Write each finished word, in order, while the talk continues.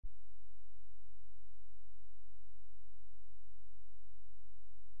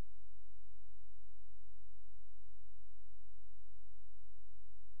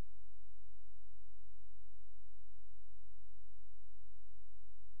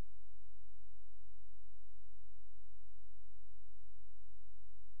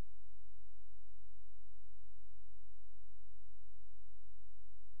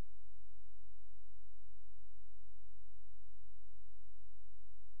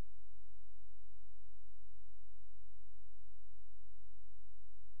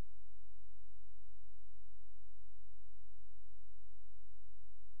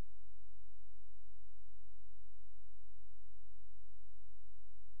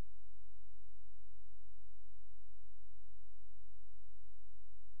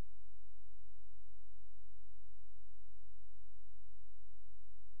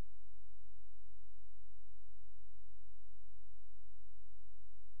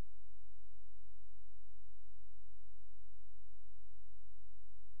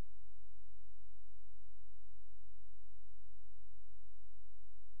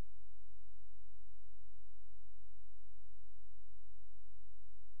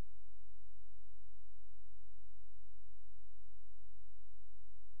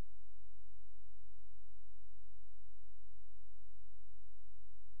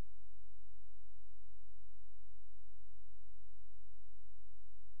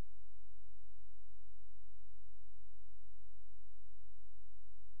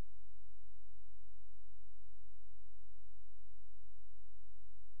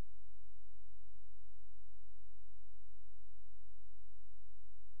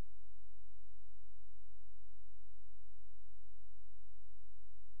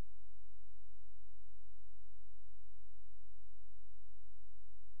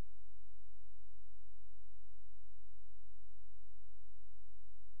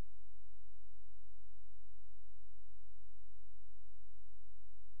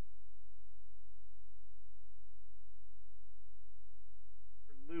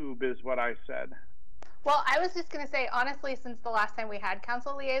YouTube is what I said. Well, I was just going to say, honestly, since the last time we had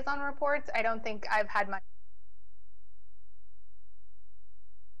council liaison reports, I don't think I've had much.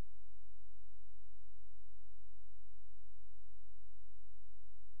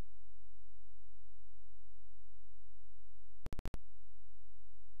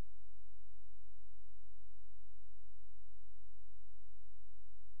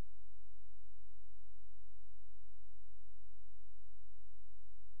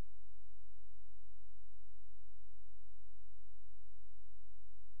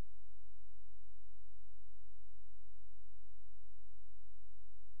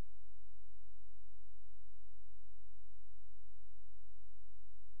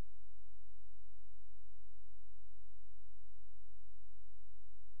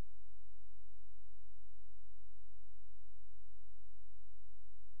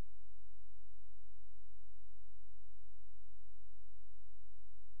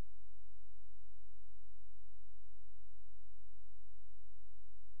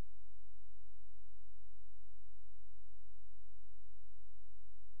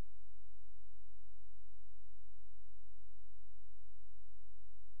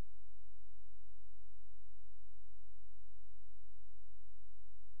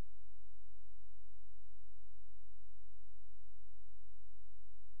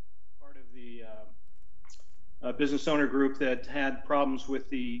 Part of the business owner group that had problems with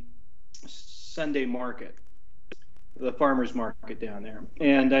the Sunday market, the farmers market down there.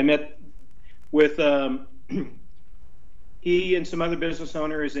 And I met with he and some other business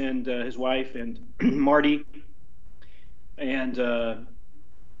owners and his wife and Marty and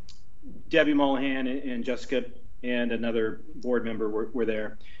Debbie Mullahan and Jessica and another board member were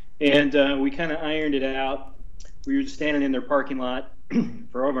there. And we kind of ironed it out. We were just standing in their parking lot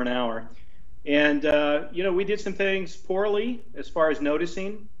for over an hour. And, you know, we did some things poorly as far as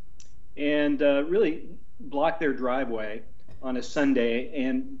noticing and really blocked their driveway on a Sunday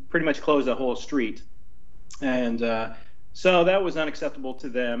and pretty much closed the whole street. And so that was unacceptable to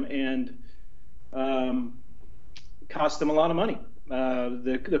them and cost them a lot of money.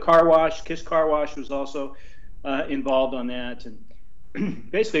 The car wash, Kiss Car Wash, was also involved on that. And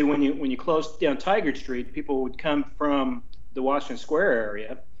basically, when you closed down Tigard Street, people would come from the Washington Square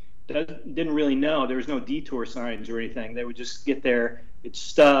area. Didn't really know. There was no detour signs or anything. They would just get there, it'd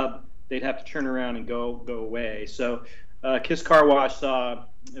stub, they'd have to turn around and go away. So Kiss Car Wash saw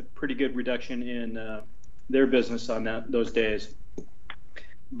a pretty good reduction in their business on those days.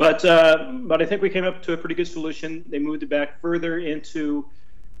 But I think we came up to a pretty good solution. They moved it back further into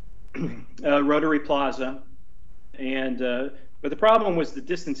Rotary Plaza, and but the problem was the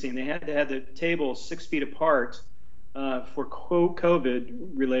distancing. They had to have the tables 6 feet apart for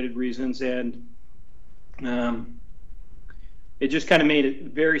COVID-related reasons, and it just kind of made it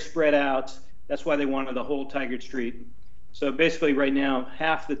very spread out. That's why they wanted the whole Tigard Street. So basically, right now,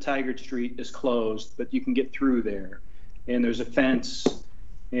 half the Tigard Street is closed, but you can get through there, and there's a fence.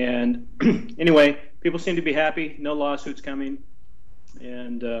 And anyway, people seem to be happy. No lawsuits coming,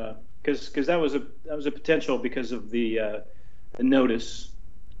 and because that was a potential because of the notice,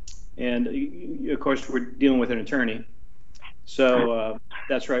 and of course we're dealing with an attorney, so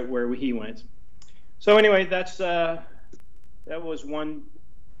that's right where he went. So anyway, that was one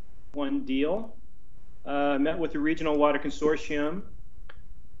deal. Met with the Regional Water Consortium.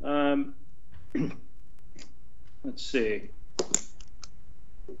 Let's see.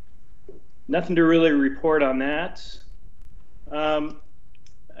 Nothing to really report on that.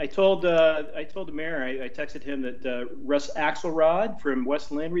 I told the mayor, I texted him that Russ Axelrod from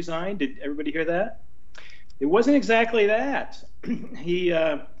West Lynn resigned. Did everybody hear that? It wasn't exactly that. He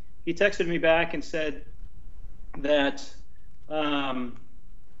texted me back and said that the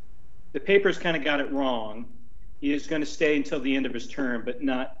papers kind of got it wrong. He is going to stay until the end of his term, but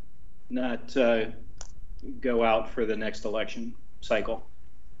not go out for the next election cycle.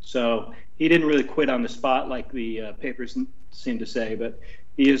 So he didn't really quit on the spot like the papers seem to say, but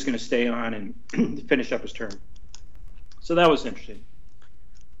he is going to stay on and finish up his term. So that was interesting.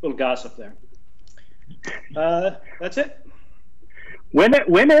 A little gossip there. That's it. When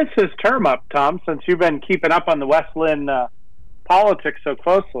is his term up, Tom, since you've been keeping up on the West Lynn politics so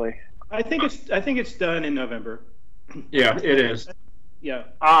closely? I think it's done in November. Yeah, it is. Yeah.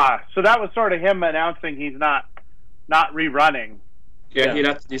 So that was sort of him announcing he's not rerunning. Yeah, he'd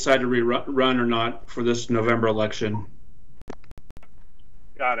have to decide to rerun or not for this November election.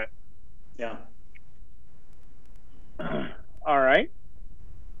 Got it. Yeah. All right.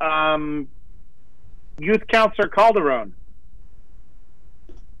 Youth Councilor Calderon.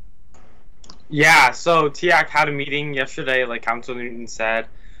 Yeah, so TIAC had a meeting yesterday, like Councilor Newton said.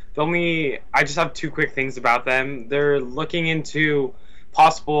 I just have two quick things about them. They're looking into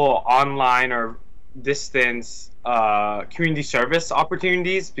possible online or distance community service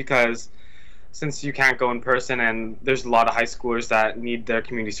opportunities, because since you can't go in person and there's a lot of high schoolers that need their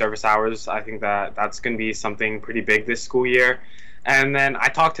community service hours, I think that that's going to be something pretty big this school year. And then I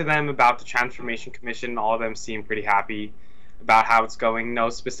talked to them about the Transformation Commission. All of them seem pretty happy about how it's going. No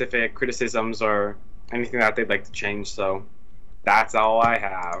specific criticisms or anything that they'd like to change. So that's all I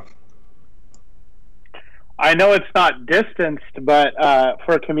have. I know it's not distanced, but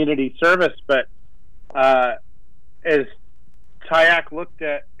for community service, but is TIAC looked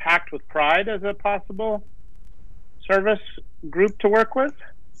at Pact with Pride as a possible service group to work with?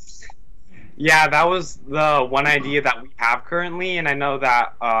 Yeah, that was the one idea that we have currently, and I know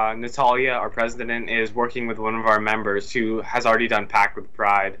that Natalia, our president, is working with one of our members who has already done Pact with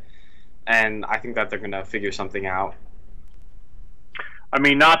Pride, and I think that they're going to figure something out. I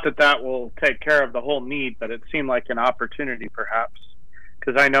mean, not that that will take care of the whole need, but it seemed like an opportunity perhaps,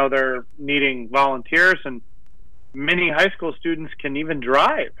 because I know they're needing volunteers, and many high school students can even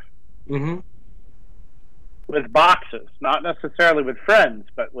drive with boxes, not necessarily with friends,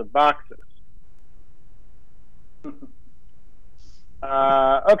 but with boxes.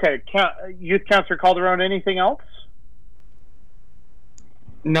 Okay, Youth Councilor Calderon, anything else?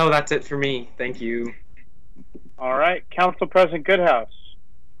 No, that's it for me. Thank you. All right, Council President Goodhouse.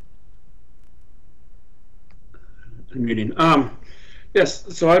 Meeting. Yes,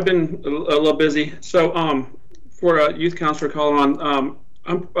 so I've been a little busy. So for Youth Councilor Calderon,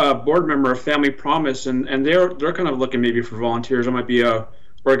 I'm a board member of Family Promise, and they're kind of looking maybe for volunteers. It might be a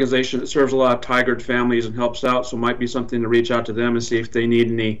organization that serves a lot of Tigard families and helps out, so it might be something to reach out to them and see if they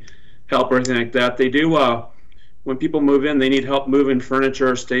need any help or anything like that. They do, when people move in, they need help moving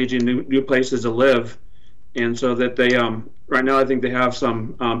furniture, staging new places to live, and so that they, right now I think they have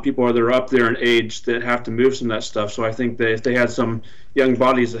some people that are up there in age that have to move some of that stuff, so I think that if they had some young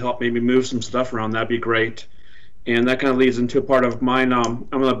bodies to help maybe move some stuff around, that'd be great. And that kind of leads into a part of mine. I'm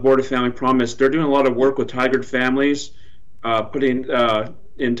on the board of Family Promise. They're doing a lot of work with Tigard families, putting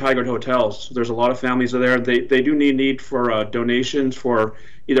in Tigard hotels. There's a lot of families there. They do need for donations for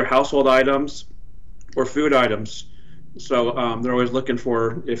either household items or food items. So they're always looking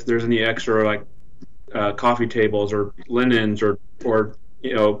for if there's any extra, like coffee tables or linens or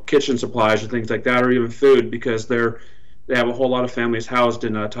kitchen supplies or things like that, or even food, because they have a whole lot of families housed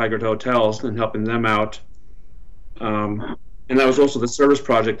in Tigard hotels and helping them out. And that was also the service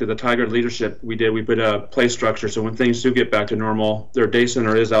project that the Tigard leadership we did. We put a play structure, so when things do get back to normal, their day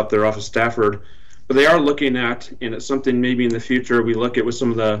center is out there off of Stafford. But they are looking at, and it's something maybe in the future we look at with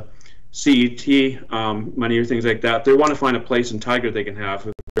some of the CET money or things like that. They want to find a place in Tigard they can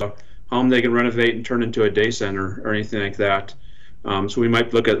have a home they can renovate and turn into a day center or anything like that. So we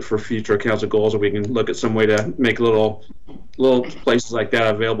might look at for future council goals, or we can look at some way to make little places like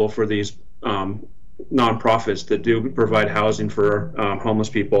that available for these nonprofits that do provide housing for homeless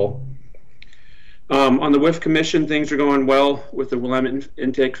people. On the WIF Commission, things are going well with the Willamette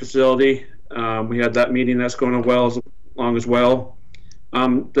Intake Facility. We had that meeting that's going well as well.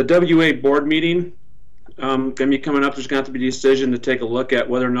 The WA board meeting going to be coming up. There's going to have to be a decision to take a look at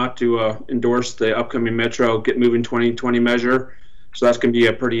whether or not to endorse the upcoming Metro Get Moving 2020 measure. So that's going to be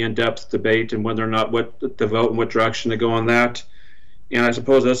a pretty in-depth debate, and whether or not what to vote and what direction to go on that. And I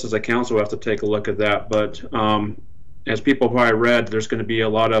suppose us as a council have to take a look at that. But as people probably read, there's going to be a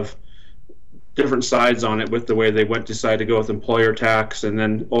lot of different sides on it with the way they decide to go with employer tax, and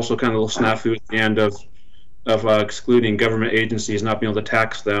then also kind of a little snafu at the end of excluding government agencies, not being able to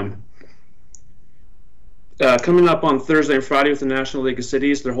tax them. Coming up on Thursday and Friday with the National League of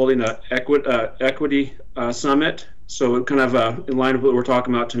Cities, they're holding an equity summit. So kind of in line with what we're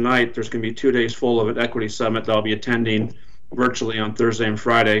talking about tonight, there's going to be 2 days full of an equity summit that I'll be attending virtually on Thursday and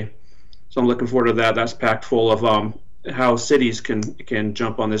Friday. So I'm looking forward to that. That's packed full of how cities can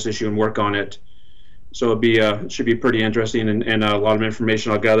jump on this issue and work on it. So it should be pretty interesting, and a lot of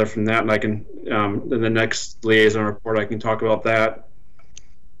information I'll gather from that, and I can in the next liaison report I can talk about that.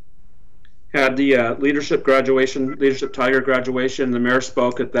 Had the leadership Tigard graduation. The mayor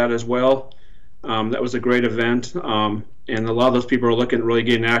spoke at that as well. That was a great event, and a lot of those people are looking at really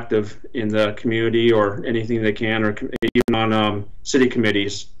getting active in the community or anything they can, or even on city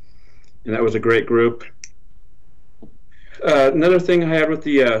committees, and that was a great group. Another thing I had with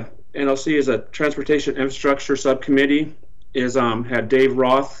the NLC is a transportation infrastructure subcommittee. Had Dave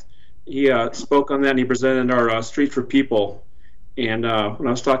Roth. He spoke on that, and he presented our Street for People. And when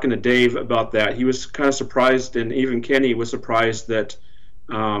I was talking to Dave about that, he was kind of surprised, and even Kenny was surprised that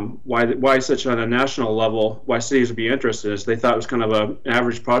why such on a national level, why cities would be interested is they thought it was kind of an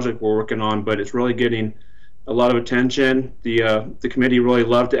average project we're working on, but it's really getting a lot of attention. The committee really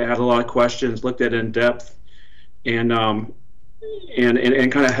loved it, had a lot of questions, looked at it in depth, and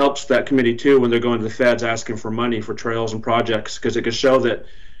kind of helps that committee too when they're going to the feds asking for money for trails and projects, because it could show that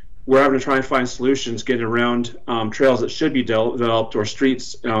we're having to try and find solutions getting around trails that should be developed, or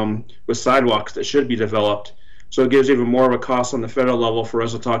streets with sidewalks that should be developed. So it gives even more of a cost on the federal level for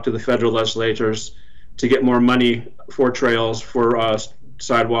us to talk to the federal legislators to get more money for trails, for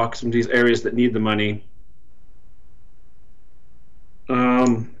sidewalks in these areas that need the money.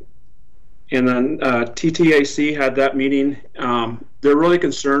 And then TTAC had that meeting. They're really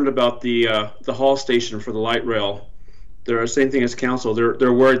concerned about the haul station for the light rail. They're the same thing as council.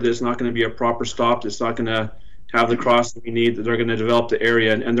 They're worried that it's not going to be a proper stop. It's not going to have the crossing we need. That they're going to develop the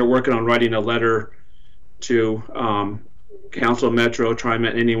area, and they're working on writing a letter to Council, Metro,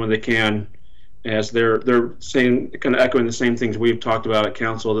 TriMet, anyone they can, as they're saying, kind of echoing the same things we've talked about at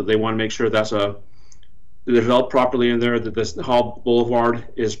Council, that they want to make sure that's developed properly in there, that this Hall Boulevard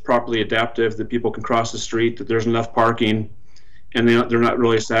is properly adaptive, that people can cross the street, that there's enough parking, and they're not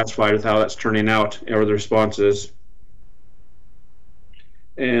really satisfied with how that's turning out or the response is.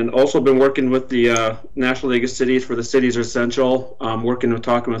 And also been working with the National League of Cities for the Cities Are Essential,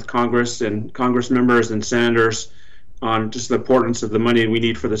 talking with Congress and Congress members and senators on just the importance of the money we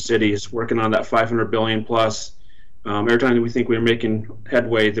need for the cities, working on that $500 billion plus. Every time we think we're making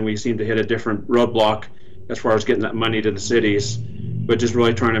headway, then we seem to hit a different roadblock as far as getting that money to the cities. But just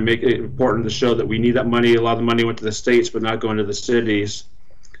really trying to make it important to show that we need that money. A lot of the money went to the states, but not going to the cities.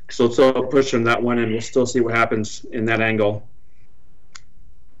 So it's still pushing that one, and we'll still see what happens in that angle.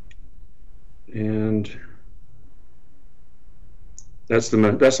 And that's the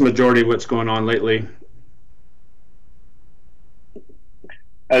majority of what's going on lately.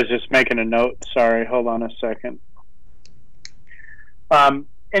 I was just making a note. Sorry, hold on a second.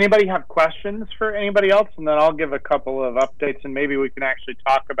 Anybody have questions for anybody else? And then I'll give a couple of updates, and maybe we can actually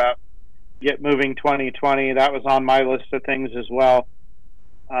talk about Get Moving 2020. That was on my list of things as well.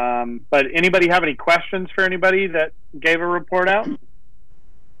 But anybody have any questions for anybody that gave a report out?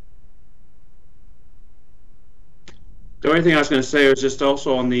 The only thing I was going to say was just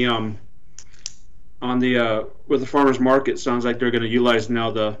also on the with the farmers market, sounds like they're going to utilize now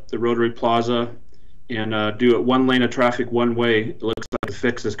the Rotary Plaza and do it one lane of traffic one way. It looks like the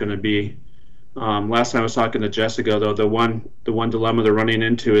fix is going to be. Last time I was talking to Jessica, though, the one dilemma they're running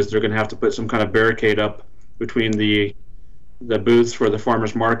into is they're going to have to put some kind of barricade up between the booths for the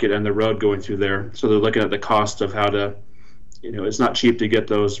farmers market and the road going through there. So they're looking at the cost of how to, it's not cheap to get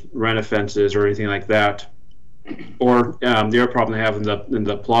those rent fences or anything like that. Or the other problem they have in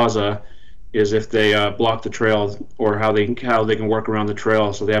the plaza is if they block the trail, or how they can work around the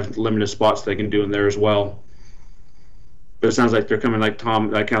trail. So they have limited spots they can do in there as well. But it sounds like they're coming, like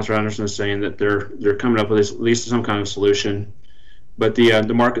Councilor Anderson is saying, that they're coming up with at least some kind of solution. But the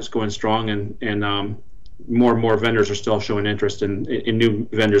market's going strong, and more and more vendors are still showing interest, and new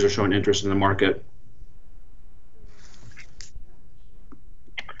vendors are showing interest in the market.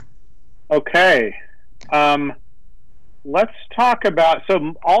 Okay. Let's talk about,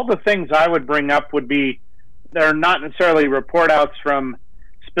 so all the things I would bring up would be, they're not necessarily report outs from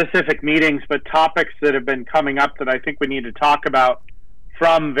specific meetings, but topics that have been coming up that I think we need to talk about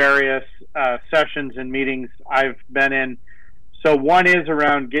from various sessions and meetings I've been in. So one is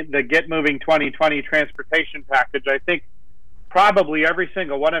around the Get Moving 2020 transportation package. I think probably every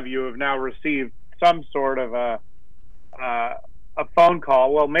single one of you have now received some sort of a phone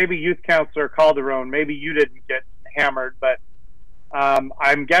call. Well, maybe Youth Councilor Calderon, maybe you didn't get hammered, but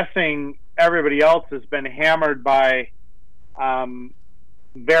I'm guessing everybody else has been hammered by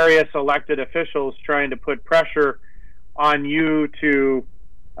various elected officials trying to put pressure on you to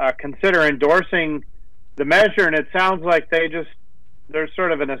consider endorsing the measure. And it sounds like there's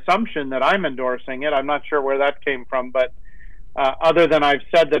sort of an assumption that I'm endorsing it. I'm not sure where that came from, but other than I've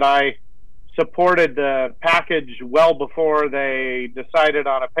said that I supported the package well before they decided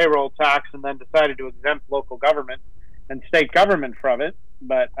on a payroll tax and then decided to exempt local government and state government from it.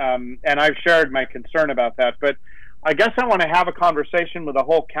 But and I've shared my concern about that. But I guess I want to have a conversation with the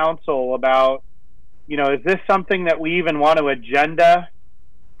whole council about, is this something that we even want to agenda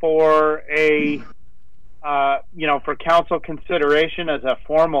for a, for council consideration as a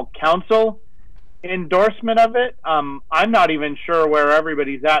formal council endorsement of it? I'm not even sure where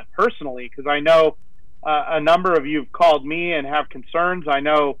everybody's at personally, because I know a number of you have called me and have concerns. I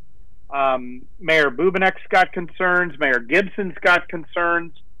know Mayor Bubenek's got concerns, Mayor Gibson's got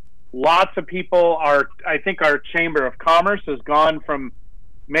concerns. Lots of people I think our Chamber of Commerce has gone from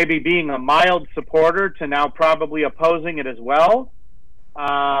maybe being a mild supporter to now probably opposing it as well.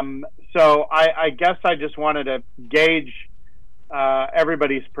 So I guess I just wanted to gauge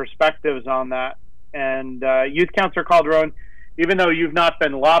everybody's perspectives on that. And Youth Councilor Calderon, even though you've not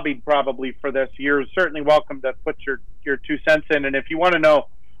been lobbied probably for this, you're certainly welcome to put your 2 cents in. And if you want to know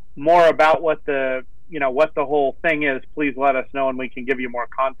more about what the whole thing is, please let us know and we can give you more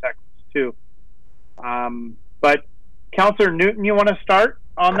context too. But Councilor Newton, you want to start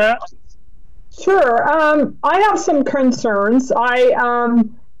on that? Sure. I have some concerns.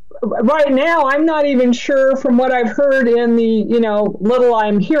 Right now, I'm not even sure from what I've heard in the, little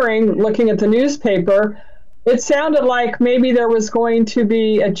I'm hearing, looking at the newspaper, it sounded like maybe there was going to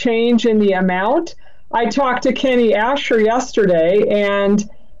be a change in the amount. I talked to Kenny Asher yesterday, and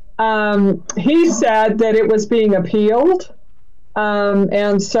he said that it was being appealed.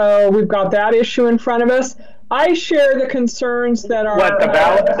 And so we've got that issue in front of us. I share the concerns that are the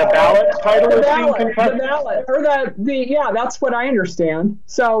ballot title is being contested? The ballot, or yeah, that's what I understand.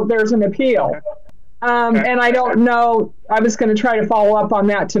 So there's an appeal. And I don't know, I was going to try to follow up on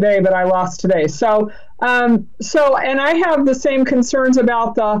that today, but I lost today. So and I have the same concerns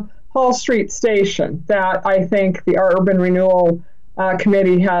about the Hall Street station that I think the Urban Renewal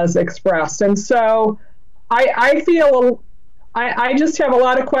Committee has expressed. And so I feel I just have a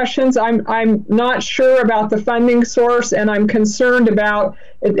lot of questions. I'm not sure about the funding source, and I'm concerned about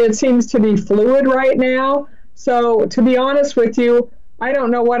it seems to be fluid right now. So to be honest with you, I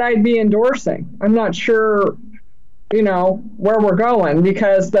don't know what I'd be endorsing. I'm not sure, where we're going,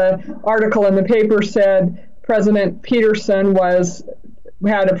 because the article in the paper said President Peterson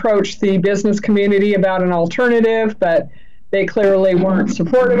had approached the business community about an alternative, but they clearly weren't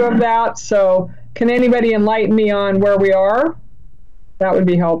supportive of that. So can anybody enlighten me on where we are? That would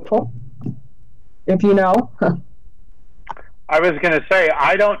be helpful, if you know. I was going to say,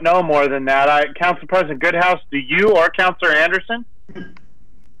 I don't know more than that. Council President Goodhouse, do you or Councilor Anderson?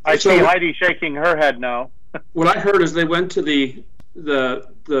 I see Heidi shaking her head no. What I heard is they went to the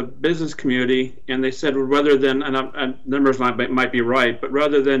business community and they said rather than, and numbers might be right, but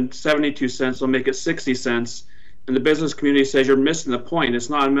rather than 72 cents, they'll make it 60 cents. And the business community says you're missing the point. It's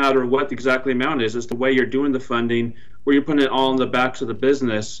not a matter of what the exact amount is. It's the way you're doing the funding, where you're putting it all in the backs of the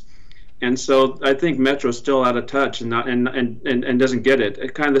business. And so I think Metro's still out of touch and doesn't get it.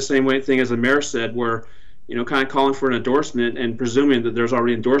 It's kind of the same thing as the mayor said, where kind of calling for an endorsement and presuming that there's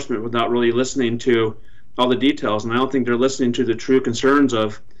already endorsement without really listening to all the details. And I don't think they're listening to the true concerns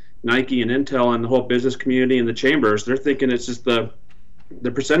of Nike and Intel and the whole business community and the chambers. They're thinking it's just the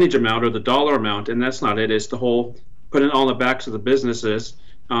percentage amount or the dollar amount, and that's not it. It's the whole putting it all in the backs of the businesses,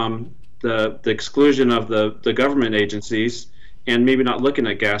 the exclusion of the government agencies, and maybe not looking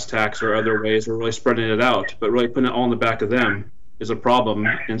at gas tax or other ways or really spreading it out, but really putting it all in the back of them is a problem.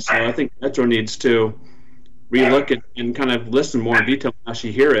 And so I think Metro needs to relook at and kind of listen more in detail and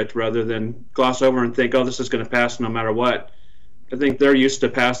actually hear it, rather than gloss over and think, oh, this is going to pass no matter what. I think they're used to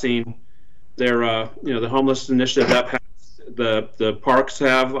passing their, the homeless initiative that passed. The parks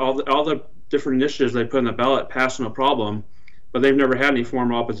have all the different initiatives they put on the ballot pass no problem, but they've never had any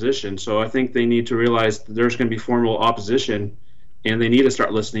formal opposition. So I think they need to realize that there's going to be formal opposition, and they need to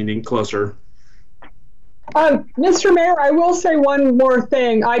start listening closer. Mr. Mayor, I will say one more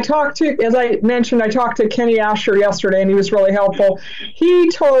thing. As I mentioned, I talked to Kenny Asher yesterday, and he was really helpful.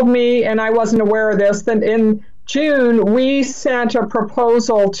 He told me, and I wasn't aware of this, that in June we sent a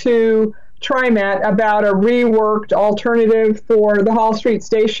proposal to TriMet about a reworked alternative for the Hall Street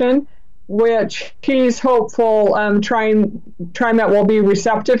station, which he's hopeful TriMet will be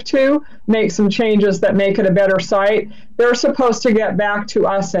receptive to, make some changes that make it a better site. They're supposed to get back to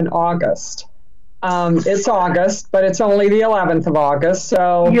us in August. It's August, but it's only the 11th of August.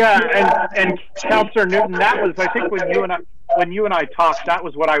 So yeah, and Councilor Newton, that was, I think, when you and I talked, that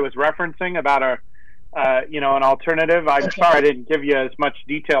was what I was referencing about an alternative. I'm sorry I didn't give you as much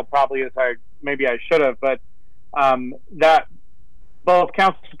detail probably as I should have, but that both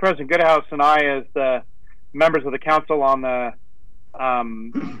Council President Goodhouse and I, as the members of the council on the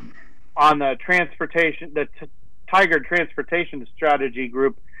transportation, the Tigard Transportation Strategy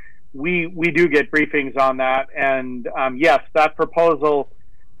Group, we do get briefings on that, and yes, that proposal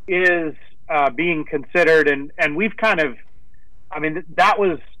is being considered, and we've kind of, that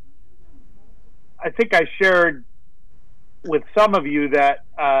was, I think I shared with some of you that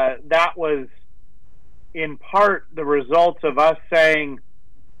that was in part the results of us saying,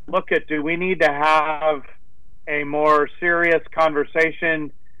 do we need to have a more serious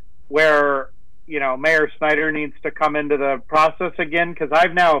conversation where, Mayor Snyder needs to come into the process again? Because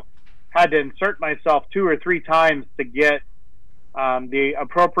I've now had to insert myself 2 or 3 times to get the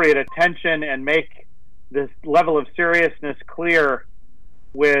appropriate attention and make this level of seriousness clear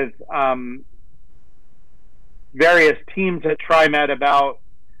with various teams at TriMet about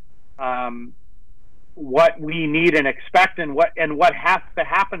what we need and expect, and what has to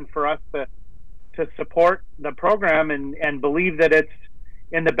happen for us to support the program and believe that it's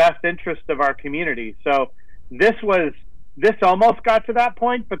in the best interest of our community. So this almost got to that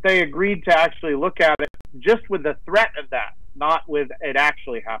point, but they agreed to actually look at it just with the threat of that, not with it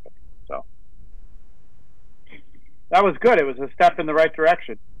actually happening. So that was good. It was a step in the right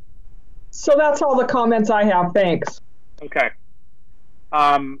direction. So that's all the comments I have. Thanks. Okay.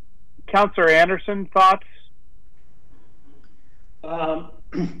 Councillor Anderson, thoughts?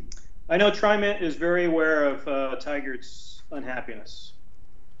 I know TriMet is very aware of Tigard's unhappiness.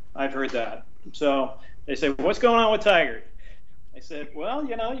 I've heard that. So they say, what's going on with Tigard? I said, well,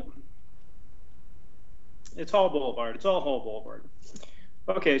 you know, it's Hall Boulevard. It's all Hall Boulevard.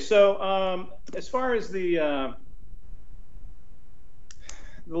 Okay, so as far as the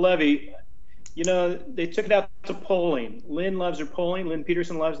levy, you know, they took it out to polling. Lynn loves her polling. Lynn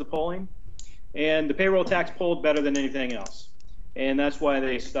Peterson loves the polling. And the payroll tax polled better than anything else. And that's why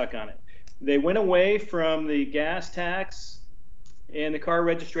they stuck on it. They went away from the gas tax and the car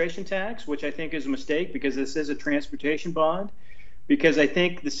registration tax, which I think is a mistake because this is a transportation bond. Because I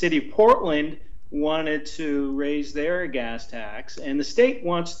think the city of Portland wanted to raise their gas tax, and the state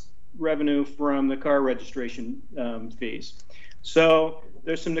wants revenue from the car registration fees. So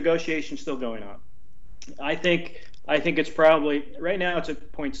there's some negotiation still going on. I think it's probably, right now it's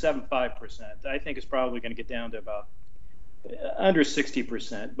at 0.75%. I think it's probably going to get down to about under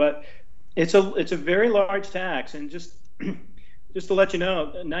 60%. But it's a very large tax, and just to let you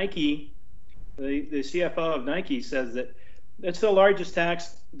know, Nike, the CFO of Nike says that it's the largest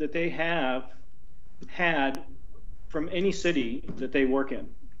tax that they have had from any city that they work in.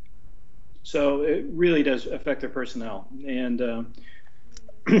 So it really does affect their personnel, and they're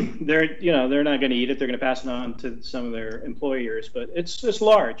not going to eat it. They're going to pass it on to some of their employers, but it's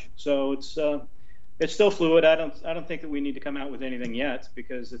large. So it's still fluid. I don't think that we need to come out with anything yet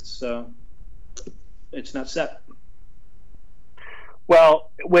because it's not set. Well,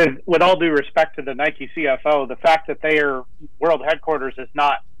 with all due respect to the Nike CFO, the fact that their world headquarters is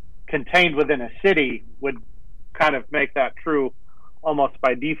not contained within a city would kind of make that true almost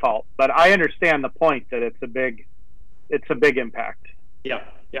by default. But I understand the point that it's a big impact. Yeah.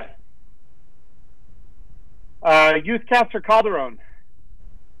 Youth Councilor Calderon.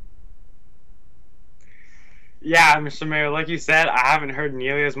 Yeah, Mr. Mayor, like you said, I haven't heard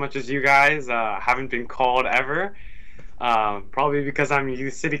nearly as much as you guys. Haven't been called ever. Probably because I'm a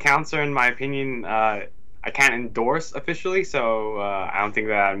youth city councilor. In my opinion, I can't endorse officially, so I don't think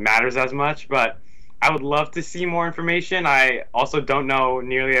that matters as much. But I would love to see more information. I also don't know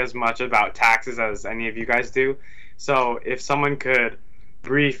nearly as much about taxes as any of you guys do. So if someone could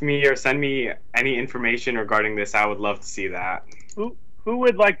brief me or send me any information regarding this, I would love to see that. Who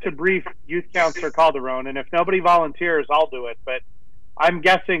would like to brief Youth Councilor Calderon? And if nobody volunteers, I'll do it. But I'm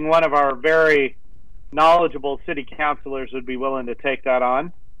guessing one of our very knowledgeable city councilors would be willing to take that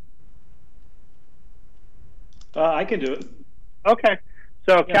on. I can do it. Okay.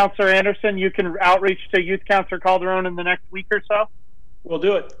 So, Yeah. Councilor Anderson, you can outreach to Youth Councilor Calderon in the next week or so? We'll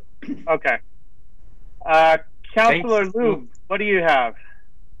do it. Okay. Councilor Lube, what do you have?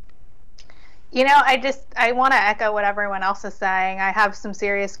 You know, I want to echo what everyone else is saying. I have some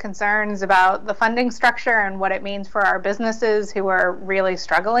serious concerns about the funding structure and what it means for our businesses who are really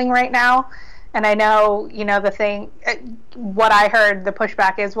struggling right now. And I know, what I heard, the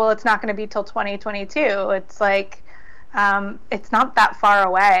pushback is, well, it's not going to be till 2022. It's like, it's not that far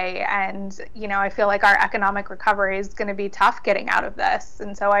away. And, I feel like our economic recovery is going to be tough getting out of this.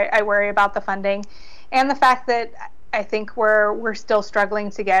 And so I worry about the funding and the fact that I think we're still struggling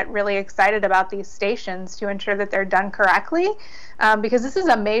to get really excited about these stations to ensure that they're done correctly, because this is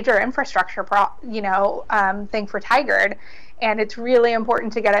a major infrastructure thing for Tigard, and it's really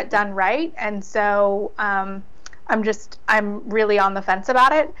important to get it done right. And so I'm really on the fence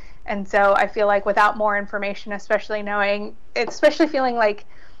about it. And so I feel like without more information, especially feeling like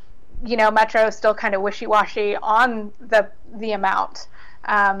Metro is still kind of wishy-washy on the amount,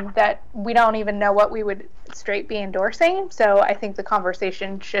 that we don't even know what we would straight be endorsing. So I think the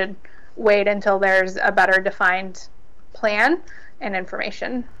conversation should wait until there's a better defined plan and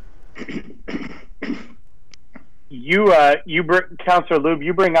information. Councilor Lube,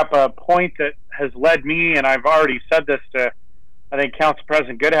 you bring up a point that has led me, and I've already said this to, I think, Council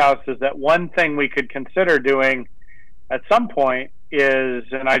President Goodhouse, is that one thing we could consider doing at some point is,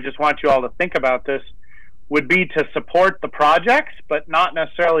 and I just want you all to think about this, would be to support the projects, but not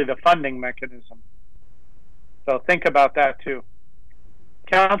necessarily the funding mechanism. So think about that too.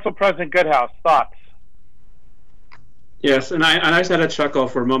 Council President Goodhouse, thoughts? Yes, and I just had a chuckle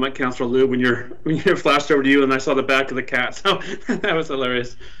for a moment, Councilor Liu, when you flashed over to you and I saw the back of the cat. So that was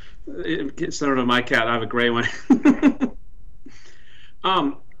hilarious. It's similar to my cat. I have a gray one.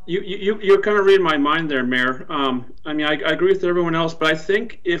 You're kind of reading my mind there, Mayor. I mean, I agree with everyone else, but I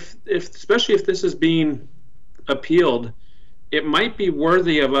think if especially if this is being appealed, it might be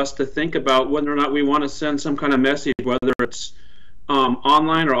worthy of us to think about whether or not we want to send some kind of message, whether it's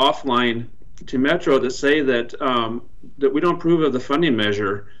online or offline, to Metro to say that that we don't approve of the funding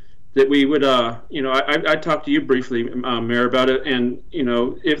measure. That we would, I talked to you briefly, Mayor, about it, and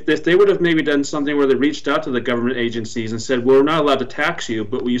if they would have maybe done something where they reached out to the government agencies and said, we're not allowed to tax you,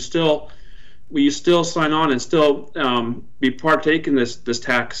 but will you still sign on and still be partake in this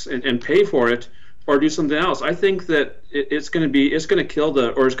tax and pay for it, or do something else? I think that it's going to kill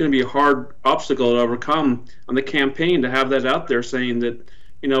or it's going to be a hard obstacle to overcome on the campaign to have that out there saying that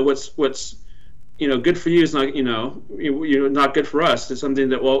what's good for you is not, not good for us. It's something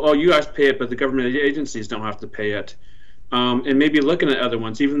that, you guys pay it, but the government agencies don't have to pay it. And maybe looking at other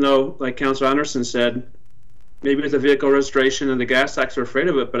ones, even though, like Councilor Anderson said, maybe with the vehicle registration and the gas tax are afraid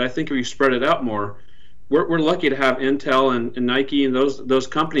of it, but I think if you spread it out more, we're lucky to have Intel and Nike and those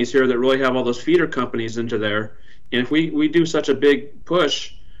companies here that really have all those feeder companies into there. And if we do such a big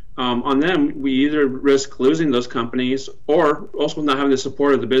push on them, we either risk losing those companies or also not having the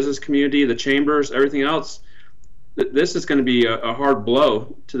support of the business community, the chambers, everything else. This is going to be a hard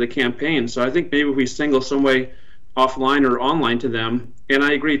blow to the campaign. So I think maybe if we single some way offline or online to them, and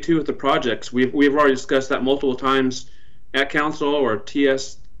I agree too with the projects. We've already discussed that multiple times at council or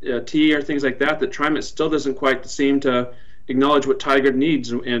TST or things like that. That TriMet still doesn't quite seem to acknowledge what Tigard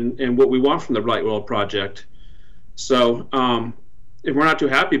needs and what we want from the Right World project. So if we're not too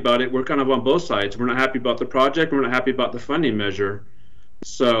happy about it, we're kind of on both sides. We're not happy about the project. We're not happy about the funding measure.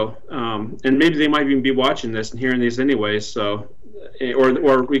 So, and maybe they might even be watching this and hearing these anyway. So,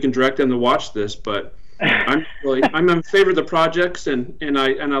 or we can direct them to watch this. But I'm in favor of the projects, and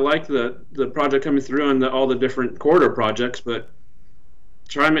I like the project coming through and all the different corridor projects. But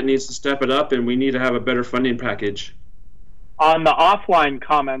TriMet needs to step it up, and we need to have a better funding package. On the offline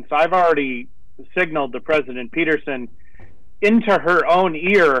comments, I've already signaled to President Peterson into her own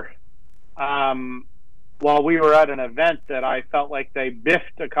ear while we were at an event that I felt like they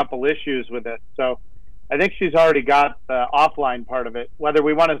biffed a couple issues with it. So I think she's already got the offline part of it. Whether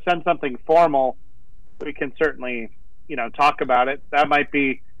we want to send something formal, we can certainly, talk about it. That might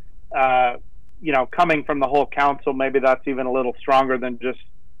be, coming from the whole council. Maybe that's even a little stronger than just,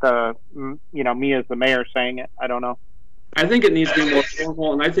 me as the mayor saying it. I don't know. I think it needs to be more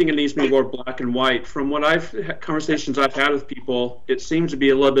formal, and I think it needs to be more black and white. From what conversations I've had with people, it seems to be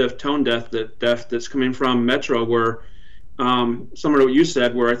a little bit of tone deaf that's coming from Metro, where similar to what you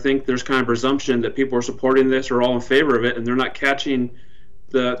said, where I think there's kind of presumption that people are supporting this or all in favor of it, and they're not catching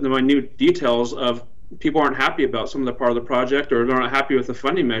the minute details of people aren't happy about some of the part of the project, or they're not happy with the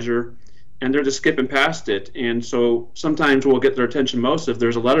funding measure, and they're just skipping past it. And so sometimes we'll get their attention most if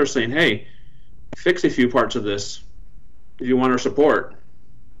there's a letter saying, hey, fix a few parts of this if you want our support.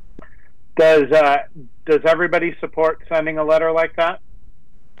 Does everybody support sending a letter like that?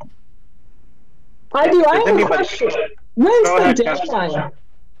 I do. I have a question. When's the deadline?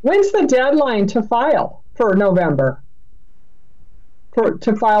 When's the deadline to file for November?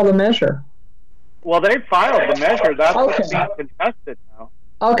 To file the measure? Well, they filed the measure. That's what's being contested now.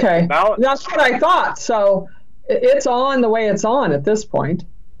 Okay, that's what I thought. So it's on the way it's on at this point,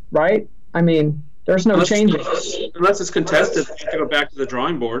 right? I mean, there's no changes. Unless it's contested, you have to go back to the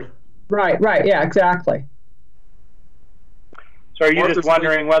drawing board. Right, yeah, exactly. So are you just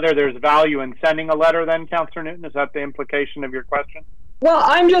wondering whether there's value in sending a letter then, Councillor Newton? Is that the implication of your question? Well,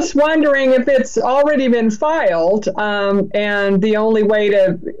 I'm just wondering if it's already been filed and the only way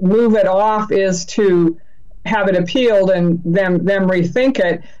to move it off is to have it appealed and them rethink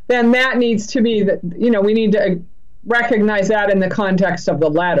it, then that needs to be, we need to recognize that in the context of the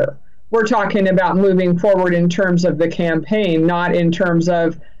letter. We're talking about moving forward in terms of the campaign, not in terms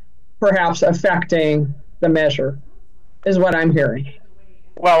of perhaps affecting the measure, is what I'm hearing.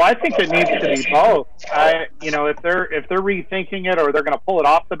 Well, I think it needs to be both. If they're rethinking it or they're going to pull it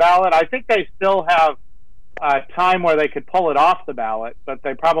off the ballot, I think they still have time where they could pull it off the ballot, but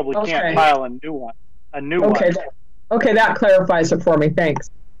they probably can't file a new one. Okay, that clarifies it for me. Thanks.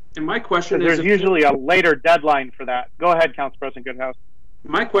 And my question is, there's usually a later deadline for that. Go ahead, Council President Goodhouse.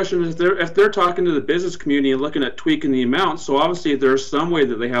 My question is, if they're talking to the business community and looking at tweaking the amount, so obviously there's some way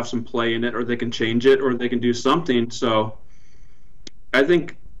that they have some play in it, or they can change it, or they can do something. So I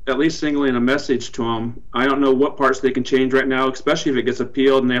think at least singling a message to them. I don't know what parts they can change right now, especially if it gets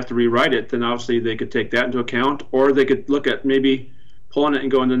appealed and they have to rewrite it. Then obviously they could take that into account, or they could look at maybe pulling it and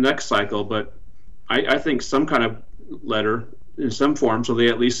go in the next cycle. But I think some kind of letter in some form, so they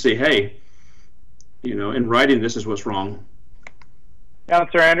at least say, hey, you know, in writing, this is what's wrong.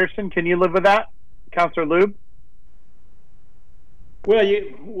 Councillor Anderson, can you live with that? Councillor Lube? Well,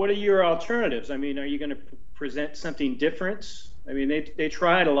 what are your alternatives? I mean, are you going to present something different? I mean, they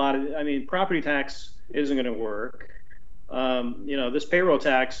tried a lot of. I mean, property tax isn't going to work. You know, this payroll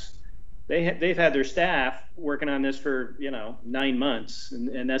tax, they've had their staff working on this for 9 months,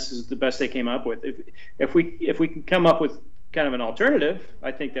 and this is the best they came up with. If we can come up with kind of an alternative,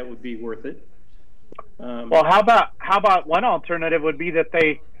 I think that would be worth it. Well, how about one alternative would be that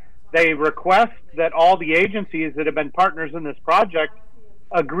they request that all the agencies that have been partners in this project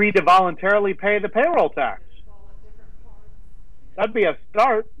agree to voluntarily pay the payroll tax. That'd be a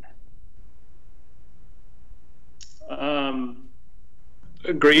start.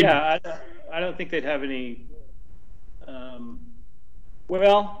 Agreed. Yeah, I don't think they'd have any.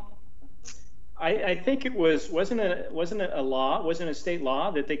 Well, I think it wasn't it a law? Wasn't a state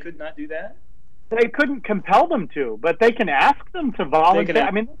law that they could not do that? They couldn't compel them to, but they can ask them to volunteer.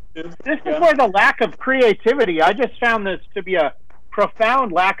 I mean, this is where the lack of creativity. I just found this to be a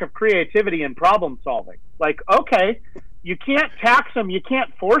profound lack of creativity in problem solving. Like, okay, you can't tax them, you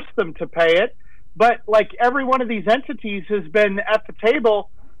can't force them to pay it, but like every one of these entities has been at the table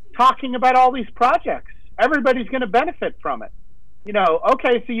talking about all these projects. Everybody's going to benefit from it. You know,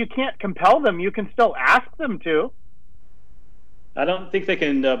 okay, so you can't compel them, you can still ask them to. I don't think they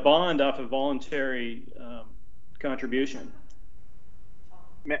can bond off a voluntary contribution.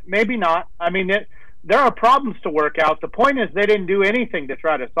 Maybe not. I mean, there are problems to work out. The point is they didn't do anything to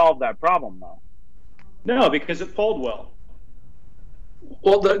try to solve that problem, though. No, because it polled well.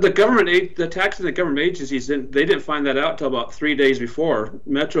 Well, the tax and the government agencies, they didn't find that out until about 3 days before.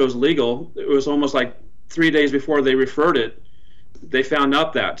 Metro's legal. It was almost like 3 days before they referred it. They found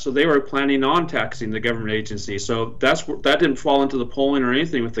out that, so they were planning on taxing the government agencies. So that didn't fall into the polling or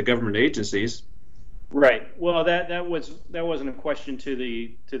anything with the government agencies. Right. Well, that wasn't a question to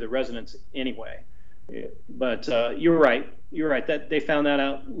the residents anyway. But you're right. You're right. That they found that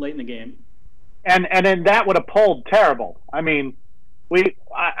out late in the game. And then that would have polled terrible. I mean,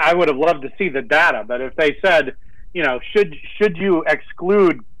 I would have loved to see the data, but if they said, you know, should you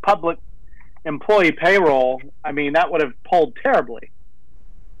exclude public employee payroll, I mean, that would have polled terribly.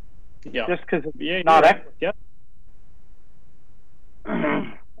 Yeah. Just because it's not. Yep.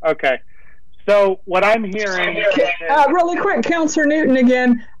 Okay. So what I'm hearing... really quick, Councillor Newton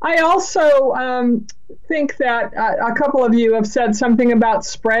again. I also think that a couple of you have said something about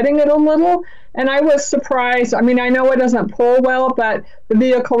spreading it a little, and I was surprised. I mean, I know it doesn't poll well, but the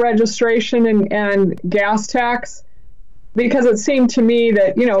vehicle registration and gas tax, because it seemed to me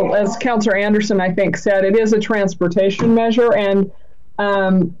that, you know, as Councillor Anderson, I think, said, it is a transportation measure, and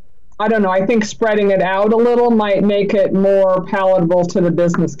I don't know, I think spreading it out a little might make it more palatable to the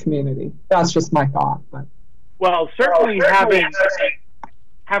business community. That's just my thought. But. Well, certainly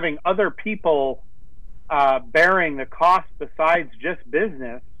having other people bearing the cost besides just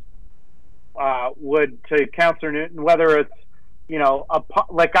business would, to Councillor Newton, whether it's, you know,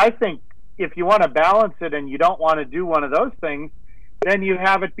 like I think, if you want to balance it and you don't want to do one of those things, then you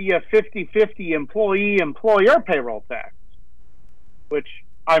have it be a 50-50 employee-employer payroll tax, which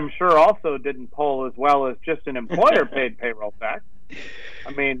I'm sure also didn't poll as well as just an employer-paid payroll tax.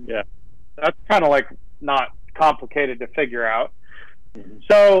 I mean, yeah, that's kind of like not complicated to figure out.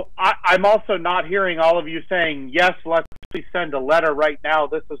 So I'm also not hearing all of you saying, yes, let's send a letter right now.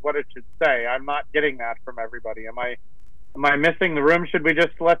 This is what it should say. I'm not getting that from everybody. Am I missing the room? Should we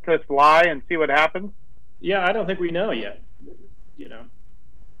just let this lie and see what happens? Yeah, I don't think we know yet. You know,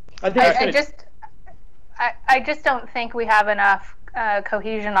 I just don't think we have enough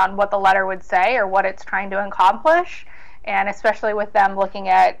cohesion on what the letter would say or what it's trying to accomplish, and especially with them looking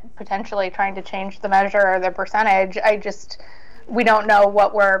at potentially trying to change the measure or the percentage. We don't know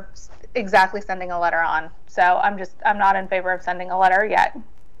what we're exactly sending a letter on. So I'm not in favor of sending a letter yet.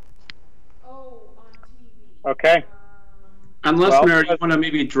 Okay. Unless, Mayor, you want to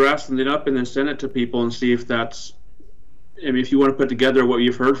maybe draft something up and then send it to people and see if that's, I mean, if you want to put together what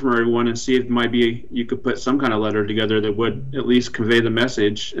you've heard from everyone and see if it might be, you could put some kind of letter together that would at least convey the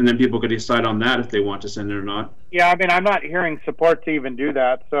message, and then people could decide on that if they want to send it or not. Yeah, I mean, I'm not hearing support to even do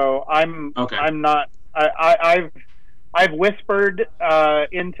that, so I'm not, I've whispered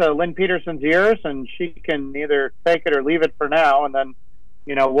into Lynn Peterson's ears, and she can either take it or leave it for now, and then,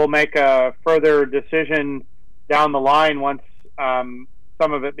 you know, we'll make a further decision down the line once some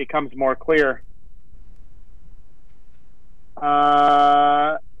of it becomes more clear.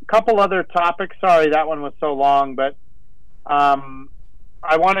 A couple other topics. Sorry, that one was so long, but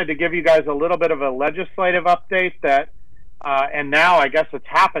I wanted to give you guys a little bit of a legislative update that, and now I guess it's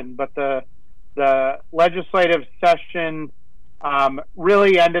happened, but the legislative session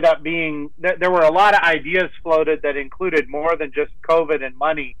really ended up being, there were a lot of ideas floated that included more than just COVID and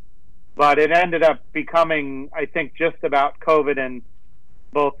money, but it ended up becoming, I think, just about COVID and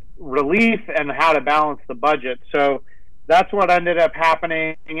both relief and how to balance the budget. So that's what ended up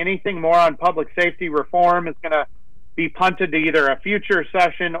happening. Anything more on public safety reform is going to be punted to either a future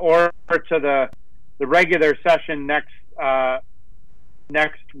session or to the regular session next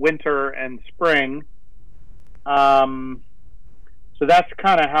winter and spring. So that's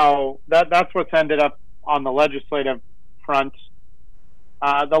kind of how that's what's ended up on the legislative front.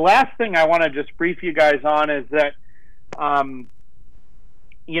 The last thing I want to just brief you guys on is that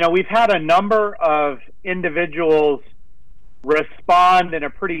you know, we've had a number of individuals respond in a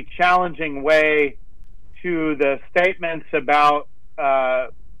pretty challenging way to the statements about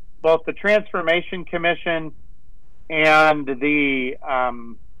both the Transformation Commission and the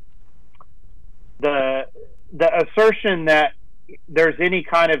assertion that there's any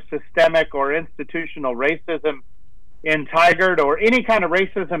kind of systemic or institutional racism in Tigard, or any kind of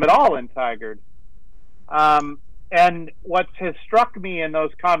racism at all in Tigard. And what has struck me in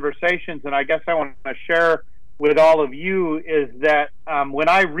those conversations, and I guess I want to share with all of you, is that when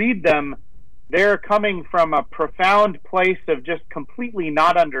I read them, they're coming from a profound place of just completely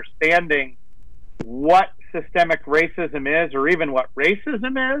not understanding what systemic racism is, or even what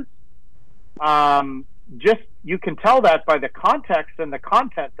racism is. Just, you can tell that by the context and the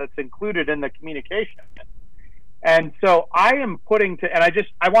content that's included in the communication. And so I am putting to, and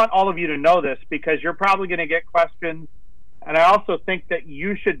I want all of you to know this, because you're probably going to get questions. And I also think that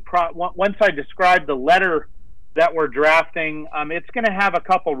you should, once I describe the letter that we're drafting, it's going to have a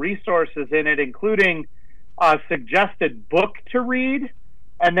couple resources in it, including a suggested book to read,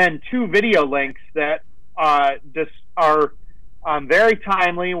 and then 2 video links that just are very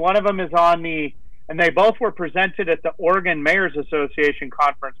timely. One of them is on and they both were presented at the Oregon Mayors Association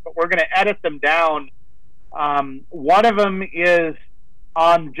conference, but we're going to edit them down. One of them is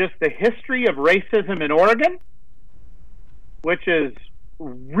on just the history of racism in Oregon, which is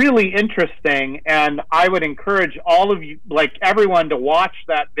really interesting, and I would encourage all of you, like everyone, to watch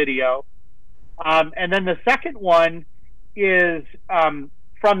that video. And then the second one is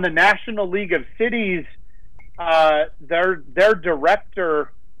from the National League of Cities, their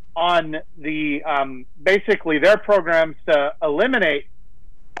director on the basically their programs to eliminate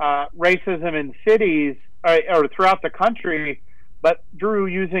racism in cities or throughout the country, but Drew,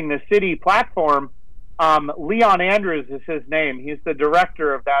 using the city platform. Leon Andrews is his name. He's the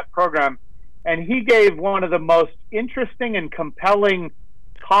director of that program, and he gave one of the most interesting and compelling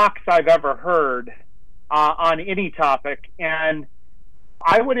talks I've ever heard on any topic. And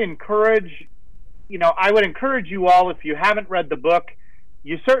I would encourage you all, if you haven't read the book,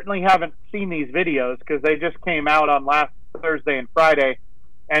 you certainly haven't seen these videos because they just came out on last Thursday and Friday,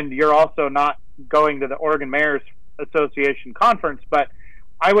 and you're also not going to the Oregon Mayors Association conference, but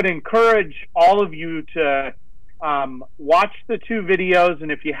I would encourage all of you to watch the 2 videos,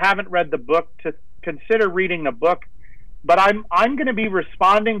 and if you haven't read the book, to consider reading the book. But I'm going to be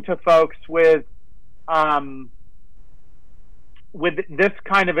responding to folks with this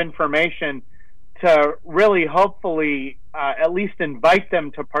kind of information to really, hopefully, at least invite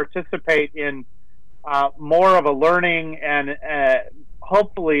them to participate in more of a learning and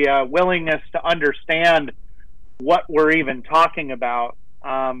hopefully a willingness to understand what we're even talking about.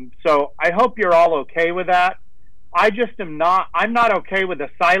 So I hope you're all okay with that. I'm not okay with the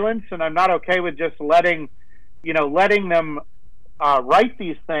silence, and I'm not okay with just letting them write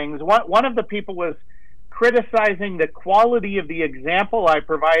these things. One of the people was criticizing the quality of the example I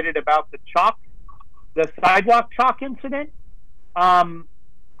provided about the sidewalk chalk incident. And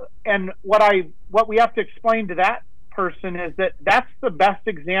what we have to explain to that person is that that's the best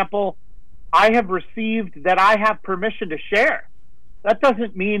example I have received that I have permission to share. That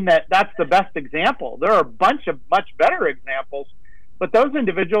doesn't mean that that's the best example. There are a bunch of much better examples, but those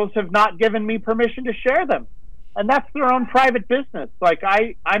individuals have not given me permission to share them. And that's their own private business. Like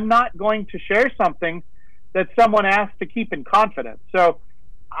I'm not going to share something that someone asked to keep in confidence. So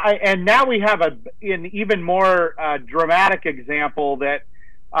and now we have an even more dramatic example that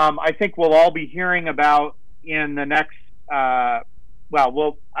I think we'll all be hearing about in the next, I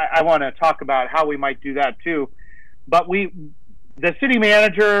want to talk about how we might do that too. But the city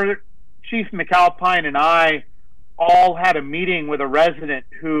manager, Chief McAlpine, and I all had a meeting with a resident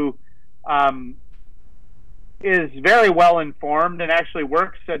who is very well informed and actually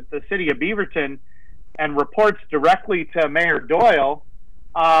works at the city of Beaverton and reports directly to Mayor Doyle.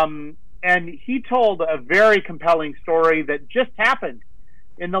 And he told a very compelling story that just happened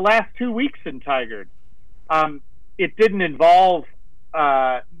in the last 2 weeks in Tigard. It didn't involve,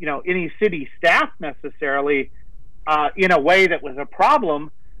 any city staff necessarily in a way that was a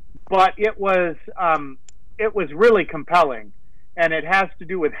problem, but it was really compelling, and it has to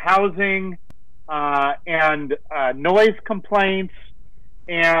do with housing and noise complaints.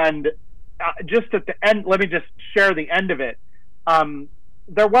 And just at the end, let me just share the end of it.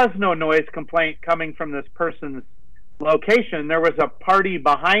 There was no noise complaint coming from this person's location. There was a party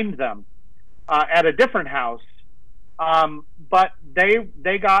behind them at a different house, but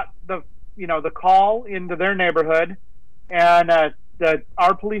they got the call into their neighborhood, and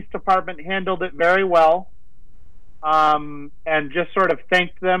our police department handled it very well, and just sort of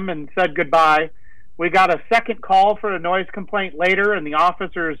thanked them and said goodbye. We got a second call for a noise complaint later, and the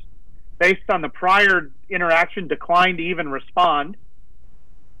officers, based on the prior interaction, declined to even respond.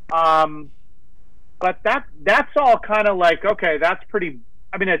 But that's all kind of like, okay, that's pretty,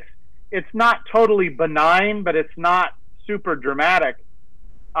 I mean, it's not totally benign, but it's not super dramatic.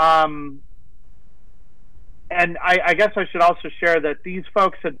 And I guess I should also share that these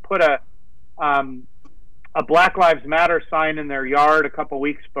folks had put a Black Lives Matter sign in their yard a couple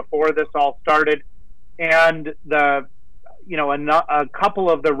weeks before this all started, and a couple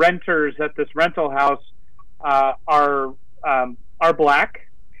of the renters at this rental house are black,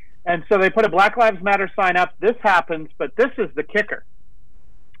 and so they put a Black Lives Matter sign up. This happens, but this is the kicker: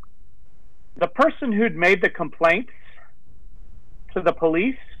 the person who'd made the complaints to the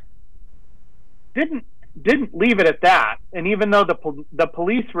police didn't leave it at that. And even though the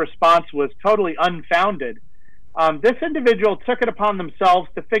police response was totally unfounded, this individual took it upon themselves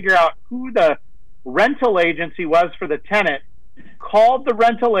to figure out who the rental agency was for the tenant, called the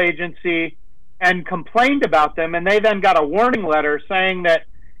rental agency and complained about them, and they then got a warning letter saying that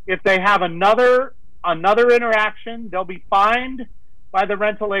if they have another interaction, they'll be fined by the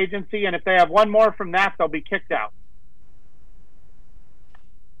rental agency, and if they have one more from that, they'll be kicked out.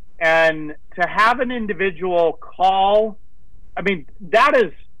 And to have an individual call, I mean, there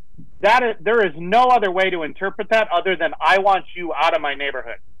is no other way to interpret that other than I want you out of my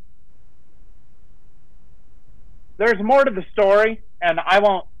neighborhood. There's more to the story, and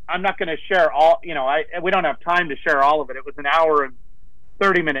I'm not going to share all, we don't have time to share all of it. It was an hour and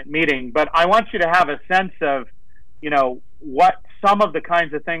 30-minute meeting, but I want you to have a sense of, what some of the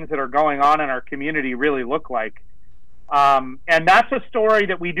kinds of things that are going on in our community really look like. And that's a story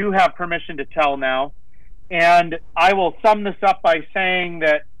that we do have permission to tell now. And I will sum this up by saying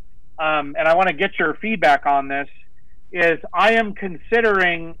that, and I want to get your feedback on this, is I am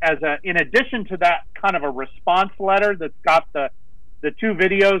considering in addition to that kind of a response letter that's got the 2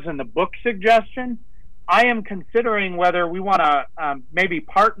 videos and the book suggestion, I am considering whether we want to maybe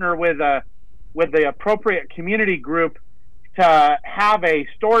partner with the appropriate community group to have a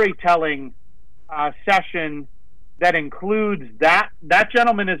storytelling session that includes that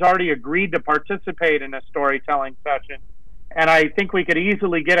gentleman has already agreed to participate in a storytelling session, and I think we could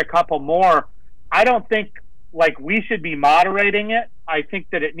easily get a couple more. I don't think we should be moderating it. I think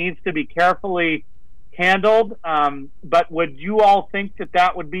that it needs to be carefully handled. But would you all think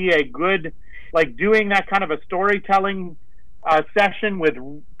that would be a good, doing that kind of a storytelling session with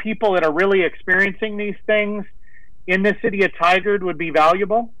people that are really experiencing these things in the city of Tigard would be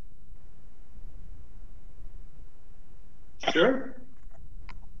valuable? Sure.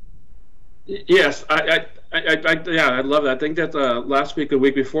 Yes, I love that. I think that last week, the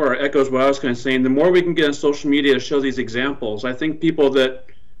week before, echoes what I was kind of saying. The more we can get on social media to show these examples, I think people that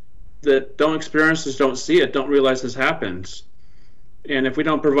don't experience this, don't see it, don't realize this happens. And if we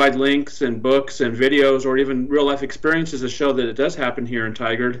don't provide links and books and videos or even real life experiences to show that it does happen here in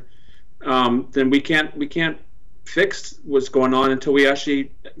Tigard, then we can't fix what's going on until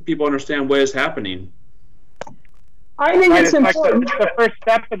people understand what is happening. I think it's important. It's the first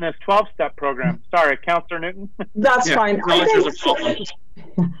step in this 12-step program. Sorry, Councillor Newton. That's fine.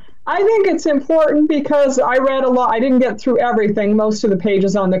 I think it's important because I read a lot. I didn't get through everything, most of the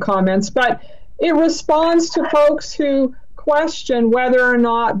pages on the comments, but it responds to folks who question whether or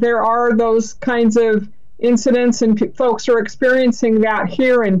not there are those kinds of incidents and folks are experiencing that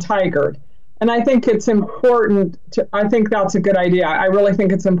here in Tigard. And I think it's important I think that's a good idea. I really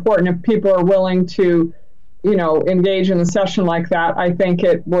think it's important if people are willing to engage in a session like that, I think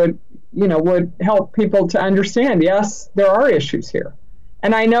it would help people to understand, yes, there are issues here.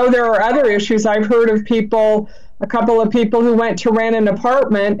 And I know there are other issues. I've heard of a couple of people who went to rent an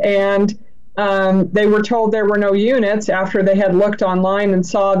apartment and they were told there were no units after they had looked online and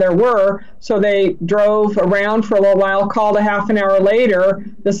saw there were. So they drove around for a little while, called a half an hour later,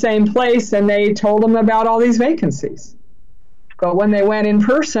 the same place, and they told them about all these vacancies. But when they went in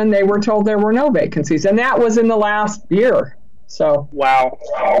person, they were told there were no vacancies. And that was in the last year. So. Wow.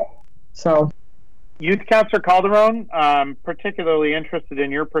 So. Youth Councilor Calderon, particularly interested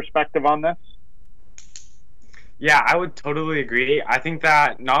in your perspective on this. Yeah, I would totally agree. I think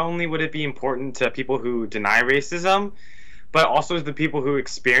that not only would it be important to people who deny racism, but also to the people who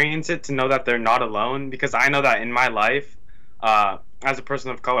experience it to know that they're not alone. Because I know that in my life, as a person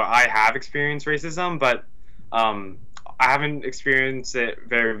of color, I have experienced racism, but I haven't experienced it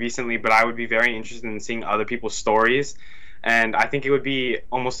very recently, but I would be very interested in seeing other people's stories. And I think it would be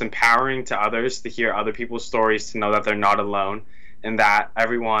almost empowering to others to hear other people's stories, to know that they're not alone, and that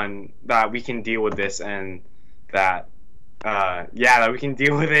that we can deal with this, and that we can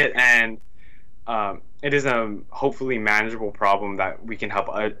deal with it, and it is a hopefully manageable problem that we can help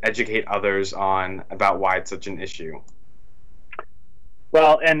educate others on about why it's such an issue.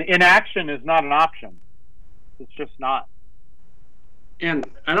 Well, and inaction is not an option. It's just not. And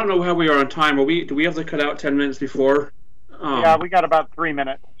I don't know how we are on time. Do we have to cut out 10 minutes before? Yeah, we got about 3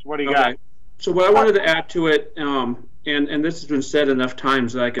 minutes. What do you got? So what I wanted to add to it, and this has been said enough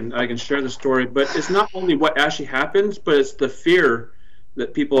times that I can share the story, but it's not only what actually happens, but it's the fear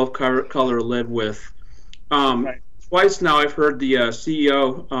that people of color live with. Right. Twice now I've heard the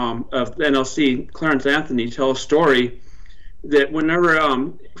CEO of the NLC, Clarence Anthony, tell a story that whenever,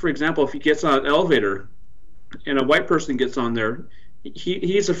 for example, if he gets on an elevator and a white person gets on there,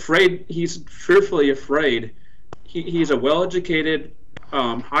 he's afraid, he's fearfully afraid. He's a well-educated,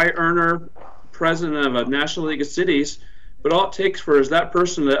 high earner, president of a National League of Cities, but all it takes is that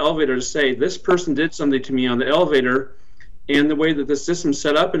person in the elevator to say, this person did something to me on the elevator, and the way that the system's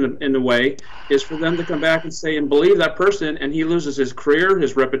set up in a way is for them to come back and say and believe that person, and he loses his career,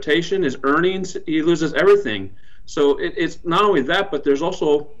 his reputation, his earnings, he loses everything. So it's not only that, but there's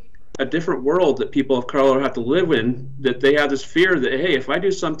also a different world that people of color have to live in, that they have this fear that, hey, if I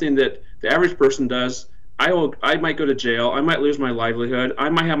do something that the average person does, I might go to jail, I might lose my livelihood, I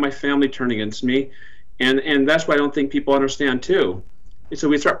might have my family turn against me, and that's what I don't think people understand too. And so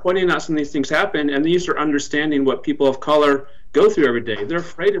we start pointing out some of these things happen, and then you start understanding what people of color go through every day. They're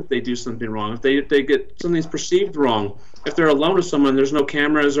afraid if they do something wrong, if they get something's perceived wrong, if they're alone with someone, there's no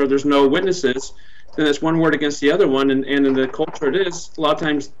cameras or there's no witnesses, then it's one word against the other one, and in the culture it is, a lot of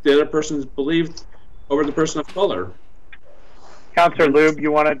times the other person is believed over the person of color. Councilor Lube,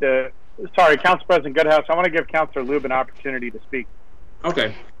 you wanted to... Sorry, Council President Goodhouse, I want to give Councilor Lube an opportunity to speak.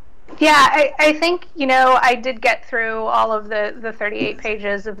 Okay. Yeah, I think, I did get through all of the 38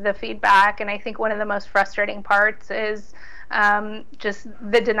 pages of the feedback, and I think one of the most frustrating parts is just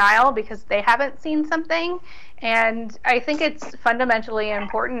the denial because they haven't seen something. And I think it's fundamentally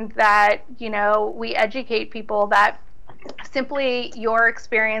important that, we educate people that simply your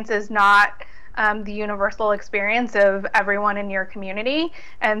experience is not the universal experience of everyone in your community,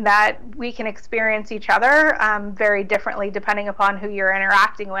 and that we can experience each other very differently depending upon who you're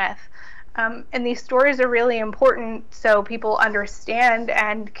interacting with. And these stories are really important so people understand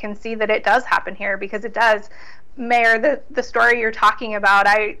and can see that it does happen here, because it does. Mayor, the story you're talking about,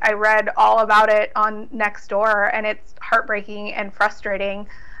 I read all about it on Nextdoor, and it's heartbreaking and frustrating.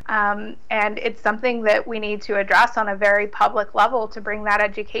 And it's something that we need to address on a very public level to bring that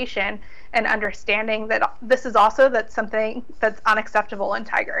education and understanding that this is also something that's unacceptable in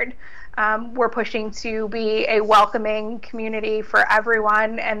Tigard. We're pushing to be a welcoming community for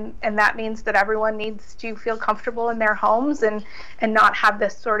everyone, and that means that everyone needs to feel comfortable in their homes and not have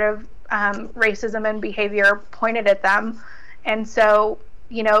this sort of racism and behavior pointed at them. And so,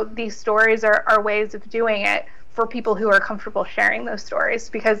 these stories are ways of doing it for people who are comfortable sharing those stories,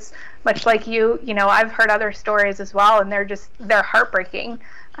 because much like you, I've heard other stories as well, and they're heartbreaking.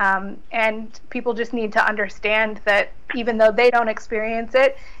 And people just need to understand that even though they don't experience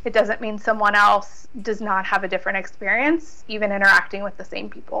it, it doesn't mean someone else does not have a different experience, even interacting with the same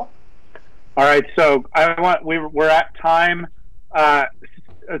people. All right, so we're at time.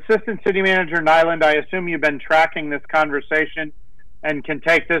 Assistant City Manager Nyland, I assume you've been tracking this conversation and can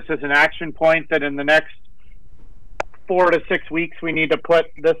take this as an action point that in the next 4 to 6 weeks we need to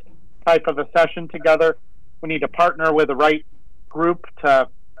put this type of a session together. We need to partner with the right group to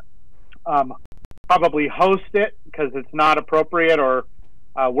probably host it, because it's not appropriate or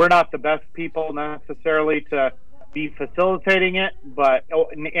We're not the best people necessarily to be facilitating it, but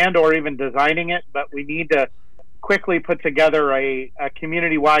and or even designing it, but we need to quickly put together a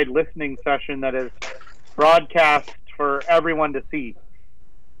community-wide listening session that is broadcast for everyone to see.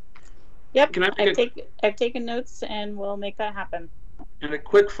 Yep, I've taken notes, and we'll make that happen. And a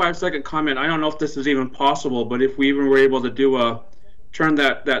quick 5-second comment. I don't know if this is even possible, but if we even were able to do turn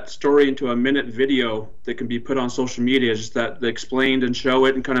that story into a minute video that can be put on social media, just that explained and show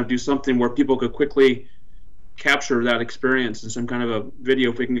it, and kind of do something where people could quickly capture that experience in some kind of a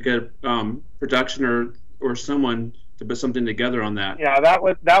video. If we can get production or someone to put something together on that. Yeah, that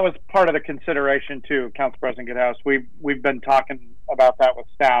was part of the consideration too, Council President Goodhouse. We've been talking about that with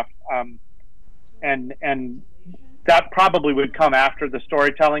staff, and that probably would come after the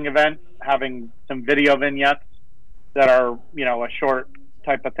storytelling event, having some video vignettes that are, you know, a short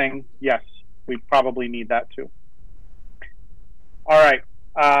type of thing. Yes, we probably need that too. All right,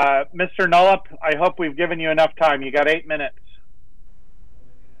 Mr. Nullup, I hope we've given you enough time. You got 8 minutes.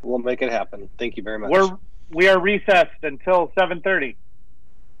 We'll make it happen. Thank you very much. We are recessed until 7:30.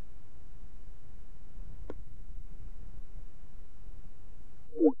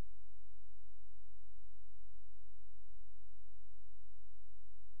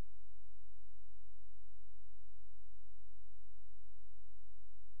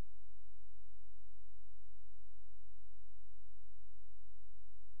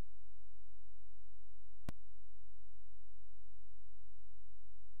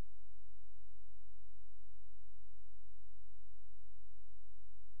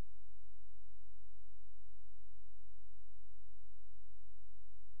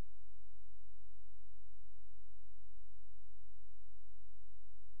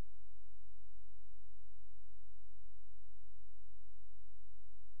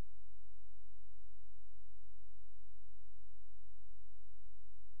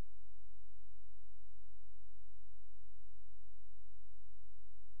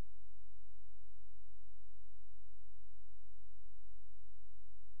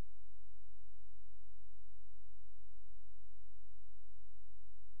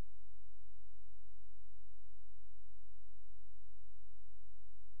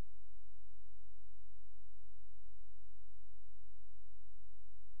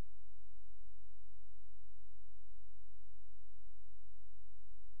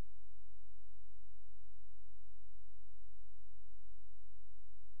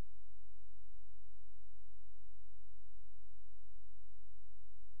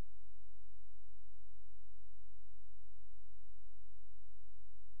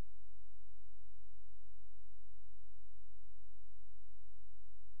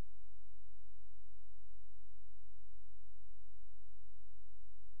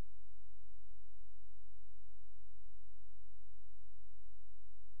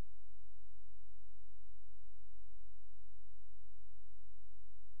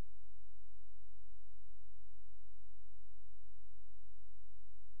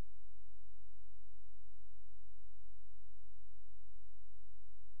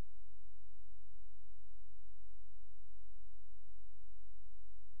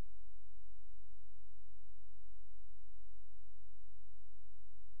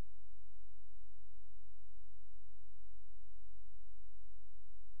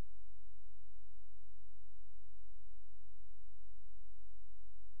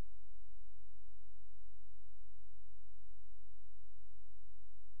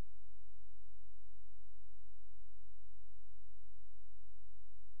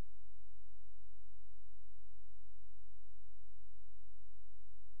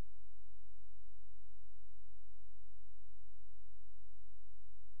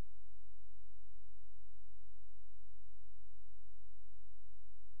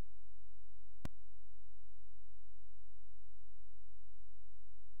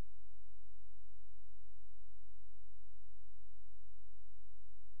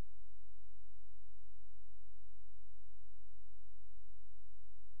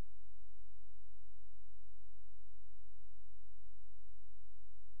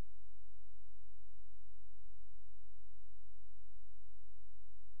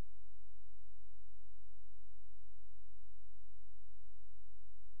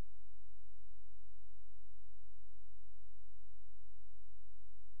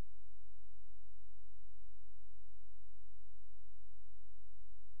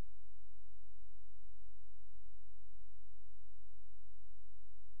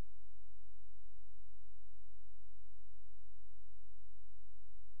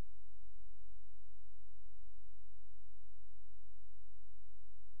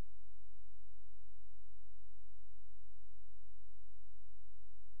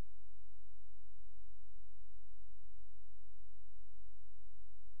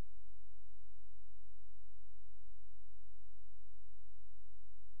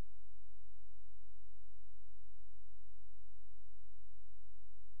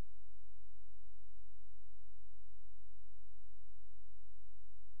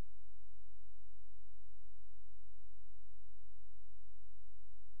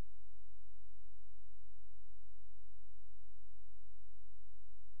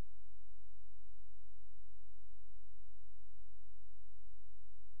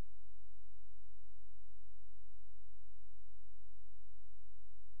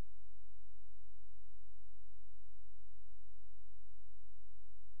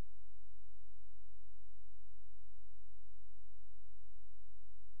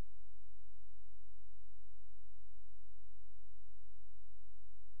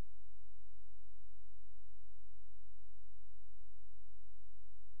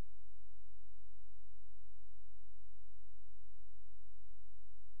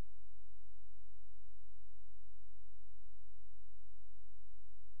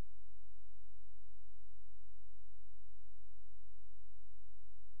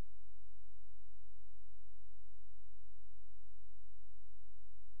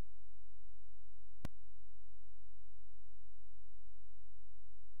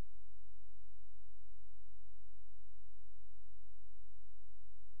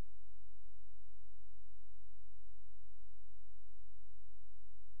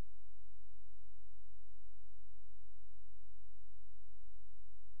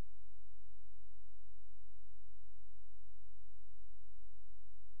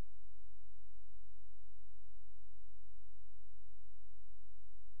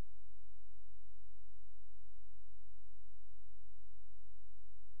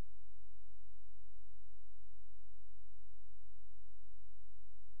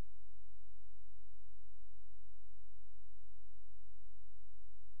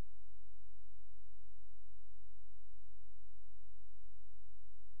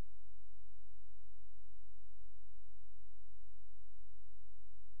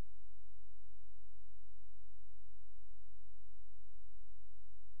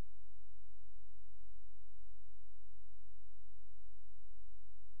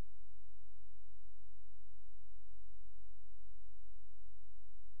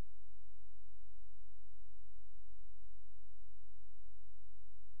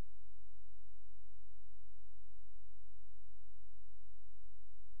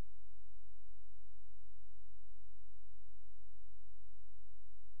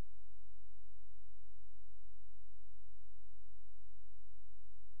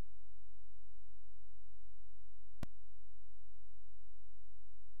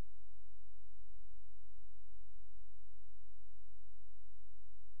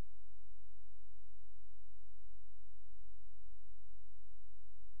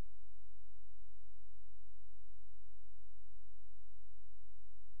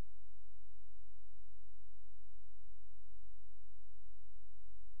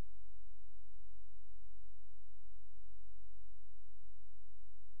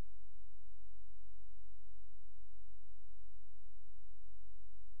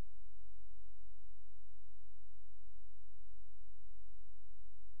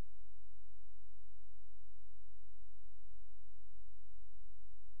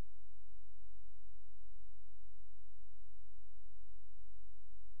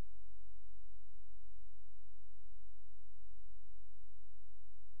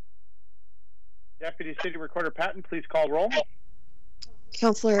 Deputy City Recorder Patton, please call roll.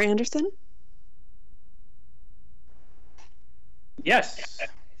 Councillor Anderson? Yes.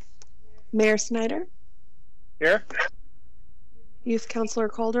 Mayor Snyder? Here. Youth Councillor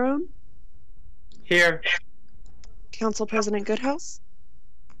Calderon? Here. Council President Goodhouse?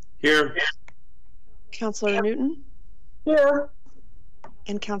 Here. Councillor Newton? Here.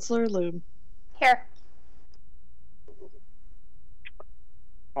 And Councillor Lube? Here.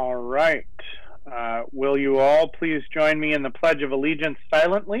 All right. Will you all please join me in the Pledge of Allegiance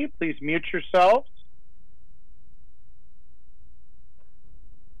silently? Please mute yourselves.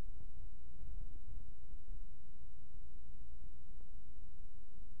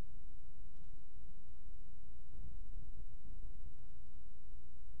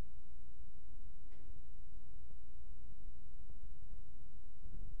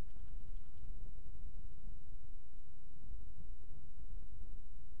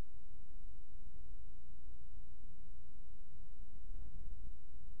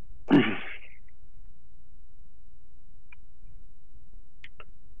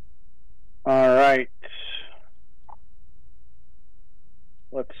 All right.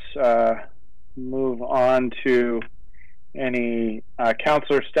 Let's move on to any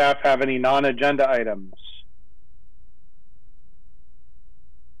councilor staff have any non-agenda items.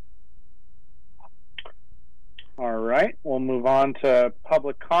 All right, we'll move on to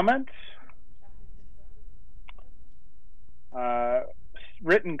public comments.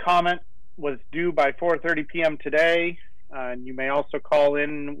 Written comment was due by 4:30 p.m. today. And you may also call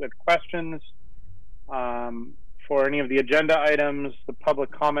in with questions for any of the agenda items. The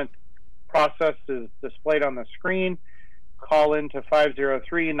public comment process is displayed on the screen. Call in to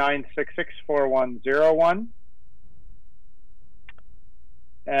 503-966-4101.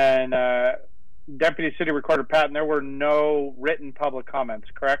 And Deputy City Recorder Patton, there were no written public comments,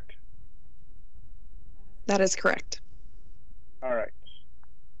 correct? That is correct. All right.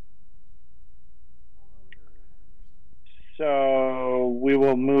 So we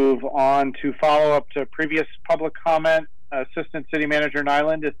will move on to follow up to previous public comment. Assistant City Manager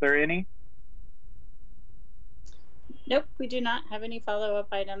Nyland, is there any? Nope, we do not have any follow-up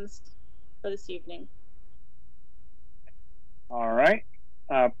items for this evening. All right.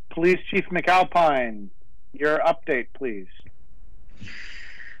 Police Chief McAlpine, your update, please.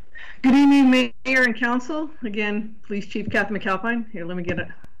 Good evening, Mayor and Council. Again, Police Chief Kathy McAlpine. Here, let me get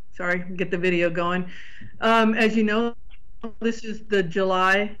the video going. As you know, this is the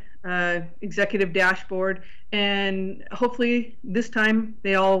July executive dashboard, and hopefully this time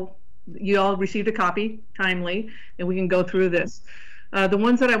you all received a copy timely, and we can go through this. The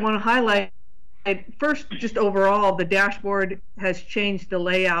ones that I want to highlight, first, just overall, the dashboard has changed the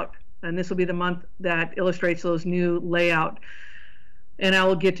layout, and this will be the month that illustrates those new layout. And I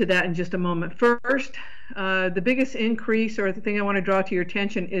will get to that in just a moment. First, the biggest increase, or the thing I want to draw to your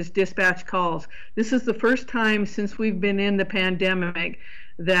attention, is dispatch calls. This is the first time since we've been in the pandemic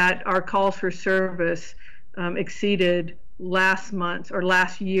that our calls for service exceeded last month's or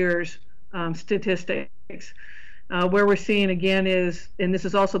last year's statistics. Where we're seeing again is, and this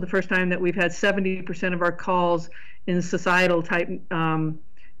is also the first time that we've had 70% of our calls in societal type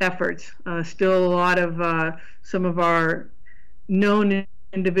efforts. Still a lot of some of our known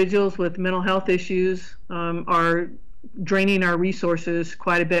individuals with mental health issues are draining our resources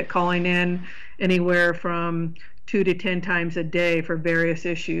quite a bit, calling in anywhere from 2 to 10 times a day for various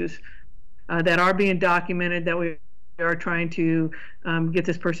issues that are being documented, that we are trying to get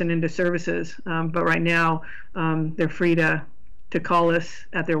this person into services. But right now, they're free to call us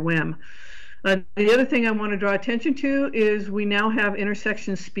at their whim. The other thing I want to draw attention to is we now have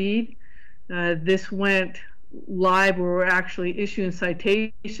intersection speed. This went live where we're actually issuing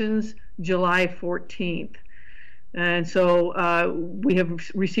citations July 14th. And so we have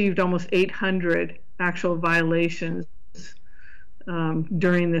received almost 800 actual violations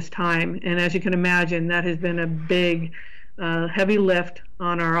during this time. And as you can imagine, that has been a big, heavy lift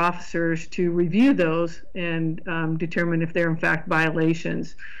on our officers to review those and determine if they're in fact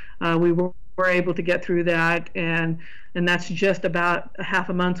violations. We were able to get through that, and that's just about a half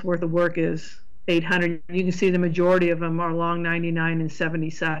a month's worth of work is 800. You can see the majority of them are along 99 and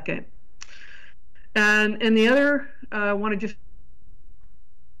 72nd. And the other I want to just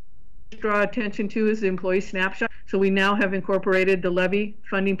draw attention to is the employee snapshot. So we now have incorporated the levy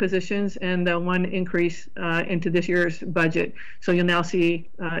funding positions and the one increase into this year's budget. So you'll now see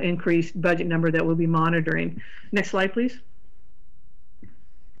increased budget number that we'll be monitoring. Next slide, please.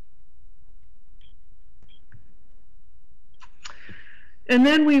 And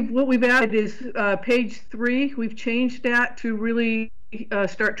then what we've added is page 3. We've changed that to really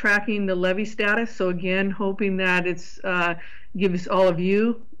start tracking the levy status. So again, hoping that it's gives all of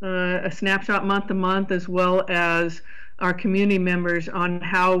you a snapshot month to month, as well as our community members on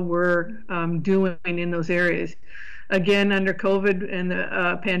how we're doing in those areas. Again, under COVID and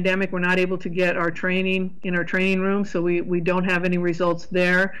the pandemic, we're not able to get our training in our training room, so we don't have any results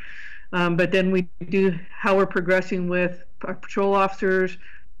there. But then we do how we're progressing with our patrol officers,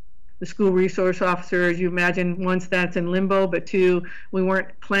 the school resource officers. You imagine, once that's in limbo, but two, we weren't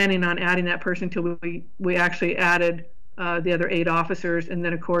planning on adding that person until we actually added the other 8 officers, and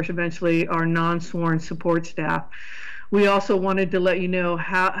then of course eventually our non-sworn support staff. We also wanted to let you know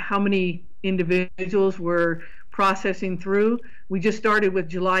how many individuals we're processing through. We just started with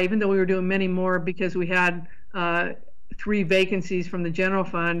July, even though we were doing many more because we had 3 vacancies from the general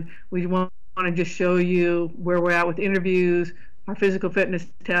fund. We want to just show you where we're at with interviews, our physical fitness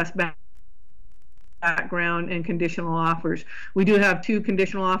test background, and conditional offers. We do have 2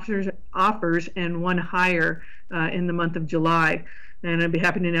 conditional offers and 1 hire in the month of July. And I'd be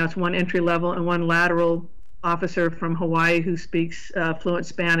happy to announce 1 entry level and 1 lateral officer from Hawaii who speaks fluent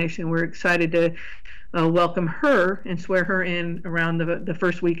Spanish, and we're excited to welcome her and swear her in around the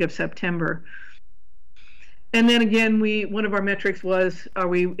first week of September. And then again, one of our metrics was, are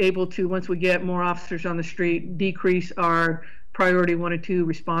we able to, once we get more officers on the street, decrease our priority 1 and 2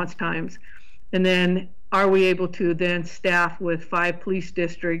 response times? And then are we able to then staff with 5 police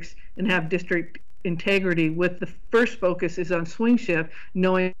districts and have district integrity, with the first focus is on swing shift,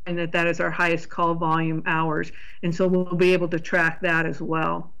 knowing that that is our highest call volume hours. And so we'll be able to track that as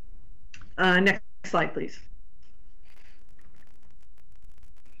well. Next slide, please.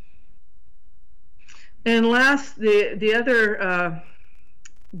 And last, the other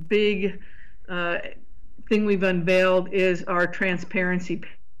big thing we've unveiled is our transparency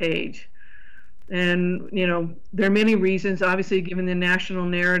page. And, you know, there are many reasons, obviously, given the national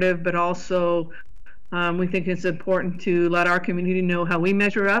narrative, but also we think it's important to let our community know how we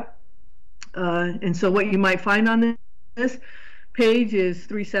measure up. And so what you might find on this page is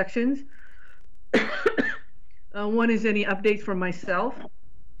 3 sections. One is any updates from myself.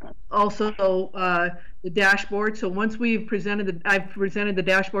 Also, the dashboard. So once we've I've presented the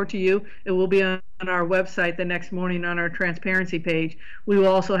dashboard to you, it will be on our website the next morning on our transparency page. We will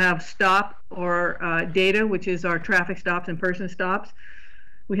also have stop or data, which is our traffic stops and person stops.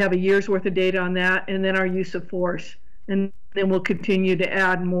 We have a year's worth of data on that, and then our use of force. And then we'll continue to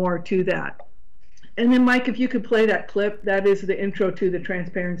add more to that. And then, Mike, if you could play that clip, that is the intro to the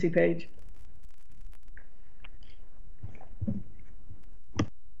transparency page.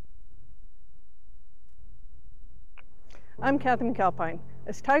 I'm Kathy McAlpine.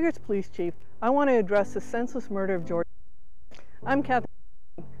 As Tigard's police chief, I want to address the senseless murder of George. I'm Kathy.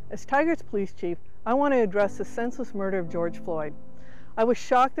 As Tigard's police chief, I want to address the senseless murder of George Floyd. I was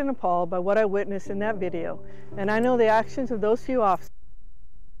shocked and appalled by what I witnessed in that video, and I know the actions of those few officers.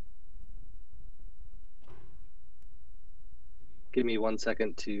 Give me 1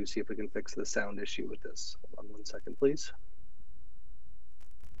 second to see if we can fix the sound issue with this. Hold on 1 second, please.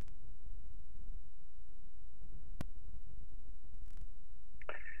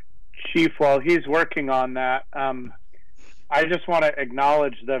 Chief, while he's working on that, I just want to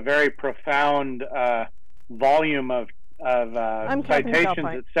acknowledge the very profound volume of citations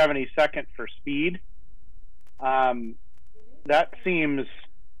at 72nd for speed. That seems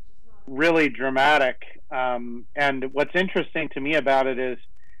really dramatic. And what's interesting to me about it is,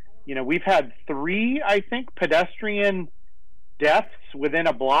 you know, we've had 3, I think, pedestrian deaths within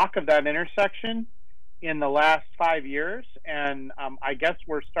a block of that intersection in the last 5 years, and I guess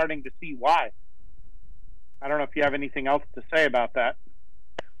we're starting to see why. I don't know if you have anything else to say about that.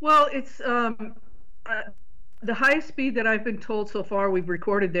 Well, it's the highest speed that I've been told so far we've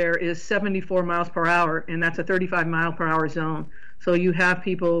recorded there is 74 miles per hour, and that's a 35 mile per hour zone. So you have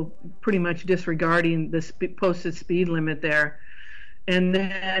people pretty much disregarding the posted speed limit there. And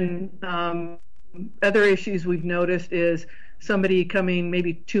then other issues we've noticed is somebody coming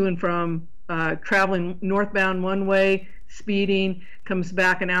maybe to and from traveling northbound one way, speeding, comes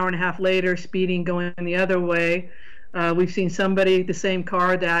back an hour and a half later, speeding, going the other way. We've seen somebody, the same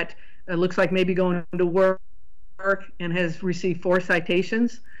car, that looks like maybe going to work and has received 4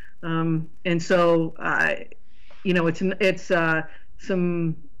 citations. And so, you know, it's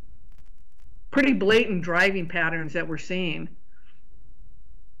some pretty blatant driving patterns that we're seeing.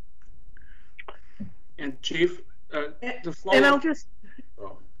 And Chief, the flow. And I'll just.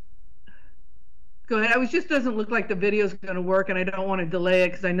 Go ahead. It just doesn't look like the video is going to work, and I don't want to delay it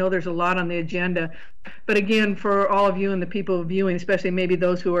because I know there's a lot on the agenda. But again, for all of you and the people viewing, especially maybe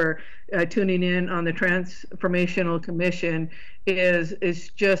those who are tuning in on the Transformational Commission, is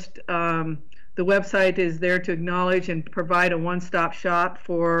just the website is there to acknowledge and provide a one-stop shop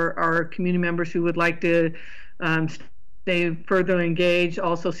for our community members who would like to stay further engaged,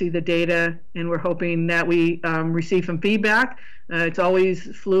 also see the data, and we're hoping that we receive some feedback. It's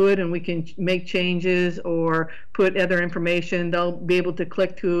always fluid, and we can make changes or put other information. They'll be able to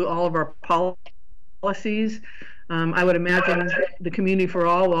click to all of our policies. I would imagine the Community for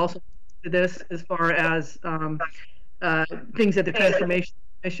All will also do this as far as things that the Transformation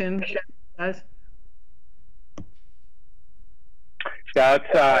Commission does.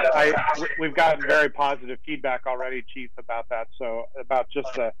 Yeah, we've gotten very positive feedback already, Chief, about that. So about just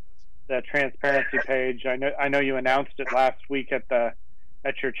the transparency page. I know you announced it last week at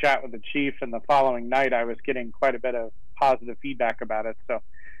your chat with the chief, and the following night I was getting quite a bit of positive feedback about it. So,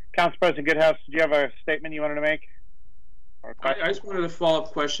 Council President Goodhouse, did you have a statement you wanted to make? I just wanted a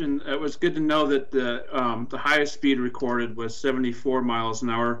follow-up question. It was good to know that the highest speed recorded was 74 miles an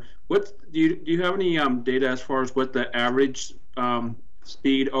hour. What do you have any data as far as what the average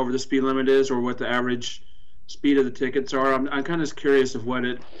speed over the speed limit is, or what the average speed of the tickets are? I'm kind of curious of what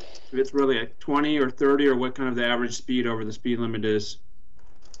if it's really like 20 or 30, or what kind of the average speed over the speed limit is.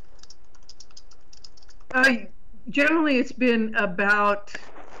 Generally, it's been about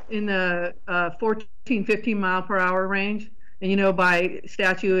in the 14, 15 mile per hour range, and you know, by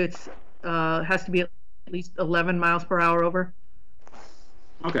statute, it's has to be at least 11 miles per hour over.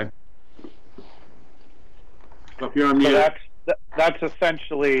 Okay. Up here on mute. So that's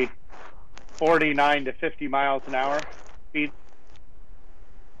essentially 49 to 50 miles an hour speed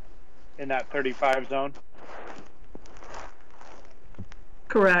in that 35 zone.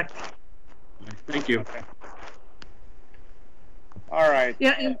 Correct. Thank you. Okay. All right.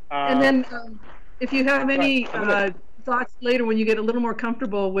 Yeah, and then if you have any thoughts later when you get a little more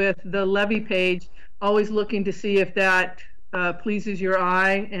comfortable with the levy page, always looking to see if that pleases your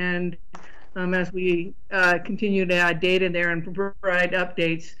eye, and as we continue to add data there and provide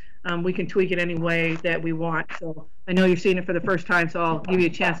updates, we can tweak it any way that we want. So I know you've seen it for the first time, so I'll give you a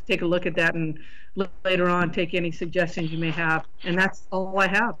chance to take a look at that and later on take any suggestions you may have. And that's all I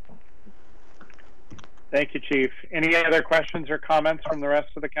have. Thank you, Chief. Any other questions or comments from the rest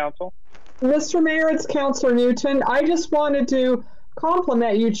of the council? Mr. Mayor, it's Councilor Newton. I just wanted to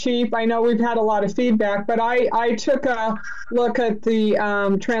compliment you, Chief. I know we've had a lot of feedback, but I took a look at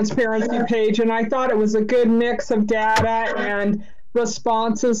the transparency page, and I thought it was a good mix of data and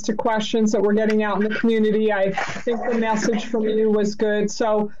responses to questions that we're getting out in the community. I think the message from you was good.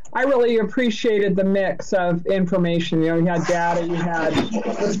 So I really appreciated the mix of information. You know, you had data, you had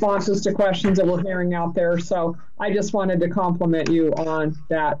responses to questions that we're hearing out there. So I just wanted to compliment you on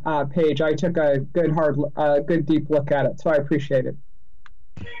that page. I took a good deep look at it. So I appreciate it.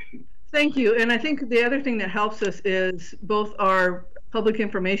 Thank you. And I think the other thing that helps us is both our public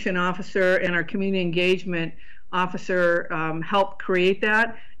information officer and our community engagement officer helped create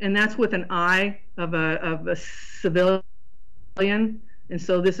that, and that's with an eye of a civilian. And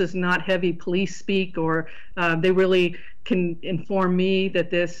so this is not heavy police speak, or they really can inform me that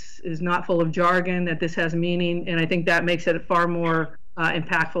this is not full of jargon, that this has meaning, and I think that makes it far more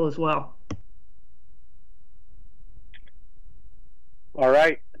impactful as well. All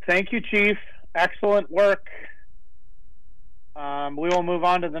right. Thank you, Chief. Excellent work. We will move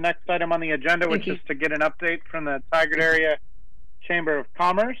on to the next item on the agenda, which is to get an update from the Tigard Area Chamber of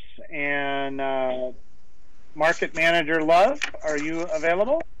Commerce. And Market Manager Love, are you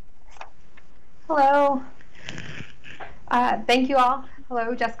available? Hello. Thank you all.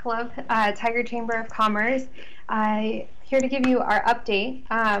 Hello, Jessica Love, Tigard Chamber of Commerce. Here to give you our update.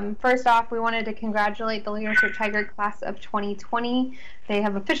 First off, we wanted to congratulate the Leadership Tigard class of 2020. They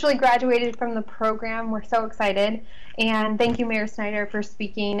have officially graduated from the program. We're so excited. And thank you, Mayor Snyder, for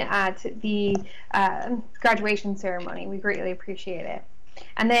speaking at the graduation ceremony. We greatly appreciate it.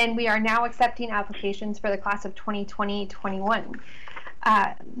 And then we are now accepting applications for the class of 2020-21.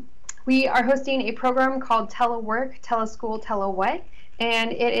 We are hosting a program called Telework, Teleschool, Telewhat.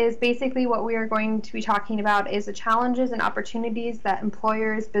 And it is basically what we are going to be talking about is the challenges and opportunities that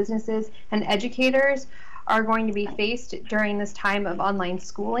employers, businesses, and educators are going to be faced during this time of online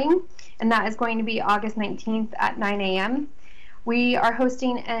schooling. And that is going to be August 19th at 9 a.m. We are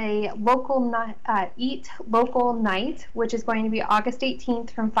hosting a local Eat Local Night, which is going to be August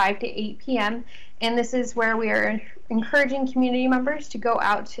 18th from 5 to 8 p.m. And this is where we are encouraging community members to go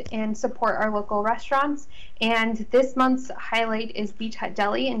out and support our local restaurants. And this month's highlight is Beach Hut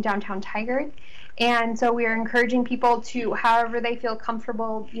Deli in downtown Tigard. And so we are encouraging people to, however they feel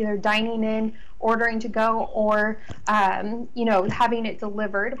comfortable, either dining in, ordering to go, or having it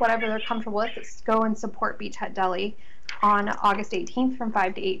delivered, whatever they're comfortable with, is go and support Beach Hut Deli on August 18th from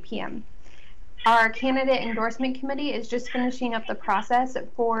 5 to 8 p.m. Our candidate endorsement committee is just finishing up the process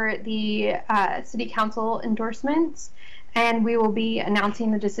for the city council endorsements, and we will be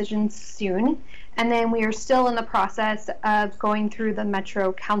announcing the decisions soon. And then we are still in the process of going through the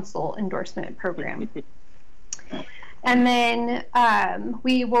Metro Council endorsement program. And then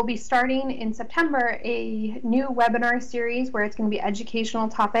we will be starting in September a new webinar series where it's going to be educational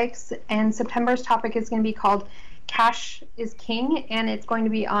topics, and September's topic is going to be called Cash is King, and it's going to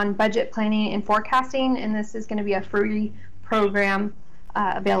be on budget planning and forecasting, and this is going to be a free program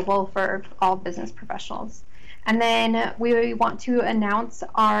available for all business professionals. And then we want to announce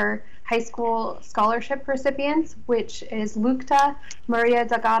our high school scholarship recipients, which is Lukta, Maria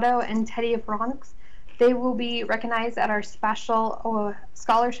Delgado, and Teddy Bronx. They will be recognized at our special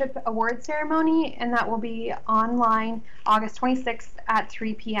scholarship award ceremony, and that will be online August 26th at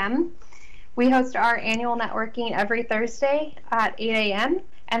 3 p.m. We host our annual networking every Thursday at 8 a.m.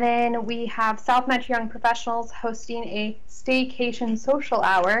 And then we have South Metro Young Professionals hosting a staycation social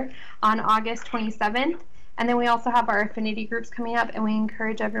hour on August 27th. And then we also have our affinity groups coming up, and we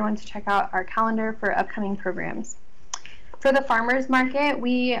encourage everyone to check out our calendar for upcoming programs. For the farmers market,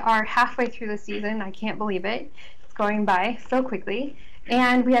 we are halfway through the season. I can't believe it. It's going by so quickly.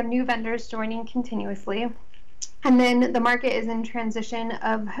 And we have new vendors joining continuously. And then the market is in transition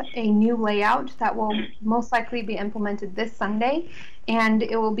of a new layout that will most likely be implemented this Sunday. And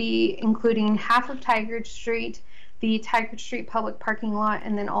it will be including half of Tigard Street, the Tigard Street public parking lot,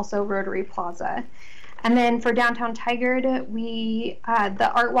 and then also Rotary Plaza. And then for downtown Tigard,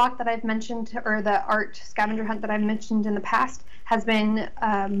 the art walk that I've mentioned, or the art scavenger hunt that I've mentioned in the past, has been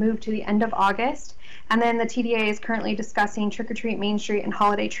moved to the end of August. And then the TDA is currently discussing Trick or Treat Main Street and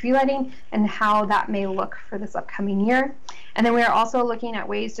holiday tree lighting and how that may look for this upcoming year. And then we are also looking at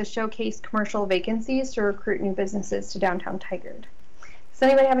ways to showcase commercial vacancies to recruit new businesses to downtown Tigard. Does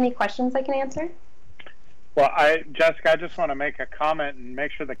anybody have any questions I can answer? Well, Jessica, I just want to make a comment and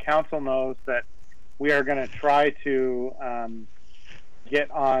make sure the council knows that we are going to try to get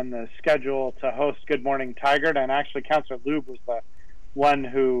on the schedule to host Good Morning Tigard. And actually, Councilor Lube was the one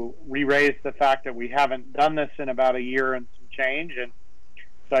who re-raised the fact that we haven't done this in about a year and some change. And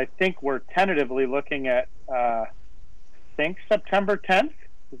so I think we're tentatively looking at, September 10th.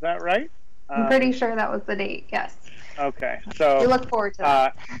 Is that right? I'm pretty sure that was the date, yes. Okay. So we look forward to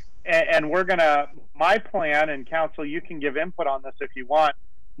that. And we're going to, my plan, and Council, you can give input on this if you want.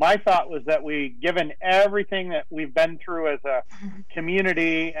 My thought was that given everything that we've been through as a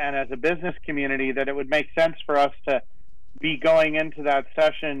community and as a business community, that it would make sense for us to be going into that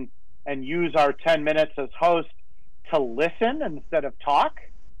session and use our 10 minutes as host to listen instead of talk.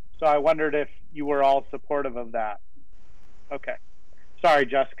 So I wondered if you were all supportive of that. Okay. Sorry,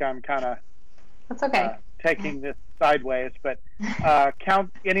 Jessica, I'm kind of that's okay. Taking this sideways, but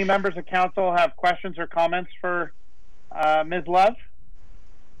any members of council have questions or comments for Ms. Love?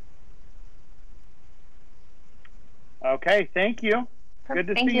 Okay, thank you. Good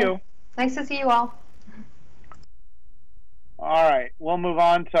to see you. Nice to see you all. All right, we'll move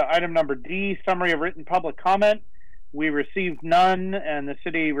on to item number D, summary of written public comment. We received none, and the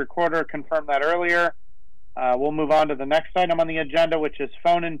city recorder confirmed that earlier. We'll move on to the next item on the agenda, which is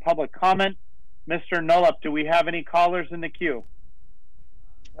phone-in public comment. Mr. Nolup, do we have any callers in the queue?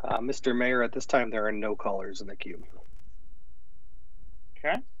 Mr. Mayor, at this time, there are no callers in the queue.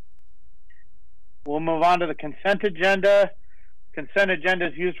 Okay. We'll move on to the consent agenda. Consent agenda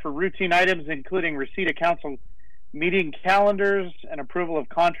is used for routine items, including receipt of council meeting calendars and approval of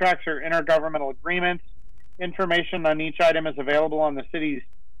contracts or intergovernmental agreements. Information on each item is available on the city's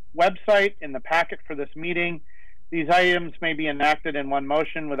website in the packet for this meeting. These items may be enacted in one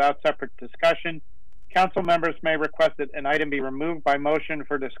motion without separate discussion. Council members may request that an item be removed by motion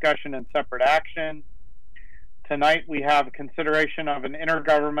for discussion and separate action. Tonight we have consideration of an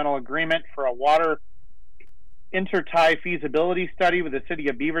intergovernmental agreement for a water intertie feasibility study with the city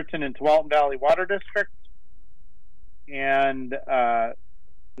of Beaverton and Tualatin Valley Water District. And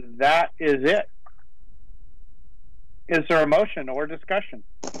that is it. Is there a motion or discussion?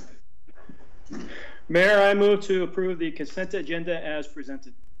 Mayor, I move to approve the consent agenda as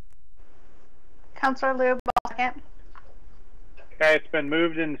presented. Councilor Lube, second. Okay, it's been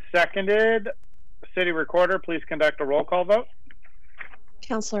moved and seconded. City Recorder, please conduct a roll call vote.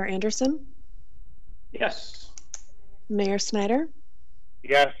 Councilor Anderson? Yes. Mayor Snyder?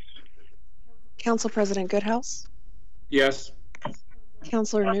 Yes. Council President Goodhouse? Yes.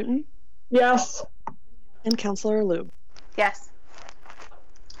 Councilor Newton? Yes. And Counselor Loop. Yes.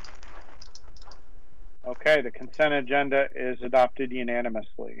 Okay, the consent agenda is adopted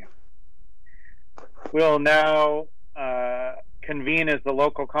unanimously. We'll now convene as the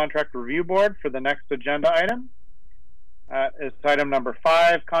local contract review board for the next agenda item. It's item number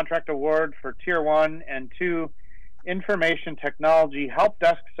 5, contract award for Tier 1 and 2 information technology help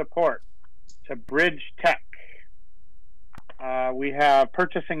desk support to Bridge Tech. We have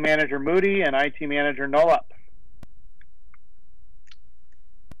purchasing manager Moody and IT manager Nolup.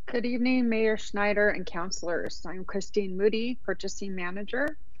 Good evening, Mayor Schneider and councilors. I'm Christine Moody, purchasing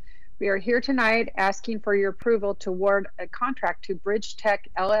manager. We are here tonight asking for your approval to award a contract to Bridge Tech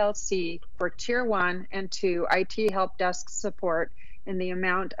LLC for Tier 1 and 2 IT help desk support in the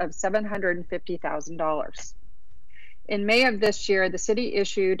amount of $750,000. In May of this year, the city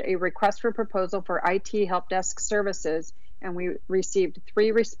issued a request for proposal for IT help desk services, and we received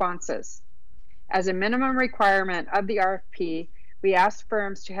 3 responses. As a minimum requirement of the RFP, we asked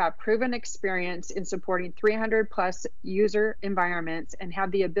firms to have proven experience in supporting 300+ user environments and have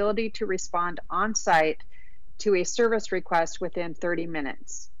the ability to respond on site to a service request within 30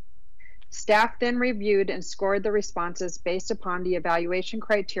 minutes. Staff then reviewed and scored the responses based upon the evaluation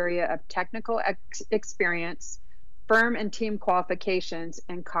criteria of technical experience, firm and team qualifications,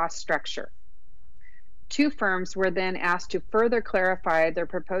 and cost structure. 2 firms were then asked to further clarify their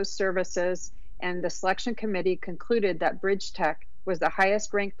proposed services, and the selection committee concluded that Bridge Tech was the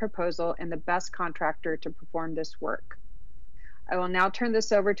highest ranked proposal and the best contractor to perform this work. I will now turn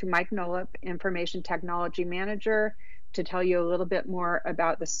this over to Mike Nolup, Information Technology Manager, to tell you a little bit more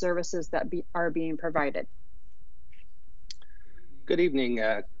about the services that are being provided. Good evening,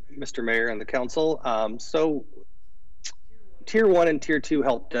 Mr. Mayor and the council. So Tier 1 and Tier 2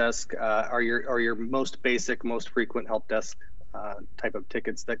 help desk are your most basic, most frequent help desk type of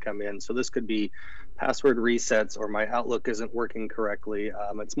tickets that come in. So this could be password resets or my Outlook isn't working correctly.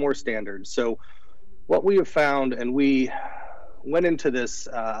 It's more standard. So what we have found, and we went into this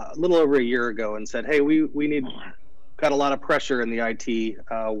a little over a year ago and said, hey, we got a lot of pressure in the IT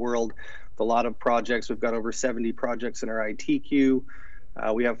world, a lot of projects. We've got over 70 projects in our IT queue.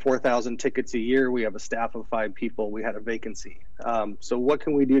 We have 4,000 tickets a year. We have a staff of 5 people. We had a vacancy. So what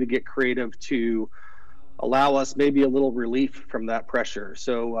can we do to get creative to allow us maybe a little relief from that pressure?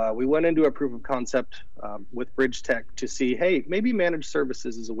 So we went into a proof of concept with Bridge Tech to see, hey, maybe managed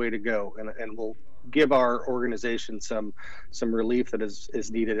services is a way to go, and we'll give our organization some relief that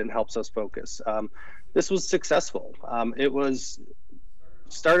is needed and helps us focus. This was successful. It was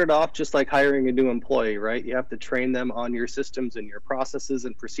started off just like hiring a new employee, right? You have to train them on your systems and your processes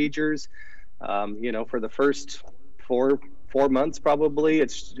and procedures. You know, for the first four months, probably,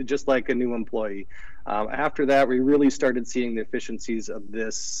 it's just like a new employee. After that, we really started seeing the efficiencies of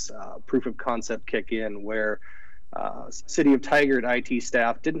this proof of concept kick in, where City of Tigard IT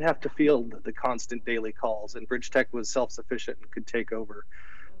staff didn't have to field the constant daily calls, and Bridge Tech was self-sufficient and could take over.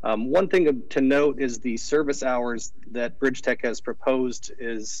 One thing to note is the service hours that Bridge Tech has proposed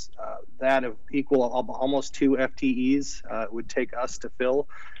is that of equal almost 2 FTEs it would take us to fill.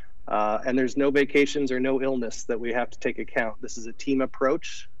 And there's no vacations or no illness that we have to take account. This is a team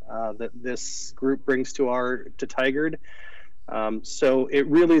approach that this group brings to Tigard. So it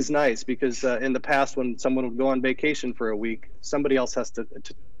really is nice because in the past, when someone would go on vacation for a week, somebody else has to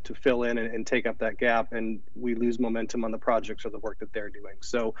fill in and take up that gap, and we lose momentum on the projects or the work that they're doing.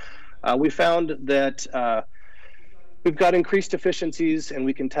 So we found that we've got increased efficiencies, and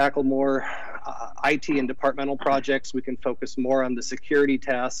we can tackle more IT and departmental projects. We can focus more on the security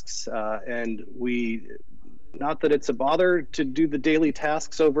tasks, and not that it's a bother to do the daily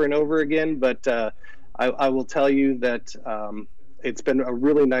tasks over and over again, but I will tell you that it's been a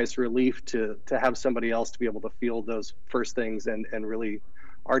really nice relief to have somebody else to be able to field those first things, and really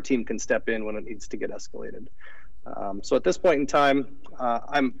our team can step in when it needs to get escalated. So at this point in time,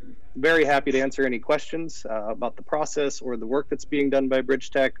 I'm very happy to answer any questions about the process or the work that's being done by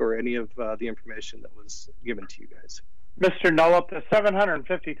Bridge Tech or any of the information that was given to you guys. Mr. Nolup, the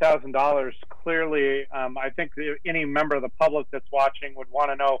 $750,000 clearly, I think any member of the public that's watching would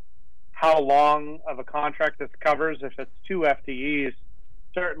want to know how long of a contract this covers. If it's 2 FTEs,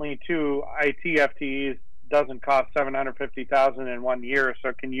 certainly 2 IT FTEs doesn't cost $750,000 in 1 year.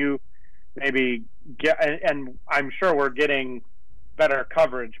 So can you maybe and I'm sure we're getting better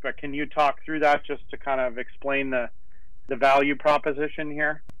coverage, but can you talk through that just to kind of explain the value proposition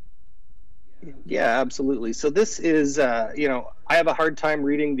here? Yeah, absolutely. So this is, you know, I have a hard time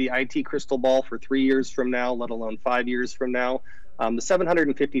reading the IT crystal ball for 3 years from now, let alone 5 years from now. The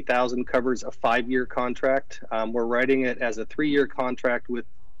 $750,000 covers a 5-year contract. We're writing it as a 3-year contract with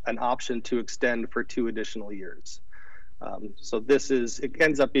an option to extend for 2 additional years. So it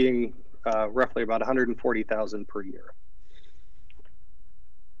ends up being roughly about $140,000 per year.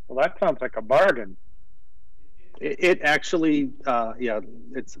 Well, that sounds like a bargain. It actually, yeah,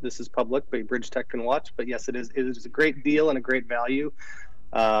 this is public, but BridgeTech can watch. But yes, it is a great deal and a great value.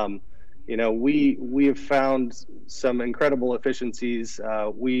 You know, we have found some incredible efficiencies.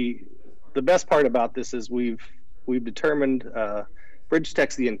 The best part about this is we've determined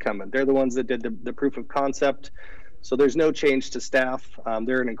BridgeTech's the incumbent. They're the ones that did the proof of concept. So there's no change to staff.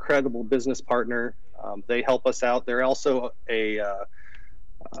 They're an incredible business partner. They help us out. They're also a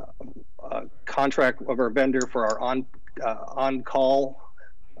contract of our vendor for our on-call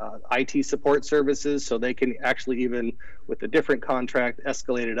IT support services, so they can actually, even with a different contract,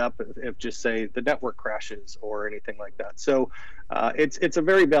 escalate it up if just say the network crashes or anything like that. So it's a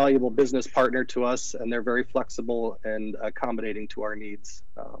very valuable business partner to us, and they're very flexible and accommodating to our needs.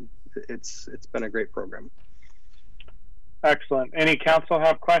 It's been a great program. Excellent. Any council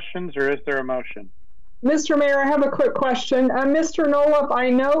have questions, or is there a motion? Mr. Mayor, I have a quick question. Mr. Nolop,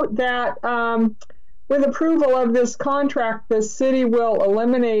 I note that with approval of this contract, the city will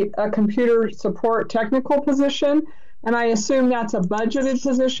eliminate a computer support technical position, and I assume that's a budgeted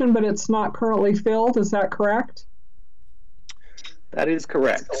position, but it's not currently filled. Is that correct? That is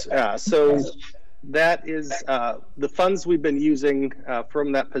correct. So that is the funds we've been using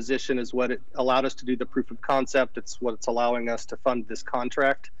from that position is what it allowed us to do the proof of concept. It's what it's allowing us to fund this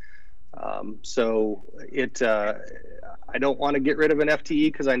contract. So I don't want to get rid of an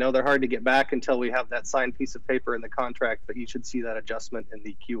FTE because I know they're hard to get back until we have that signed piece of paper in the contract, but you should see that adjustment in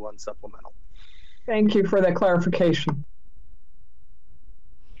the Q1 supplemental. Thank you for the clarification.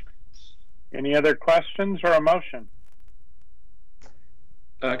 Any other questions or a motion?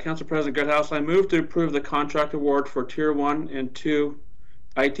 Council President Goodhouse, I move to approve the contract award for Tier 1 and 2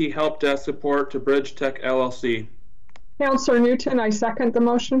 IT help desk support to BridgeTech LLC. Councilor Newton, I second the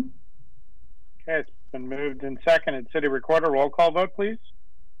motion. Okay, it's been moved and seconded. City Recorder, roll call vote, please.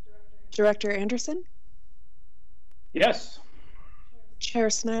 Director Anderson? Yes.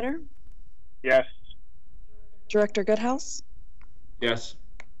 Chair Snyder? Yes. Director Goodhouse? Yes.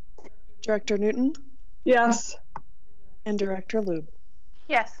 Director Newton? Yes. And Director Lube?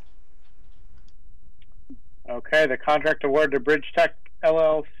 Yes. Okay, the contract award to BridgeTech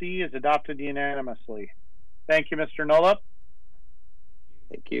LLC is adopted unanimously. Thank you, Mr. Nolop.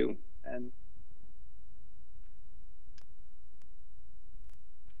 Thank you. And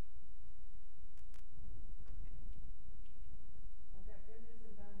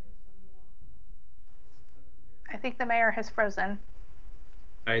I think the mayor has frozen.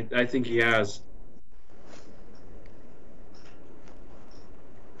 I think he has.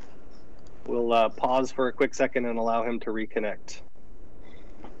 We'll pause for a quick second and allow him to reconnect.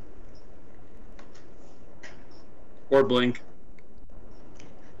 Or blink.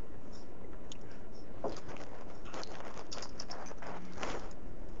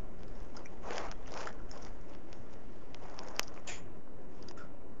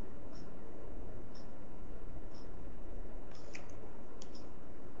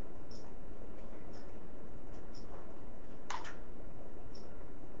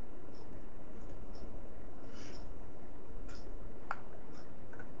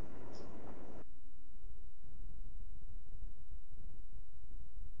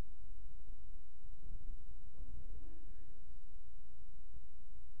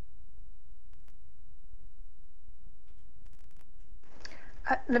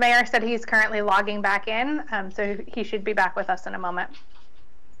 The mayor said he's currently logging back in, so he should be back with us in a moment.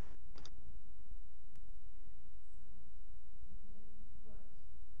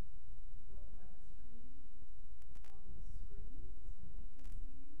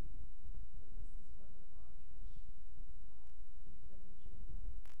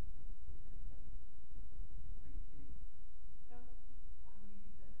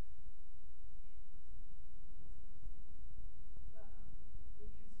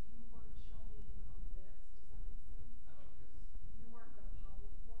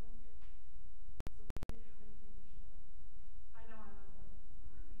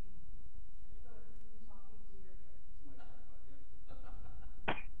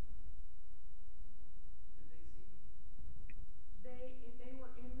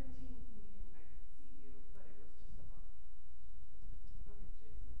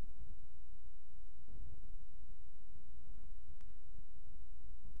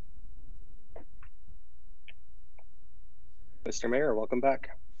 Mr. Mayor, welcome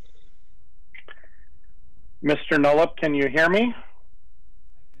back. Mr. Nolop, can you hear me?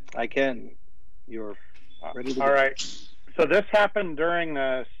 I can. You're ready to go. All right. So this happened during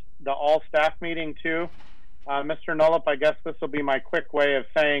the all staff meeting too. Mr. Nolip, I guess this will be my quick way of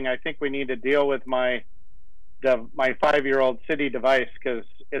saying I think we need to deal with my 5-year-old city device because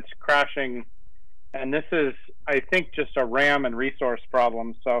it's crashing, and this is, I think, just a RAM and resource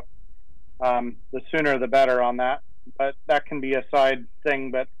problem. So the sooner the better on that. But that can be a side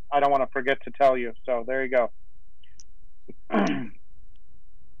thing, but I don't want to forget to tell you. So there you go.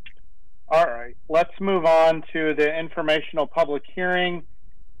 All right, let's move on to the informational public hearing,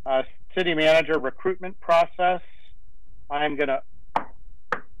 city manager recruitment process. I'm going to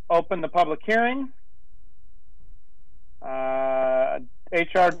open the public hearing.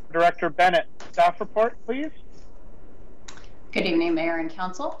 HR Director Bennett, staff report, please. Good evening, Mayor and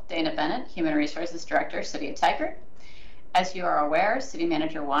Council. Dana Bennett, Human Resources Director, City of Tigard. As you are aware, City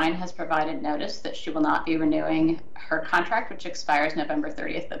Manager Wine has provided notice that she will not be renewing her contract, which expires November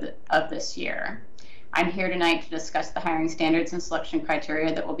 30th of this year. I'm here tonight to discuss the hiring standards and selection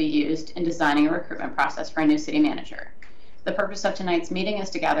criteria that will be used in designing a recruitment process for a new city manager. The purpose of tonight's meeting is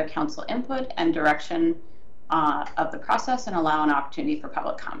to gather council input and direction of the process and allow an opportunity for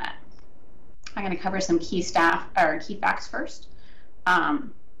public comment. I'm going to cover some key facts first.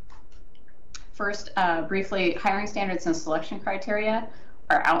 First, briefly, hiring standards and selection criteria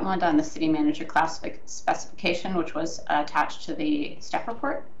are outlined on the city manager specification, which was attached to the staff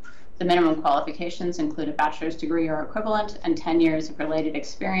report. The minimum qualifications include a bachelor's degree or equivalent and 10 years of related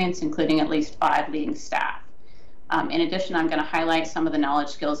experience, including at least 5 leading staff. In addition, I'm going to highlight some of the knowledge,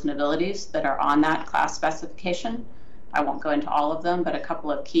 skills, and abilities that are on that class specification. I won't go into all of them, but a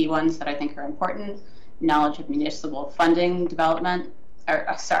couple of key ones that I think are important: knowledge of municipal funding development,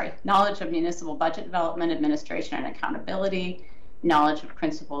 knowledge of municipal budget development, administration, and accountability, knowledge of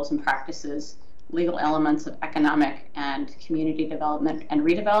principles and practices, legal elements of economic and community development and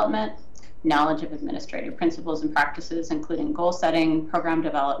redevelopment, knowledge of administrative principles and practices, including goal setting, program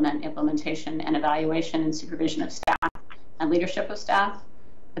development, implementation, and evaluation and supervision of staff and leadership of staff,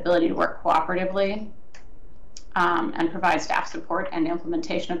 ability to work cooperatively, and provide staff support and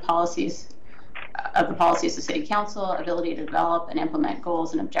implementation of policies of the policies of City Council, ability to develop and implement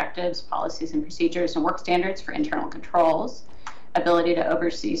goals and objectives, policies and procedures and work standards for internal controls, ability to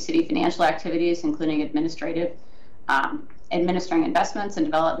oversee city financial activities, including administering investments and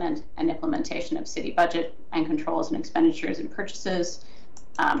development and implementation of city budget and controls and expenditures and purchases,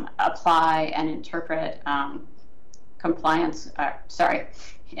 apply, apply, and ensure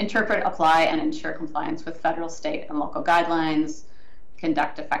compliance with federal, state, and local guidelines,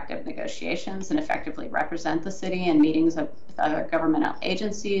 conduct effective negotiations and effectively represent the city in meetings with other governmental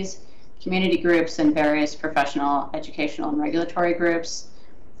agencies, community groups, and various professional, educational, and regulatory groups,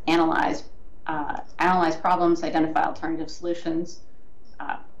 analyze problems, identify alternative solutions,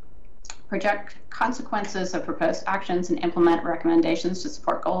 project consequences of proposed actions, and implement recommendations to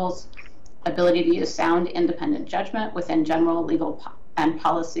support goals, ability to use sound, independent judgment within general legal and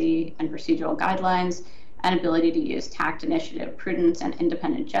policy and procedural guidelines, and ability to use tact, initiative, prudence, and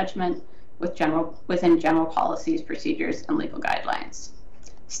independent judgment within general policies, procedures, and legal guidelines.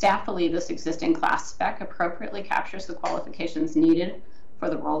 Staff believe this existing class spec appropriately captures the qualifications needed for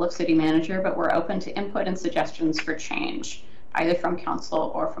the role of city manager, but we're open to input and suggestions for change, either from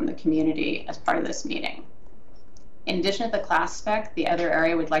council or from the community as part of this meeting. In addition to the class spec, the other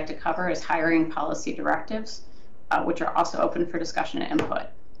area we'd like to cover is hiring policy directives, which are also open for discussion and input.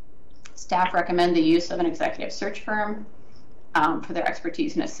 Staff recommend the use of an executive search firm for their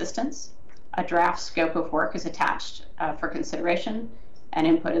expertise and assistance. A draft scope of work is attached for consideration and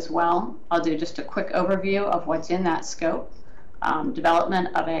input as well. I'll do just a quick overview of what's in that scope. Development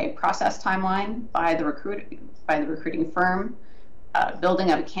of a process timeline by the recruiting firm,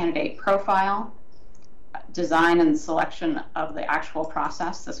 building of a candidate profile, design and selection of the actual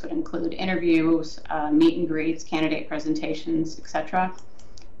process. This would include interviews, meet and greets, candidate presentations, etc.,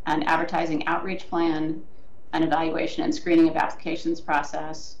 an advertising outreach plan, an evaluation and screening of applications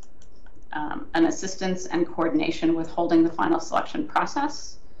process, an assistance and coordination with holding the final selection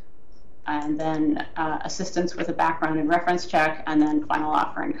process, and then assistance with a background and reference check, and then final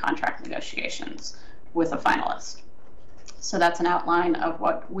offer and contract negotiations with a finalist. So that's an outline of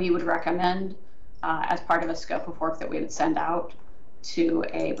what we would recommend as part of a scope of work that we would send out to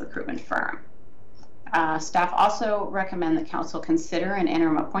a recruitment firm. Staff also recommend that council consider an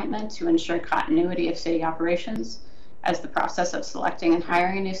interim appointment to ensure continuity of city operations, as the process of selecting and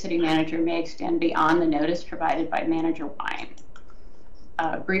hiring a new city manager may extend beyond the notice provided by Manager Wine.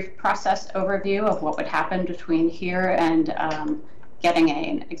 A brief process overview of what would happen between here and getting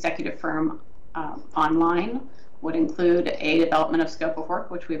an executive firm online would include a development of scope of work,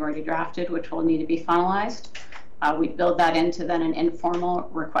 which we've already drafted, which will need to be finalized, We build that into then an informal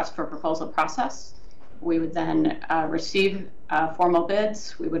request for proposal process. We would then receive formal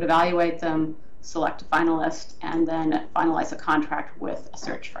bids. We would evaluate them, select a finalist, and then finalize a contract with a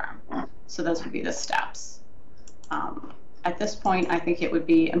search firm. So those would be the steps. At this point, I think it would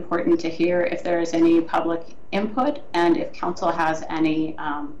be important to hear if there is any public input and if council has any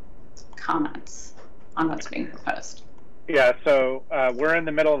comments on what's being proposed. Yeah, so we're in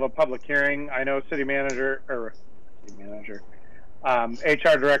the middle of a public hearing. I know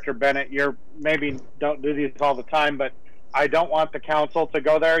HR Director Bennett, you're maybe don't do these all the time, but I don't want the council to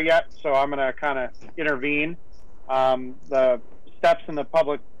go there yet, so I'm going to kind of intervene. The steps in the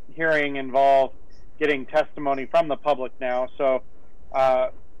public hearing involve getting testimony from the public now. So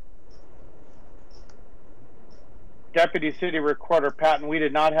Deputy City Recorder Patton, we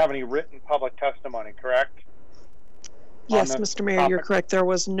did not have any written public testimony, correct? Yes, Mr. Mayor, you're correct. There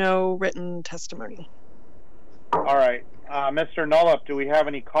was no written testimony. All right. Mr. Nullup, do we have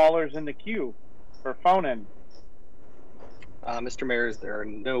any callers in the queue for phone-in? Mr. Mayor, there are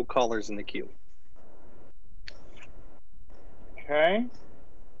no callers in the queue. Okay.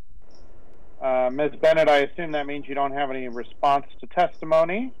 Ms. Bennett, I assume that means you don't have any response to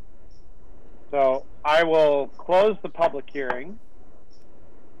testimony. So I will close the public hearing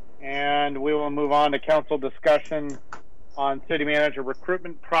and we will move on to council discussion on city manager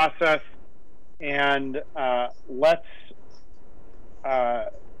recruitment process, and let's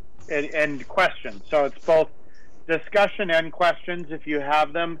and questions. So it's both discussion and questions if you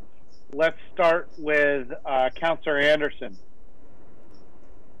have them. Let's start with Councillor Anderson.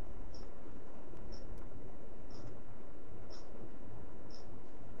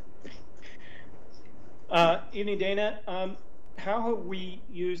 Evening, Dana. How have we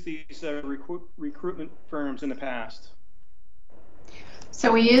used these recruitment firms in the past?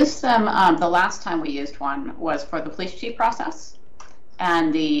 So we used them, the last time we used one was for the police chief process.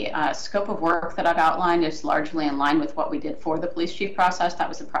 And the scope of work that I've outlined is largely in line with what we did for the police chief process. That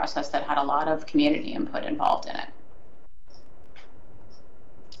was a process that had a lot of community input involved in it.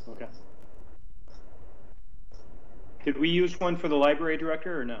 Okay. Did we use one for the library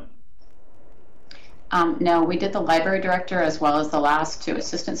director or no? No, we did the library director as well as the last two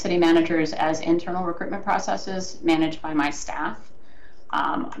assistant city managers as internal recruitment processes managed by my staff.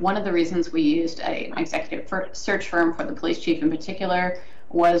 One of the reasons we used an executive search firm for the police chief in particular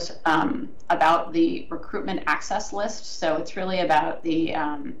was about the recruitment access list. So it's really about the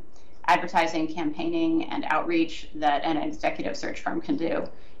advertising, campaigning, and outreach that an executive search firm can do.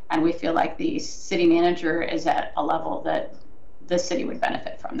 And we feel like the city manager is at a level that the city would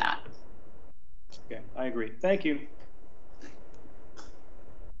benefit from that. Okay, I agree. Thank you.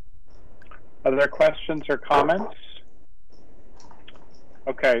 Other questions or comments?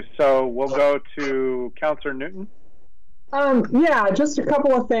 Okay, so we'll go to Councillor Newton. Yeah, just a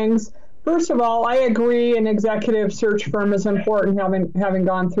couple of things. First of all, I agree an executive search firm is important, having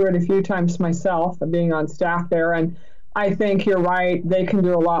gone through it a few times myself, being on staff there. And I think you're right, they can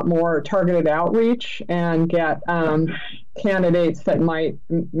do a lot more targeted outreach and get candidates that might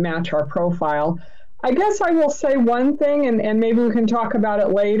match our profile. I guess I will say one thing, and maybe we can talk about it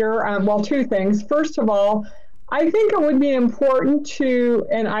later. Well, two things. First of all, I think it would be important to,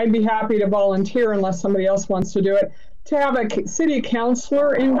 and I'd be happy to volunteer unless somebody else wants to do it, to have a city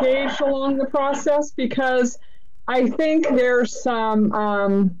councilor engaged along the process, because I think there's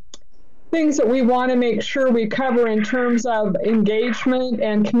some things that we want to make sure we cover in terms of engagement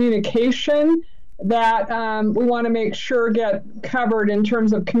and communication that we want to make sure get covered in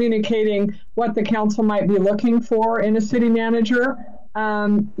terms of communicating what the council might be looking for in a city manager.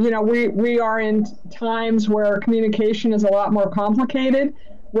 You know, we are in times where communication is a lot more complicated.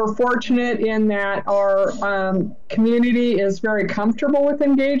 We're fortunate in that our community is very comfortable with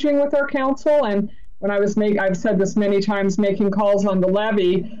engaging with our council. And when I've said this many times, making calls on the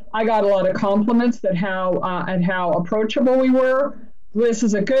levy, I got a lot of compliments that how approachable we were. This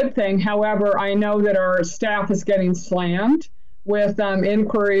is a good thing. However, I know that our staff is getting slammed with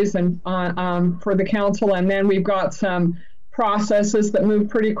inquiries and for the council, and then we've got some processes that move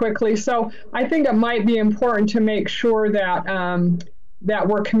pretty quickly. So I think it might be important to make sure that that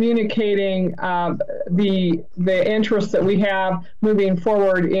we're communicating the interests that we have moving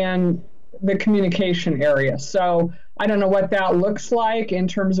forward in the communication area. So I don't know what that looks like in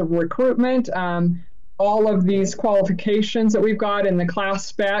terms of recruitment. All of these qualifications that we've got in the class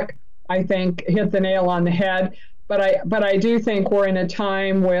spec, I think, hit the nail on the head. But I do think we're in a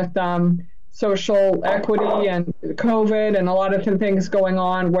time with social equity and COVID and a lot of things going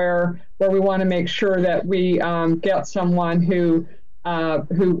on where we want to make sure that we get someone who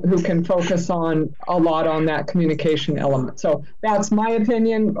who can focus on a lot on that communication element. So that's my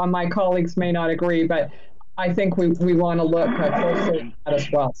opinion. My colleagues may not agree, but I think we want to look closely at that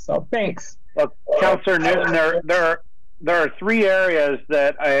as well. So thanks. Well, Councillor Newton, there are three areas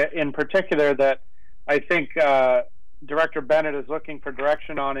that in particular that I think Director Bennett is looking for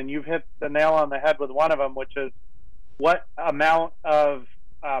direction on, and you've hit the nail on the head with one of them, which is what amount of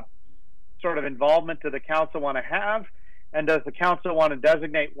sort of involvement do the council want to have, and does the council want to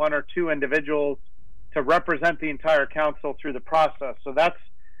designate one or two individuals to represent the entire council through the process? So that's,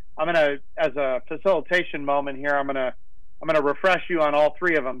 I'm going to, as a facilitation moment here, I'm going to refresh you on all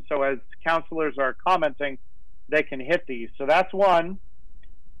three of them. So as councilors are commenting, they can hit these. So that's one.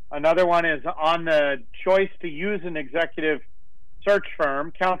 Another one is on the choice to use an executive search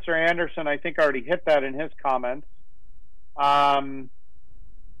firm. Councillor Anderson, I think, already hit that in his comments. And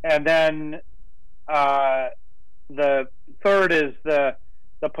then the third is the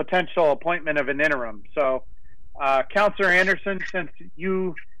potential appointment of an interim. So, Councillor Anderson, since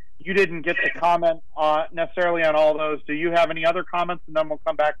you didn't get to comment necessarily on all those, do you have any other comments? And then we'll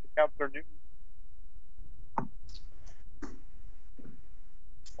come back to Councillor Newton.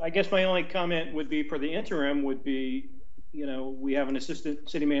 I guess my only comment would be for the interim would be, you know, we have an assistant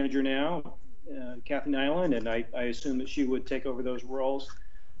city manager now, Kathy Nyland, and I assume that she would take over those roles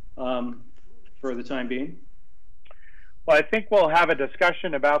for the time being. Well, I think we'll have a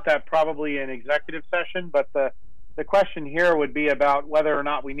discussion about that probably in executive session, but the question here would be about whether or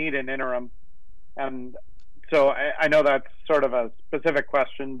not we need an interim. And so I know that's sort of a specific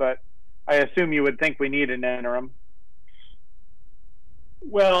question, but I assume you would think we need an interim.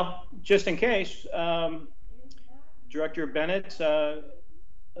 Well, just in case, Director Bennett,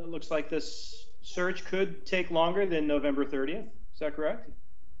 it looks like this search could take longer than November 30th. Is that correct?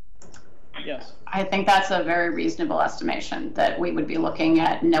 Yes. I think that's a very reasonable estimation, that we would be looking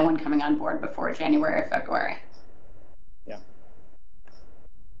at no one coming on board before January or February. Yeah.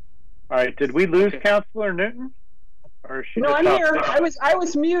 All right. Did we lose Councillor Newton? Or she no, I'm here. I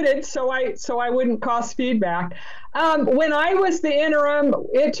was muted, so I wouldn't cause feedback. When I was the interim,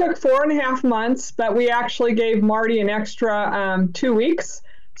 it took 4.5 months, but we actually gave Marty an extra 2 weeks.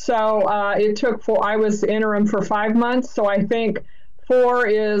 So it took I was the interim for 5 months. So I think 4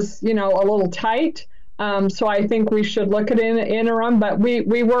 is, you know, a little tight. So I think we should look at an interim, but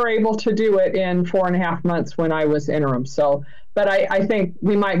we were able to do it in 4.5 months when I was interim. So, but I think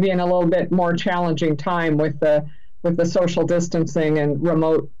we might be in a little bit more challenging time with the social distancing and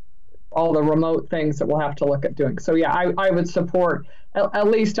all the remote things that we'll have to look at doing. So yeah, I would support at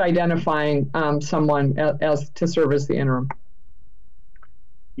least identifying someone as to serve as the interim.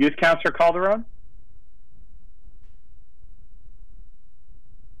 Youth Councillor Calderon?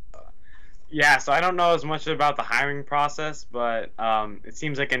 Yeah, so I don't know as much about the hiring process, but it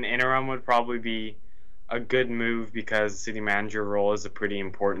seems like an interim would probably be a good move because the city manager role is a pretty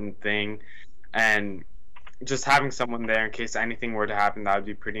important thing. And just having someone there in case anything were to happen, that would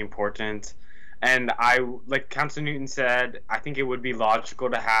be pretty important. And like Councillor Newton said, I think it would be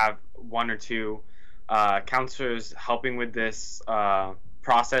logical to have 1 or 2 councillors helping with this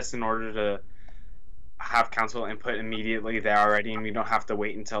process in order to have council input immediately there already, and we don't have to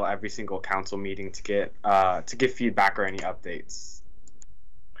wait until every single council meeting to get feedback or any updates.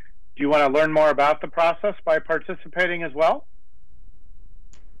 Do you want to learn more about the process by participating as well?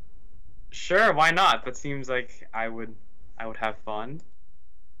 Sure, why not? That seems like I would have fun.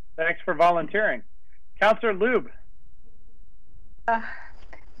 Thanks for volunteering. Councillor Lube.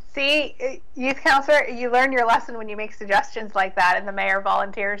 See, youth councillor, you learn your lesson when you make suggestions like that and the mayor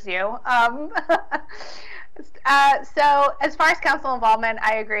volunteers you. So as far as council involvement,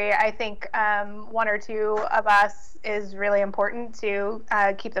 I agree. I think 1 or 2 of us is really important to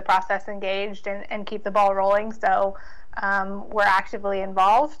keep the process engaged and keep the ball rolling, so we're actively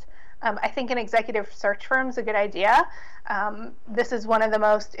involved. I think an executive search firm is a good idea. This is one of the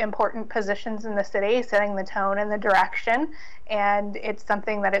most important positions in the city, setting the tone and the direction, and it's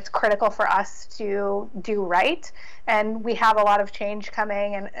something that it's critical for us to do right. And we have a lot of change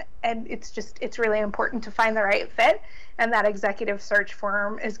coming, and it's really important to find the right fit, and that executive search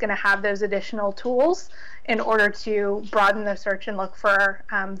firm is going to have those additional tools in order to broaden the search and look for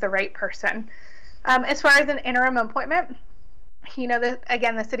the right person. As far as an interim appointment, you know,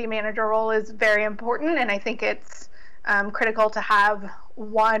 again, the city manager role is very important, and I think it's critical to have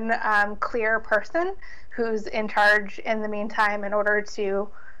one clear person who's in charge in the meantime in order to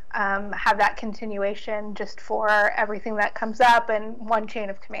have that continuation just for everything that comes up and one chain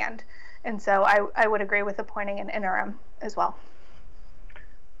of command. And so I would agree with appointing an interim as well.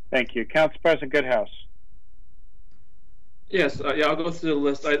 Thank you. Council President Goodhouse. Yes, yeah, I'll go through the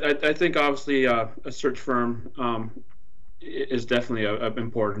list. I think obviously a search firm is definitely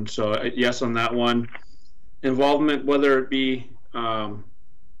important. So yes on that one. Involvement, whether it be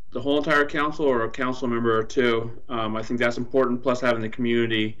the whole entire council or a council member or two, I think that's important. Plus having the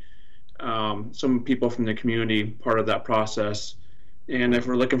community, some people from the community part of that process. And if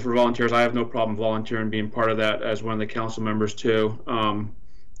we're looking for volunteers, I have no problem volunteering, being part of that as one of the council members too,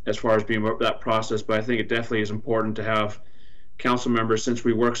 as far as being that process. But I think it definitely is important to have council members, since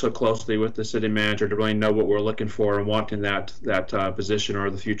we work so closely with the city manager, to really know what we're looking for and wanting that position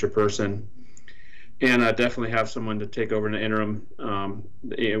or the future person. And definitely have someone to take over in the interim.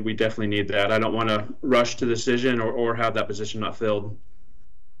 We definitely need that. I don't want to rush to decision or have that position not filled.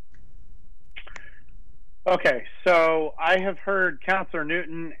 Okay, so I have heard Councilor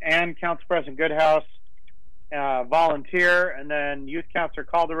Newton and Council President Goodhouse volunteer, and then Youth Councilor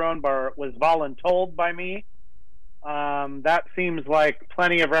Calderon was voluntold by me. That seems like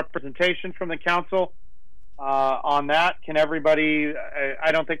plenty of representation from the council on that. Can everybody,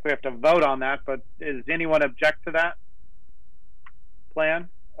 I don't think we have to vote on that, but does anyone object to that plan?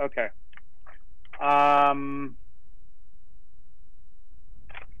 Okay.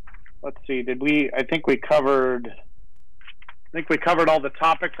 Let's see, I think we covered all the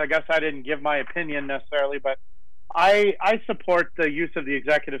topics. I guess I didn't give my opinion necessarily, but I support the use of the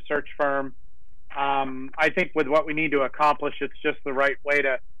executive search firm. I think with what we need to accomplish, it's just the right way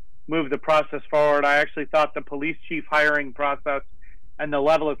to move the process forward. I actually thought the police chief hiring process and the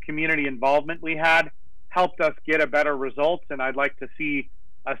level of community involvement we had helped us get a better result, and I'd like to see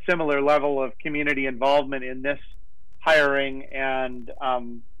a similar level of community involvement in this hiring. And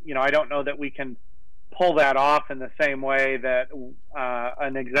you know, I don't know that we can pull that off in the same way that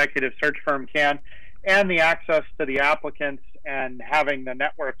an executive search firm can, and the access to the applicants and having the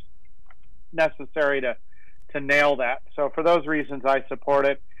networks necessary to nail that. So for those reasons, I support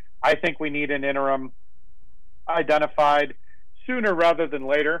it. I think we need an interim identified sooner rather than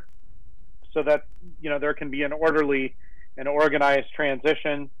later, so that, you know, there can be an orderly and organized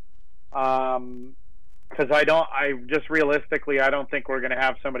transition. Because I just realistically, I don't think we're going to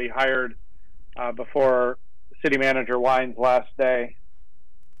have somebody hired before City Manager Wine's last day.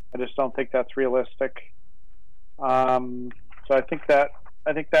 I just don't think that's realistic. So I think that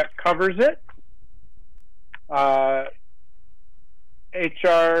covers it.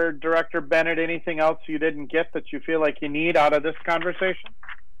 HR Director Bennett, anything else you didn't get that you feel like you need out of this conversation?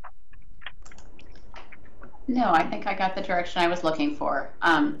 No, I think I got the direction I was looking for.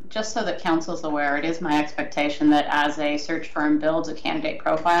 Just so that council's aware, it is my expectation that as a search firm builds a candidate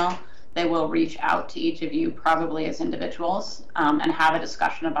profile, they will reach out to each of you probably as individuals and have a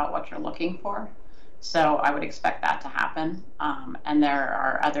discussion about what you're looking for. So I would expect that to happen. And there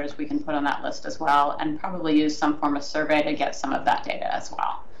are others we can put on that list as well, and probably use some form of survey to get some of that data as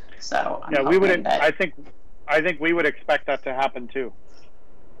well. So I'm we would. I think we would expect that to happen too.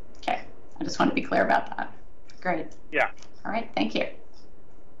 Okay, I just want to be clear about that. Great. Yeah. All right. Thank you.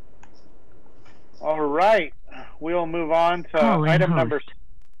 All right. We'll move on to item number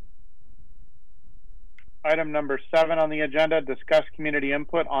 7 on the agenda. Discuss community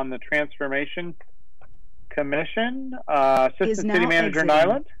input on the Transformation Commission. Assistant City Manager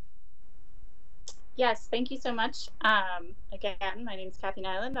Nyland. Yes, thank you so much. Again, my name is Kathy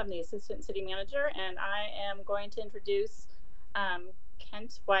Nyland. I'm the Assistant City Manager, and I am going to introduce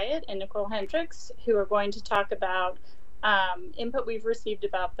Kent Wyatt and Nicole Hendricks, who are going to talk about input we've received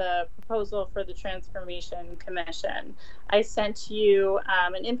about the proposal for the Transformation Commission. I sent you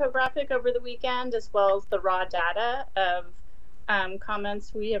an infographic over the weekend, as well as the raw data of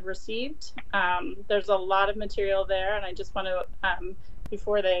comments we have received. There's a lot of material there, and I just want to,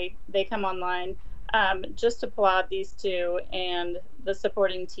 before they come online, just applaud these two and the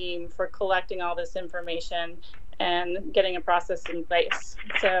supporting team for collecting all this information and getting a process in place.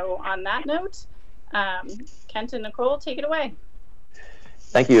 So on that note, Kent and Nicole, take it away.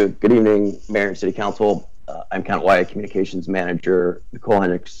 Thank you. Good evening, Mayor and City Council. I'm Kent Wyatt, Communications Manager. Nicole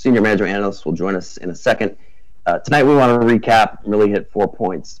Hendricks, Senior Manager Analyst, will join us in a second. Tonight we want to recap, really hit 4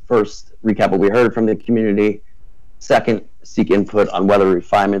 points. First, recap what we heard from the community. Second, seek input on whether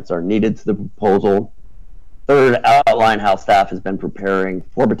refinements are needed to the proposal. Third, outline how staff has been preparing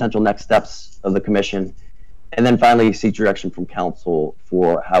for potential next steps of the commission. And then finally, seek direction from council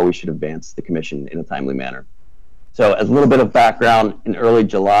for how we should advance the commission in a timely manner. So as a little bit of background, in early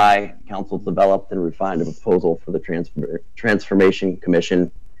July, council developed and refined a proposal for the Transformation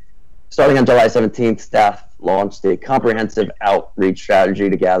Commission. Starting on July 17th, staff launched a comprehensive outreach strategy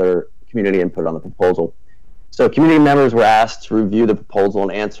to gather community input on the proposal. So community members were asked to review the proposal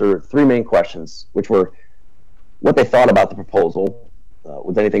and answer 3 main questions, which were, what they thought about the proposal,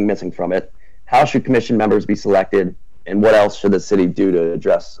 was anything missing from it, how should commission members be selected, and what else should the city do to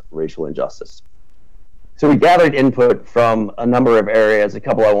address racial injustice. So we gathered input from a number of areas. A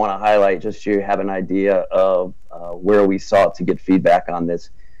couple I want to highlight just so you have an idea of where we sought to get feedback on this.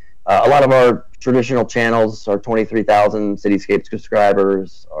 A lot of our traditional channels, our 23,000 Cityscape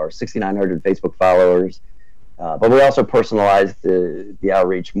subscribers, our 6,900 Facebook followers, but we also personalized the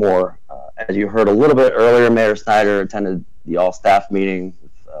outreach more. As you heard a little bit earlier, Mayor Snyder attended the all-staff meeting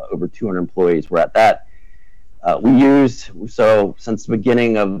with over 200 employees. We're at that. So since the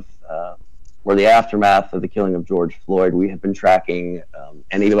beginning of, or the aftermath of the killing of George Floyd, we have been tracking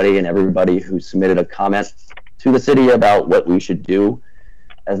anybody and everybody who submitted a comment to the city about what we should do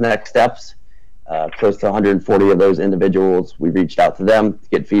as next steps. Close to 140 of those individuals, we reached out to them to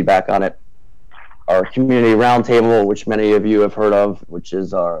get feedback on it. Our community roundtable, which many of you have heard of, which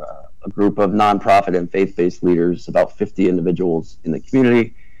is a group of nonprofit and faith-based leaders, about 50 individuals in the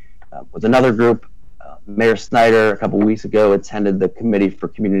community, was another group. Mayor Snyder, a couple weeks ago, attended the Committee for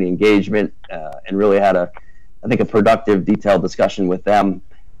Community Engagement and really had I think a productive, detailed discussion with them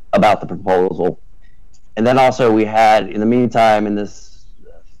about the proposal. And then also we had, in the meantime, in this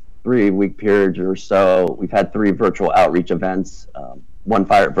 3-week period or so, we've had 3 virtual outreach events, one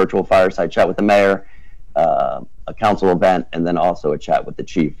virtual fireside chat with the mayor, a council event, and then also a chat with the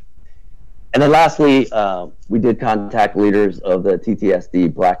chief. And then lastly, we did contact leaders of the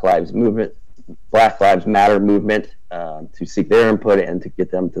TTSD Black Lives Matter movement to seek their input and to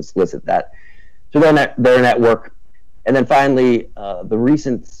get them to solicit that to their network. And then finally, the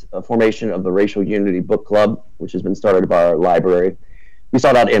recent formation of the Racial Unity Book Club, which has been started by our library. We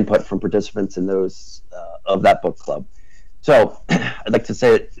sought out input from participants in those of that book club. So I'd like to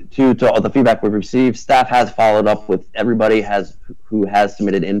say to all the feedback we've received, staff has followed up with everybody who has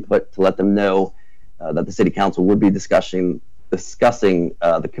submitted input to let them know that the City Council would be discussing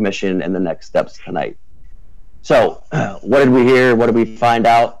the commission and the next steps tonight. So what did we hear? What did we find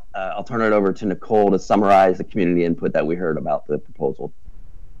out? I'll turn it over to Nicole to summarize the community input that we heard about the proposal.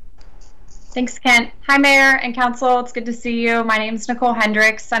 Thanks, Kent. Hi, Mayor and Council. It's good to see you. My name is Nicole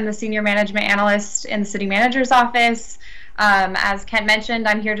Hendricks. I'm the Senior Management Analyst in the City Manager's Office. As Kent mentioned,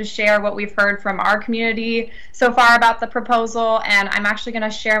 I'm here to share what we've heard from our community so far about the proposal, and I'm actually going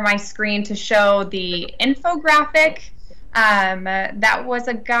to share my screen to show the infographic. That was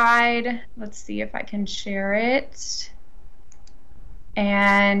a guide. Let's see if I can share it.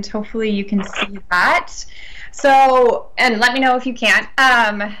 And hopefully you can see that. So, and let me know if you can't.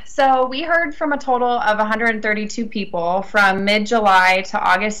 So we heard from a total of 132 people from mid-July to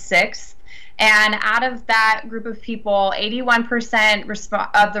August 6th. And out of that group of people, 81%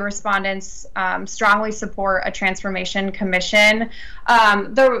 of the respondents strongly support a transformation commission.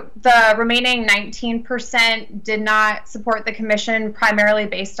 The remaining 19% did not support the commission, primarily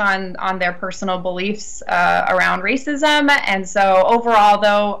based on their personal beliefs around racism. And so overall,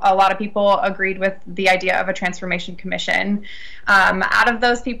 though, a lot of people agreed with the idea of a transformation commission. Out of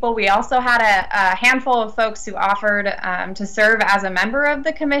those people, we also had a handful of folks who offered to serve as a member of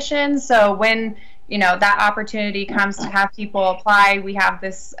the commission. So when that opportunity comes to have people apply, we have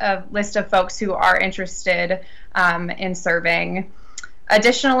this list of folks who are interested in serving.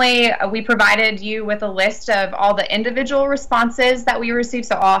 Additionally, we provided you with a list of all the individual responses that we received,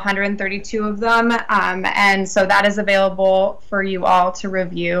 so all 132 of them, and so that is available for you all to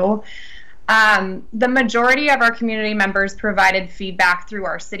review. The majority of our community members provided feedback through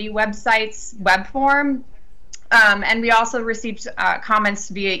our city website's web form. And we also received comments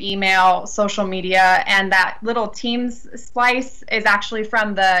via email, social media, and that little Teams splice is actually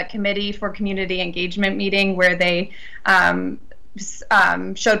from the Committee for Community Engagement meeting, where they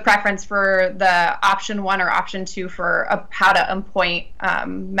showed preference for the option 1 or option 2 for how to appoint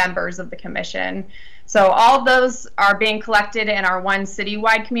members of the commission. So all of those are being collected in our one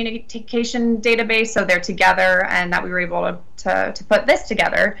citywide communication database, so they're together, and that we were able to put this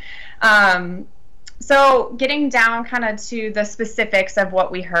together. So getting down kind of to the specifics of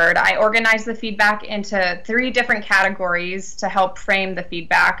what we heard, I organized the feedback into 3 different categories to help frame the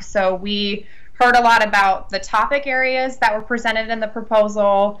feedback. So we heard a lot about the topic areas that were presented in the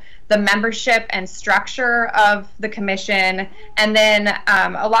proposal, the membership and structure of the commission, and then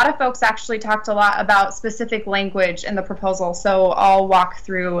a lot of folks actually talked a lot about specific language in the proposal, so I'll walk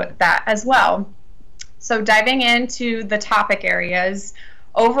through that as well. So diving into the topic areas,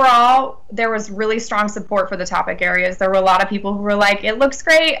 overall, there was really strong support for the topic areas. There were a lot of people who were like, it looks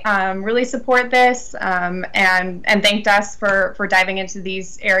great, really support this, and thanked us for diving into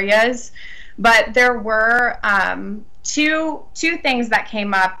these areas. But there were two things that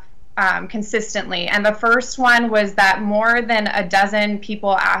came up consistently. And the first one was that more than a dozen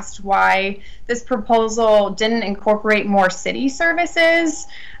people asked why this proposal didn't incorporate more city services.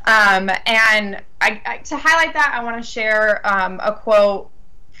 And to highlight that, I want to share a quote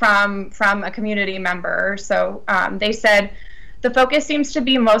from a community member. So they said, "The focus seems to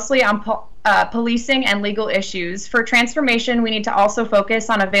be mostly on policing and legal issues. For transformation, we need to also focus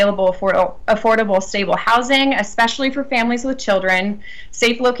on available affordable, stable housing, especially for families with children,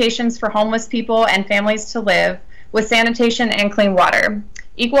 safe locations for homeless people and families to live, with sanitation and clean water.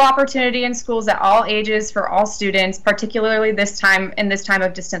 Equal opportunity in schools at all ages for all students, particularly in this time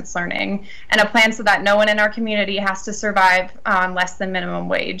of distance learning, and a plan so that no one in our community has to survive on less than minimum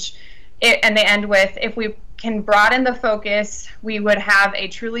wage." And they end with, "If we can broaden the focus, we would have a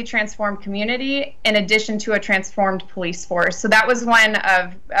truly transformed community in addition to a transformed police force." So that was one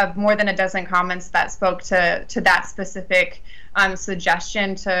of more than a dozen comments that spoke to that specific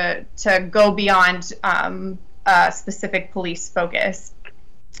suggestion to go beyond a specific police focus.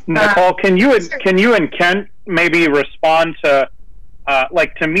 Nicole, can you and Kent maybe respond to,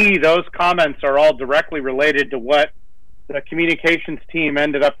 like, to me, those comments are all directly related to what the communications team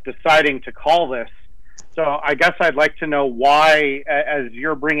ended up deciding to call this. So I guess I'd like to know why, as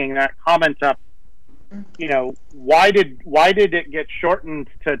you're bringing that comment up, you know, why did it get shortened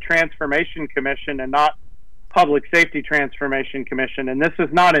to Transformation Commission and not Public Safety Transformation Commission? And this is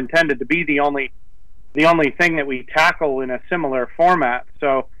not intended to be the only thing that we tackle in a similar format.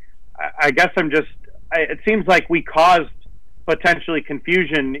 So I guess it seems like we caused potentially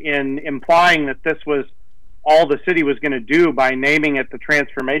confusion in implying that this was all the city was going to do by naming it the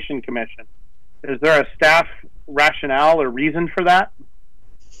Transformation Commission. Is there a staff rationale or reason for that?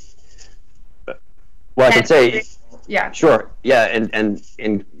 Well, I could say, yeah, sure, yeah, and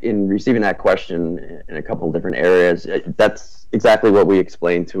in receiving that question in a couple of different areas, that's exactly what we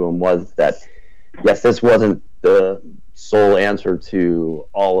explained to him, was that yes, this wasn't the sole answer to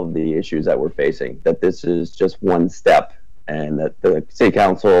all of the issues that we're facing, that this is just one step, and that the city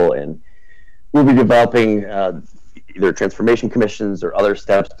council and we'll be developing either transformation commissions or other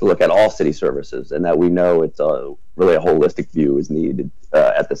steps to look at all city services, and that we know it's really a holistic view is needed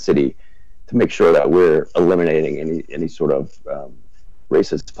at the city to make sure that we're eliminating any sort of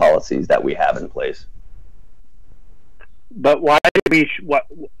racist policies that we have in place. But why did we?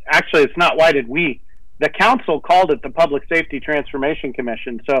 Actually, it's not why did we. The council called it the Public Safety Transformation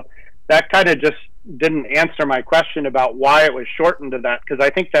Commission, so that kind of just didn't answer my question about why it was shortened to that, because I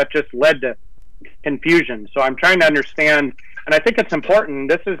think that just led to confusion. So I'm trying to understand, and I think it's important.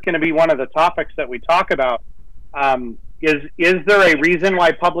 This is going to be one of the topics that we talk about. Is there a reason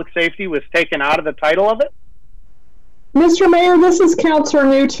why public safety was taken out of the title of it? Mr. Mayor, this is Councilor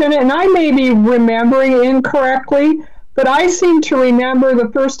Newton, and I may be remembering incorrectly, but I seem to remember the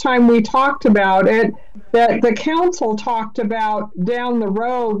first time we talked about it, that the council talked about down the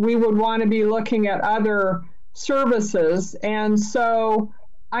road we would want to be looking at other services. And so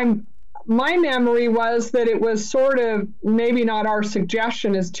my memory was that it was sort of, maybe not our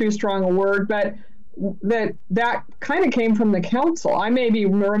suggestion is too strong a word, but that kind of came from the council. I may be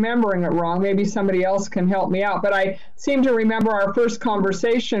remembering it wrong. Maybe somebody else can help me out. But I seem to remember our first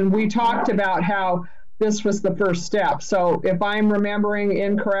conversation, we talked about how this was the first step. So if I'm remembering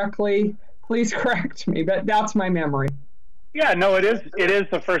incorrectly, please correct me, but that's my memory. Yeah, no, it is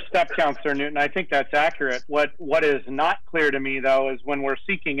the first step, Councilor Newton. I think that's accurate. What is not clear to me, though, is when we're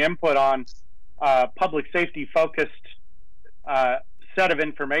seeking input on public safety focused set of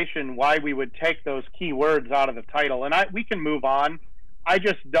information, why we would take those key words out of the title. And we can move on. I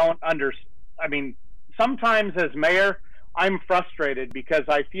just don't I mean, sometimes as mayor, I'm frustrated because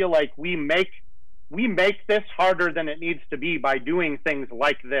I feel like we make this harder than it needs to be by doing things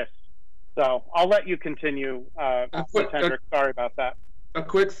like this. So I'll let you continue, Hendrick. Sorry about that. A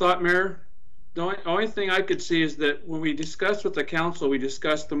quick thought, Mayor. The only thing I could see is that when we discussed with the council, we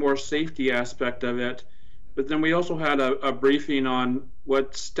discussed the more safety aspect of it, but then we also had a briefing on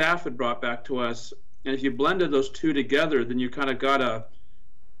what staff had brought back to us. And if you blended those two together, then you kind of got a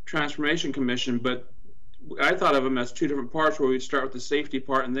transformation commission. But I thought of them as two different parts, where we'd start with the safety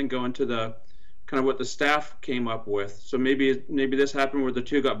part and then go into the kind of what the staff came up with. So maybe this happened where the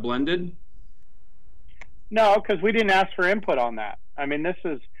two got blended. No, because we didn't ask for input on that. I mean,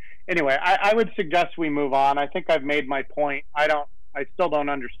 anyway, I would suggest we move on. I think I've made my point. I still don't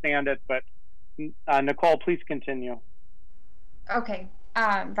understand it, but Nicole, please continue. Okay,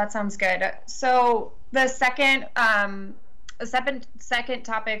 that sounds good. So the second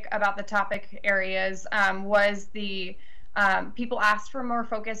topic about the topic areas was the People asked for more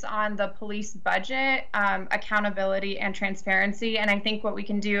focus on the police budget, accountability, and transparency. And I think what we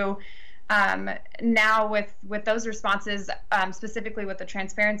can do now with those responses, specifically with the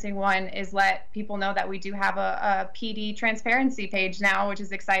transparency one, is let people know that we do have a PD transparency page now, which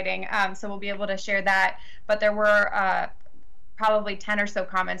is exciting. So we'll be able to share that. But there were probably 10 or so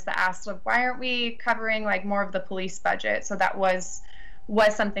comments that asked, like, why aren't we covering like more of the police budget? So that was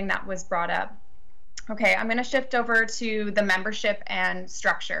something that was brought up. Okay, I'm going to shift over to the membership and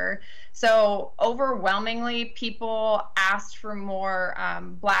structure. So overwhelmingly, people asked for more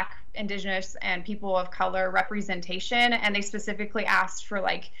Black, Indigenous, and people of color representation, and they specifically asked for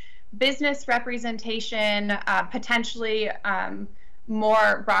like business representation, potentially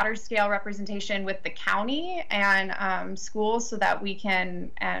more broader scale representation with the county and schools, so that we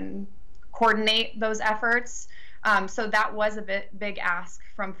can coordinate those efforts. So that was a big ask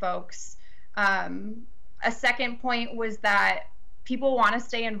from folks. A second point was that people want to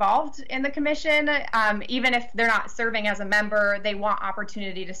stay involved in the commission, even if they're not serving as a member. They want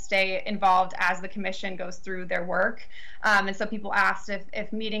opportunity to stay involved as the commission goes through their work. And so people asked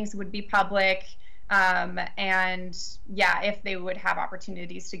if meetings would be public, and yeah, if they would have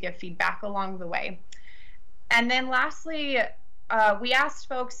opportunities to give feedback along the way. And then lastly, we asked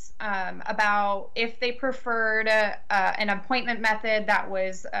folks about if they preferred an appointment method that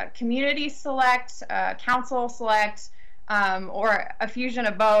was community select, council select, or a fusion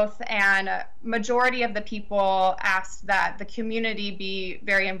of both. And majority of the people asked that the community be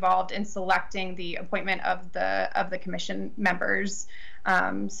very involved in selecting the appointment of the commission members.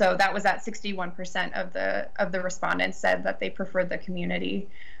 So that was at 61% of the respondents said that they preferred the community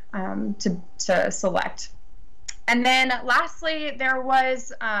to select. And then lastly, there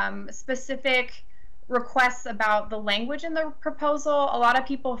was specific requests about the language in the proposal. A lot of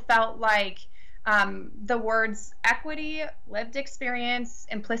people felt like the words equity, lived experience,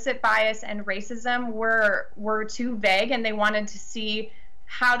 implicit bias, and racism were too vague, and they wanted to see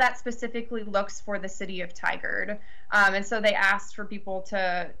how that specifically looks for the city of Tigard. And so they asked for people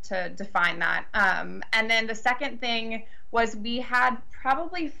to define that. And then the second thing was we had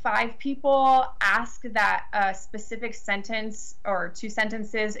probably 5 people ask that a specific sentence or 2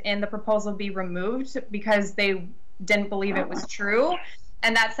 sentences in the proposal be removed because they didn't believe it was true.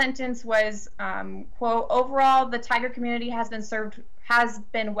 And that sentence was, quote, overall, the Tigard community has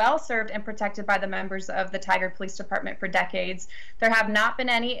been well served and protected by the members of the Tigard Police Department for decades. There have not been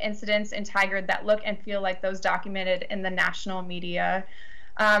any incidents in Tigard that look and feel like those documented in the national media.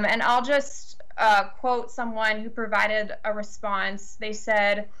 And I'll just quote someone who provided a response. They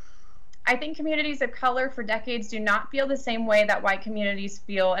said, I think communities of color for decades do not feel the same way that white communities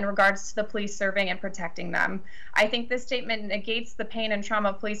feel in regards to the police serving and protecting them. I think this statement negates the pain and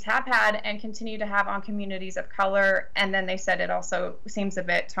trauma police have had and continue to have on communities of color. And then they said it also seems a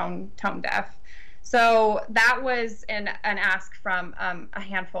bit tone deaf. So that was an ask from a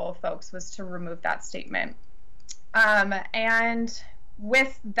handful of folks, was to remove that statement. And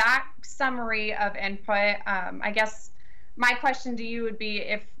with that summary of input, I guess my question to you would be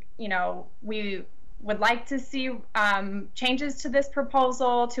if, you know, we would like to see changes to this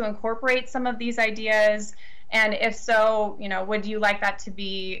proposal to incorporate some of these ideas, and if so, you know, would you like that to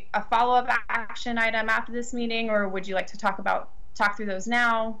be a follow-up action item after this meeting, or would you like to talk through those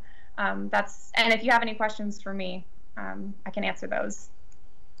now? And if you have any questions for me, I can answer those.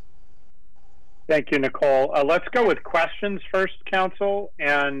 Thank you, Nicole. Let's go with questions first, Council,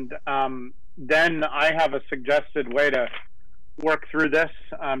 and then I have a suggested way to work through this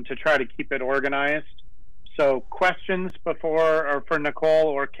to try to keep it organized. So questions for Nicole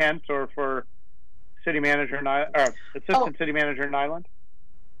or Kent or for City Manager Assistant City Manager Nyland?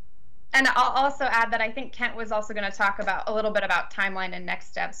 And I'll also add that I think Kent was also going to talk about a little bit about timeline and next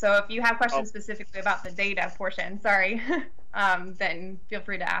steps. So if you have questions specifically about the data portion, sorry, then feel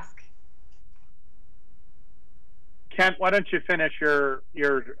free to ask. Kent, why don't you finish your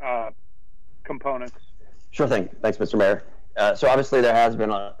components? Sure thing. Thanks, Mr. Mayor. So obviously there has been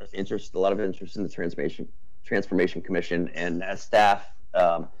a lot of interest in the Transformation Commission, and as staff,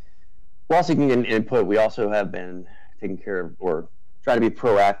 while seeking input, we also have been taking care of or try to be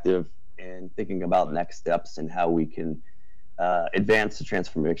proactive in thinking about next steps and how we can advance the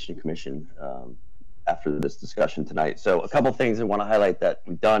Transformation Commission after this discussion tonight. So a couple things I want to highlight that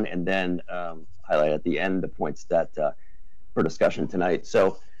we've done, and then highlight at the end the points that for discussion tonight.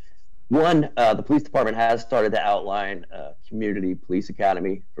 So one, the police department has started to outline a community police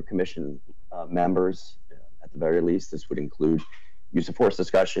academy for commission members. At the very least, this would include use of force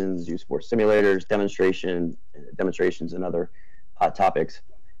discussions, use of force simulators, demonstrations, and other hot topics.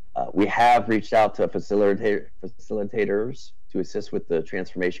 We have reached out to facilitators to assist with the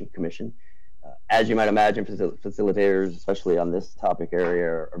Transformation Commission. As you might imagine, facilitators, especially on this topic area,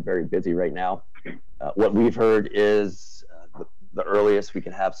 are very busy right now. What we've heard is the earliest we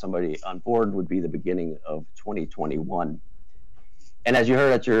can have somebody on board would be the beginning of 2021. And as you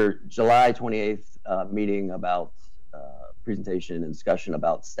heard at your July 28th meeting about presentation and discussion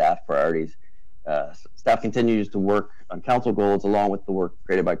about staff priorities, staff continues to work on council goals along with the work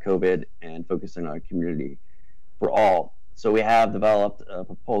created by COVID and focusing on community for all. So we have developed a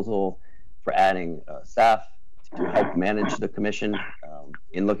proposal for adding staff to help manage the commission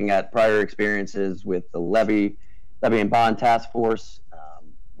in looking at prior experiences with the levy and bond task force.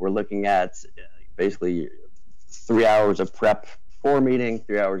 We're looking at basically 3 hours of prep for meeting,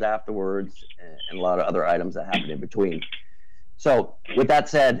 3 hours afterwards, and a lot of other items that happen in between. So with that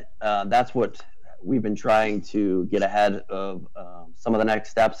said, that's what we've been trying to get ahead of some of the next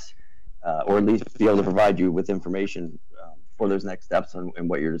steps, or at least be able to provide you with information for those next steps and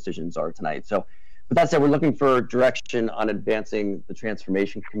what your decisions are tonight. So with that said, we're looking for direction on advancing the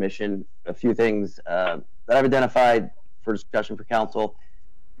Transformation Commission. A few things that I've identified for discussion for council: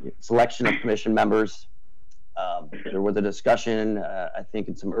 selection of commission members. There was a discussion, I think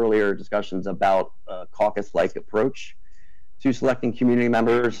in some earlier discussions, about a caucus-like approach to selecting community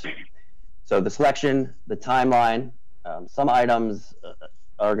members. So the selection, the timeline, some items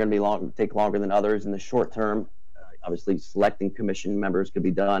are going to take longer than others in the short term. Obviously, selecting commission members could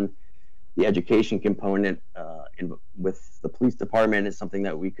be done. The education component with the police department is something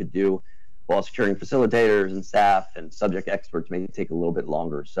that we could do, while securing facilitators and staff and subject experts may take a little bit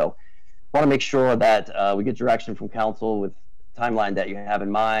longer. So I want to make sure that we get direction from council with the timeline that you have in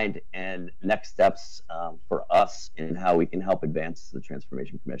mind and next steps for us in how we can help advance the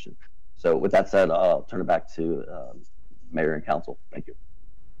Transformation Commission. So with that said, I'll turn it back to Mayor and council. Thank you.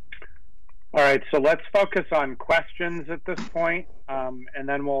 All right, so let's focus on questions at this point, and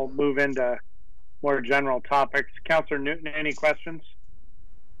then we'll move into more general topics. Councillor Newton, any questions?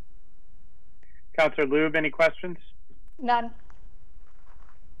 Councillor Lube, any questions? None.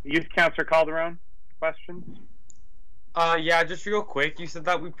 Youth Councillor Calderon, questions? Yeah, just real quick. You said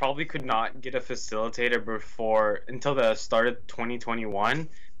that we probably could not get a facilitator until the start of 2021.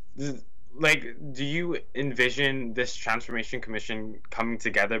 Like, do you envision this Transformation Commission coming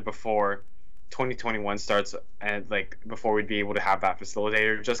together before 2021 starts, and like before we'd be able to have that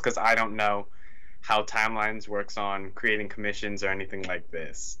facilitator? Just because I don't know how timelines works on creating commissions or anything like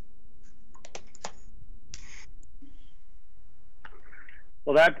this.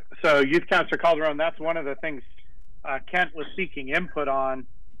 Well, so Youth Councillor Calderon, that's one of the things Kent was seeking input on.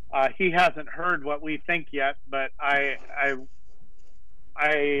 He hasn't heard what we think yet, but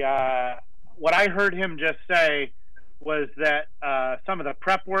what I heard him just say was that some of the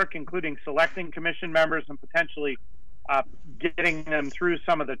prep work, including selecting commission members and potentially getting them through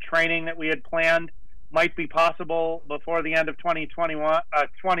some of the training that we had planned, might be possible before the end of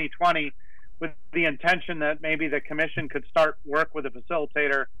 2020, with the intention that maybe the commission could start work with a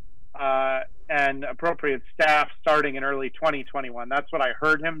facilitator and appropriate staff starting in early 2021. That's what I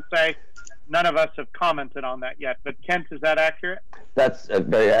heard him say. None of us have commented on that yet, but Kent, is that accurate? That's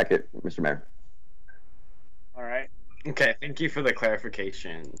very accurate, Mr. Mayor. All right. Okay, thank you for the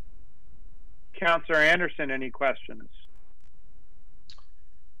clarification. Councillor Anderson, any questions?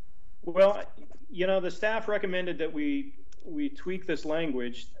 Well, you know, the staff recommended that we tweak this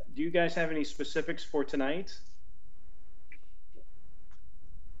language. Do you guys have any specifics for tonight?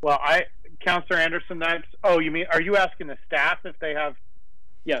 Well, Councillor Anderson, are you asking the staff if they have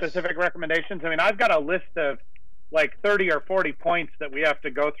specific recommendations? I mean, I've got a list of like 30 or 40 points that we have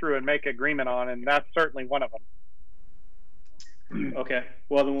to go through and make agreement on, and that's certainly one of them. Okay,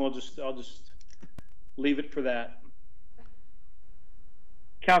 well then I'll just leave it for that.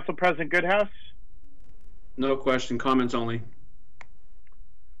 Council President Goodhouse? No question, comments only.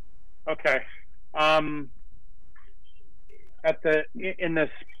 Okay. In the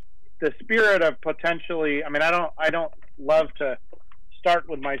spirit of potentially, I mean, I don't love to start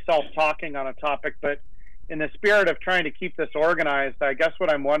with myself talking on a topic, but in the spirit of trying to keep this organized, I guess what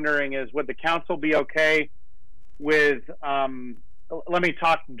I'm wondering is, would the council be okay with, let me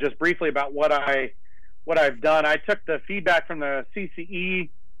talk just briefly about what I've done. I took the feedback from the CCE.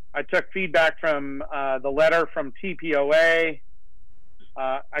 I took feedback from the letter from TPOA.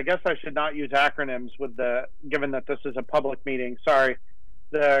 I guess I should not use acronyms given that this is a public meeting. Sorry.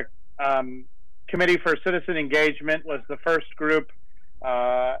 The Committee for Citizen Engagement was the first group.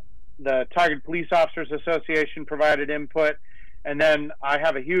 The Tigard Police Officers Association provided input. And then I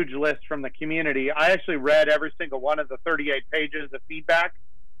have a huge list from the community. I actually read every single one of the 38 pages of feedback.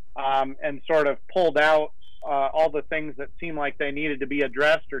 and sort of pulled out all the things that seem like they needed to be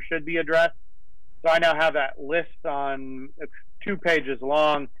addressed or should be addressed. So I now have that list on, it's 2 pages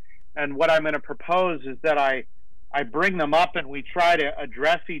long, and what I'm going to propose is that I bring them up and we try to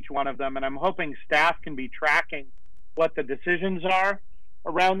address each one of them, and I'm hoping staff can be tracking what the decisions are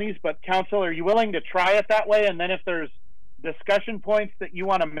around these. But Council, are you willing to try it that way? And then if there's discussion points that you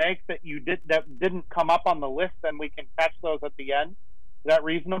want to make that didn't come up on the list, then we can catch those at the end. Is that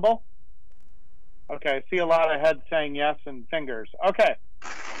reasonable? Okay, I see a lot of heads saying yes and fingers. Okay,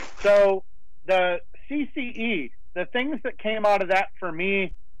 so the CCE, the things that came out of that for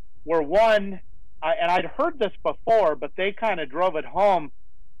me were, one, and I'd heard this before, but they kind of drove it home,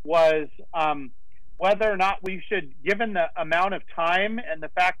 was whether or not we should, given the amount of time and the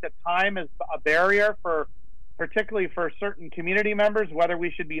fact that time is a barrier for, particularly for certain community members, whether we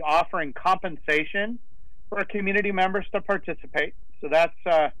should be offering compensation for community members to participate. So that's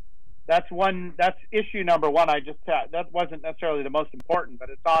issue number one. That wasn't necessarily the most important, but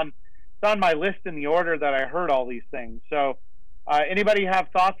it's on my list in the order that I heard all these things. So anybody have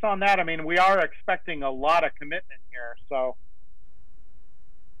thoughts on that? I mean, we are expecting a lot of commitment here. So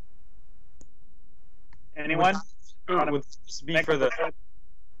anyone? Would this be for the...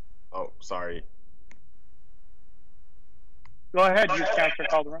 Oh, sorry. Go ahead, Councilor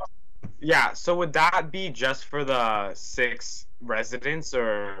Calderon. Yeah, so would that be just for the 6 residents,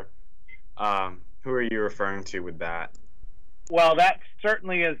 or who are you referring to with that? Well, that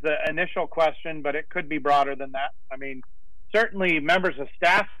certainly is the initial question, but it could be broader than that. I mean, certainly members of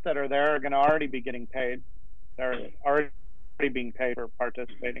staff that are there are going to already be getting paid. They're already being paid for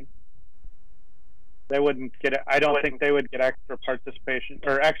participating. They wouldn't get it. I don't think they would get extra participation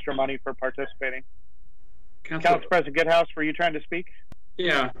or extra money for participating. Council President Goodhouse, were you trying to speak?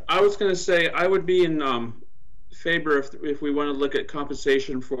 Yeah, I was going to say I would be in favor if we want to look at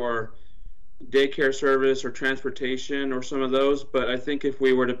compensation for daycare service or transportation or some of those, but I think if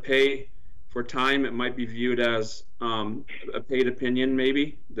we were to pay for time, it might be viewed as a paid opinion,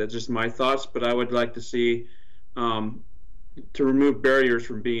 maybe. That's just my thoughts, but I would like to see to remove barriers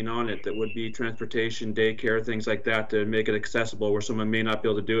from being on it. That would be transportation, daycare, things like that, to make it accessible where someone may not be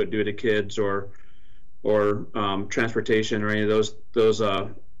able to do it due to kids or transportation or any of those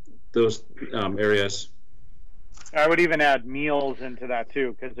areas. I would even add meals into that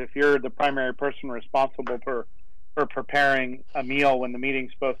too, because if you're the primary person responsible for preparing a meal when the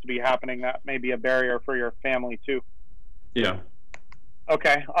meeting's supposed to be happening, that may be a barrier for your family too. Yeah.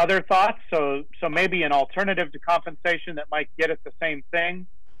 Okay. Other thoughts? So maybe an alternative to compensation that might get at the same thing.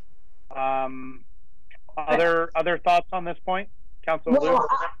 Other thoughts on this point, Councilor? Well,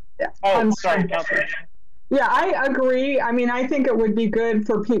 I'm sorry, Councilor. Yeah, I agree. I mean, I think it would be good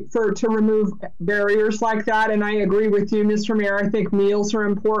for to remove barriers like that, and I agree with you, Mr. Mayor. I think meals are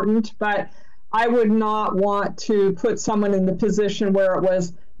important, but I would not want to put someone in the position where it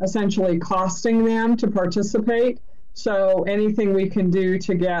was essentially costing them to participate. So anything we can do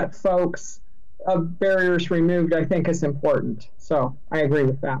to get folks barriers removed, I think, is important. So I agree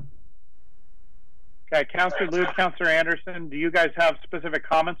with that. Okay, Councilor Lube, Councilor Anderson, do you guys have specific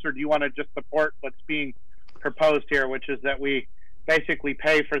comments, or do you want to just support what's being proposed here, which is that we basically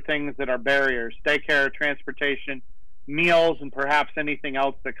pay for things that are barriers, daycare, transportation, meals, and perhaps anything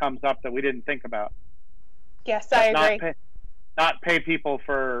else that comes up that we didn't think about? Yes, I agree. Not pay people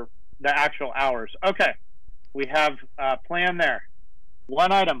for the actual hours. Okay, we have a plan there.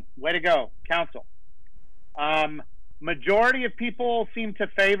 One item, way to go, Council. Majority of people seem to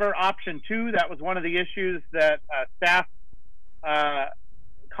favor option 2. That was one of the issues that staff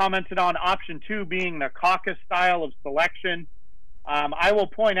commented on, option 2 being the caucus style of selection. I will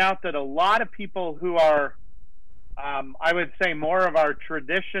point out that a lot of people who are, I would say, more of our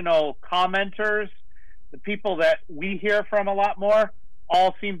traditional commenters, the people that we hear from a lot more,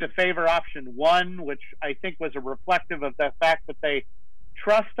 all seem to favor option 1, which I think was a reflective of the fact that they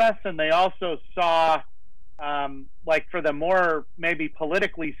trust us, and they also saw, like for the more maybe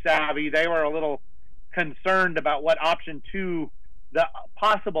politically savvy, they were a little concerned about what option 2, the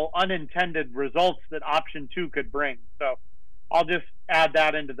possible unintended results that option 2 could bring. So I'll just add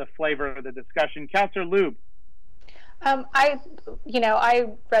that into the flavor of the discussion. Councilor Lube. I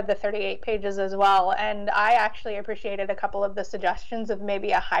read the 38 pages as well, and I actually appreciated a couple of the suggestions of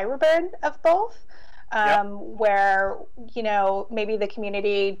maybe a hybrid of both. Where, maybe the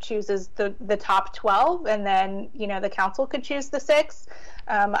community chooses the top 12 and then, the council could choose the 6.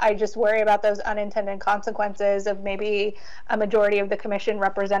 I just worry about those unintended consequences of maybe a majority of the commission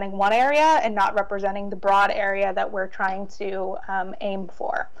representing one area and not representing the broad area that we're trying to aim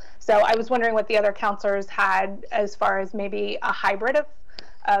for. So I was wondering what the other councilors had as far as maybe a hybrid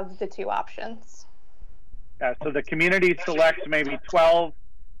of the two options. Yeah, so the community selects maybe 12,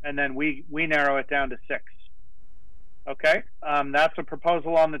 and then we narrow it down to 6. Okay, that's a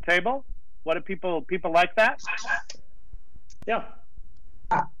proposal on the table. What do people like that? Yeah.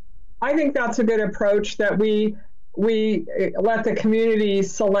 I think that's a good approach, that we let the community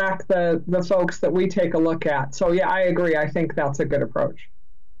select the folks that we take a look at. So yeah, I agree. I think that's a good approach.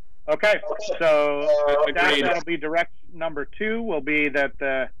 Okay, so that'll be direct number 2. Will be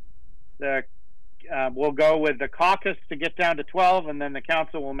that we'll go with the caucus to get down to 12, and then the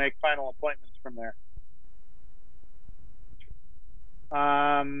council will make final appointments from there.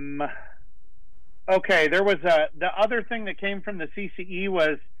 Okay, there was the other thing that came from the CCE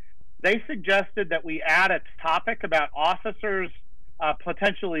was they suggested that we add a topic about officers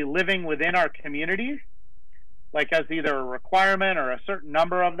potentially living within our communities, like as either a requirement or a certain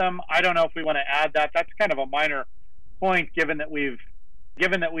number of them. I don't know if we want to add that. That's kind of a minor point, given that we've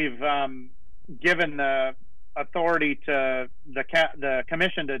given the authority to the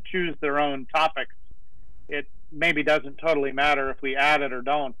commission to choose their own topics. It maybe doesn't totally matter if we add it or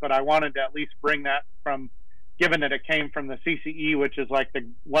don't, but I wanted to at least bring that from, given that it came from the CCE, which is like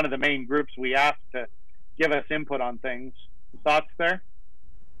one of the main groups we asked to give us input on things. Thoughts there?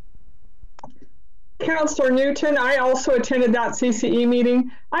 Councillor Newton, I also attended that CCE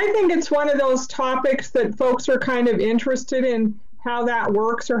meeting. I think it's one of those topics that folks are kind of interested in, how that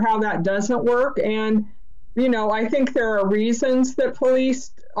works or how that doesn't work. And, you know, I think there are reasons that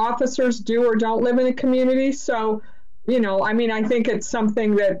police officers do or don't live in a community. So, you know, I mean, I think it's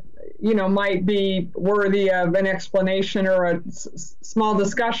something that, you know, might be worthy of an explanation or a small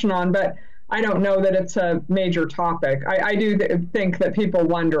discussion on, but I don't know that it's a major topic. I do think that people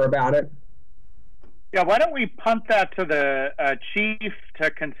wonder about it. Yeah, why don't we punt that to the chief to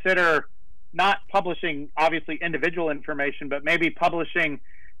consider not publishing, obviously, individual information, but maybe publishing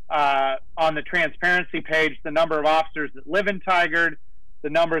on the transparency page the number of officers that live in Tigard, the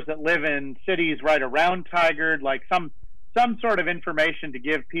numbers that live in cities right around Tigard, like some sort of information to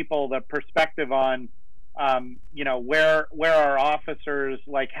give people the perspective on, you know, where our officers,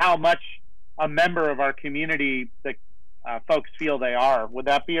 like how much a member of our community that folks feel they are. Would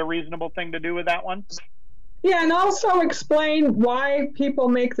that be a reasonable thing to do with that one? Yeah, and also explain why people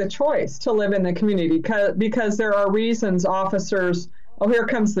make the choice to live in the community, because there are reasons officers, oh, here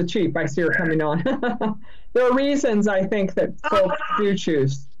comes the chief, I see her coming on. There are reasons, I think, that folks do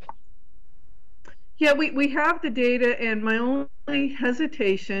choose. Yeah, we have the data, and my only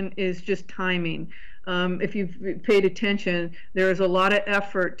hesitation is just timing. If you've paid attention, there is a lot of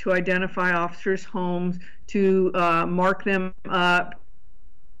effort to identify officers' homes, to mark them up,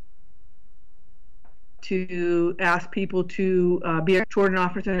 to ask people to be escorted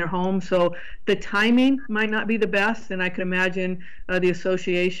officers in their home. So the timing might not be the best, and I can imagine the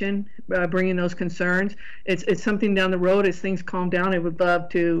association bringing those concerns. It's something down the road as things calm down. I would love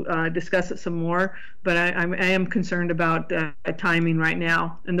to discuss it some more, but I am concerned about timing right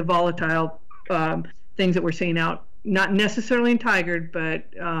now and the volatile things that we're seeing out, not necessarily in Tigard, but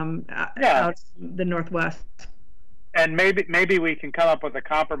out the Northwest. And maybe we can come up with a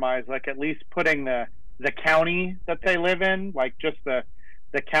compromise, like at least putting the county that they live in, like just the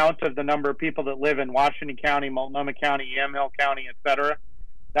count of the number of people that live in Washington County, Multnomah County, Yamhill County, etc.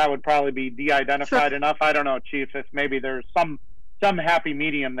 That would probably be de-identified enough. I don't know, Chief, if maybe there's some happy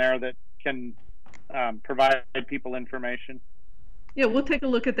medium there that can provide people information. Yeah, we'll take a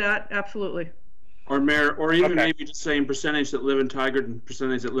look at that. Absolutely. Or Mayor, or even maybe just saying percentage that live in Tigard and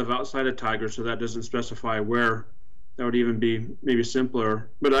percentage that live outside of Tigard, so that doesn't specify where. That would even be maybe simpler.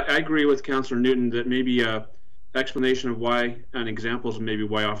 But I agree with Councillor Newton that maybe a explanation of why and examples of maybe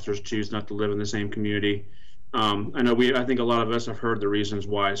why officers choose not to live in the same community. I know I think a lot of us have heard the reasons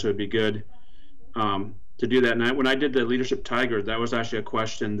why, so it'd be good to do that. And when I did the Leadership Tigard, that was actually a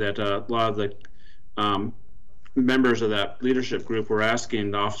question that a lot of the members of that leadership group were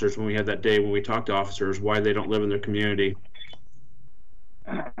asking the officers when we had that day when we talked to officers why they don't live in their community.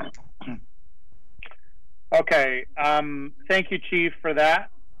 Okay, thank you, Chief, for that.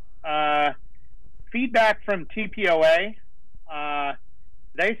 Feedback from TPOA.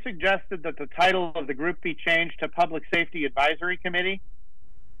 They suggested that the title of the group be changed to Public Safety Advisory Committee.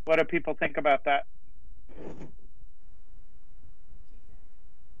 What do people think about that?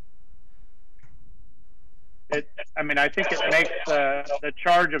 I mean, I think it makes the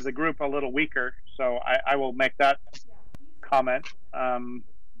charge of the group a little weaker, so I will make that comment.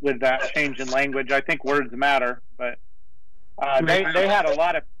 With that change in language, I think words matter, but they had a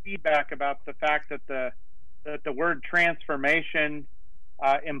lot of feedback about the fact that the word transformation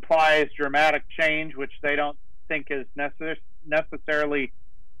implies dramatic change, which they don't think is necessarily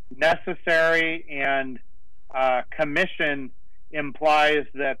necessary, and commission implies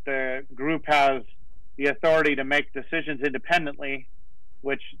that the group has the authority to make decisions independently,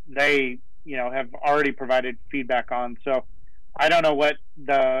 which they, you know, have already provided feedback on. So I don't know what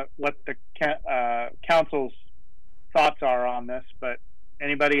the council's thoughts are on this, but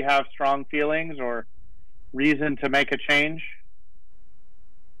anybody have strong feelings or reason to make a change?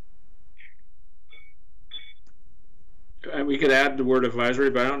 We could add the word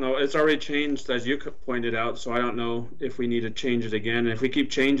advisory, but I don't know. It's already changed, as you pointed out, so I don't know if we need to change it again. And if we keep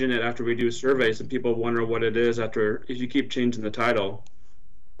changing it after we do surveys, and people wonder what it is after, if you keep changing the title.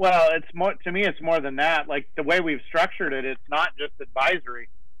 Well, it's more, to me, it's more than that. Like the way we've structured it, it's not just advisory.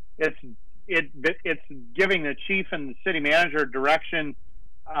 It's giving the chief and the city manager direction,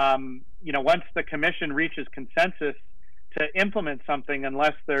 you know, once the commission reaches consensus to implement something,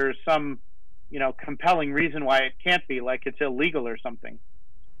 unless there's some, you know, compelling reason why it can't be, like it's illegal or something.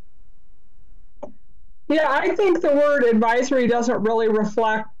 Yeah, I think the word advisory doesn't really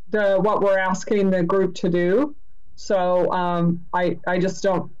reflect what we're asking the group to do. So I just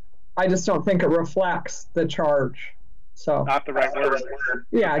don't think it reflects the charge. So not the right word.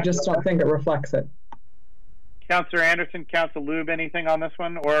 Yeah, I just don't think it reflects it. Councillor Anderson, Councillor Lube, anything on this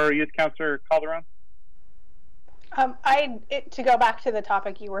one, or Youth Councillor Calderon? To go back to the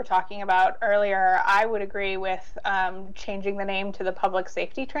topic you were talking about earlier, I would agree with changing the name to the Public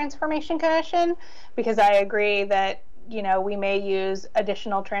Safety Transformation Commission, because I agree that, you know, we may use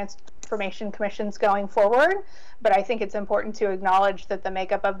additional transformation commissions going forward, but I think it's important to acknowledge that the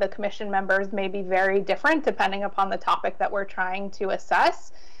makeup of the commission members may be very different depending upon the topic that we're trying to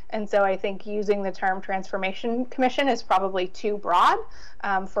assess. And so I think using the term Transformation Commission is probably too broad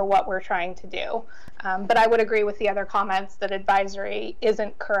for what we're trying to do. But I would agree with the other comments that advisory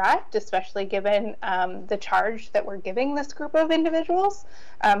isn't correct, especially given the charge that we're giving this group of individuals.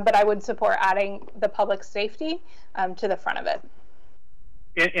 But I would support adding the public safety to the front of it.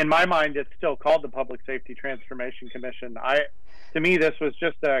 In my mind, it's still called the Public Safety Transformation Commission. To me, this was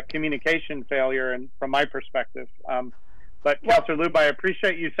just a communication failure, and from my perspective. But Councillor Lube, I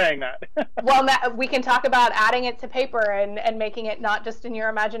appreciate you saying that. Well, we can talk about adding it to paper and making it not just in your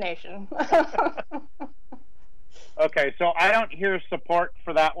imagination. Okay, so I don't hear support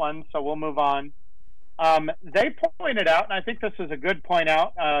for that one, so we'll move on. They pointed out, and I think this is a good point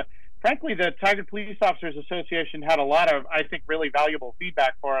out, frankly, the Tigard Police Officers Association had a lot of, I think, really valuable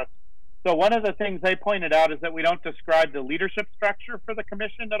feedback for us. So one of the things they pointed out is that we don't describe the leadership structure for the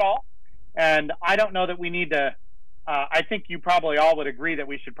commission at all. And I don't know that we need to, I think you probably all would agree that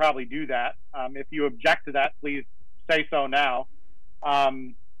we should probably do that. If you object to that, please say so now.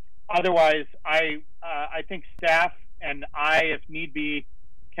 Otherwise, I think staff and I, if need be,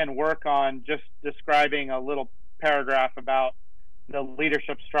 can work on just describing a little paragraph about the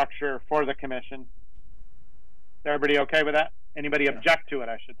leadership structure for the commission. Is everybody okay with that? Anybody object to it,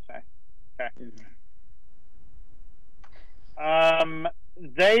 I should say. Okay.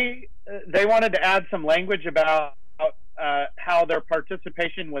 They wanted to add some language about how their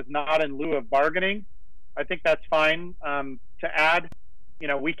participation was not in lieu of bargaining. I think that's fine to add. You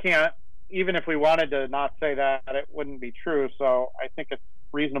know, we can't, even if we wanted to not say that, it wouldn't be true. So I think it's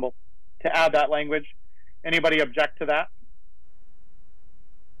reasonable to add that language. Anybody object to that?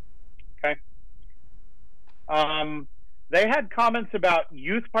 Okay. They had comments about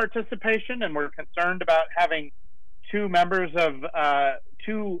youth participation and were concerned about having two members of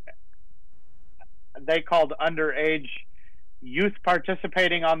two, they called underage youth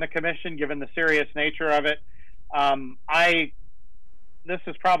participating on the commission, given the serious nature of it. This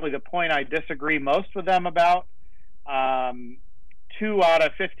is probably the point I disagree most with them about. 2 out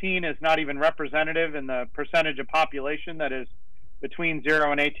of 15 is not even representative in the percentage of population that is between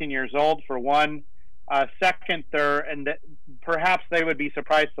 0 and 18 years old, for one. Second, perhaps they would be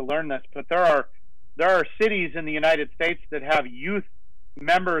surprised to learn this, but there are cities in the United States that have youth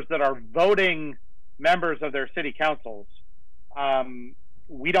members that are voting members of their city councils.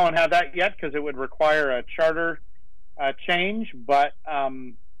 We don't have that yet because it would require a charter change, but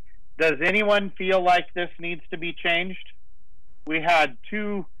does anyone feel like this needs to be changed? We had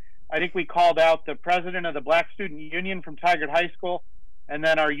two, I think we called out the president of the Black Student Union from Tigard High School, and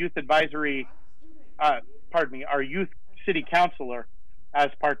then our youth advisory, our youth city councilor as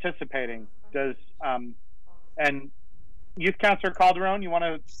participating. Does, and Youth Councilor Calderon, you want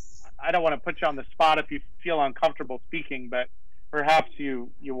to, I don't want to put you on the spot if you feel uncomfortable speaking, but perhaps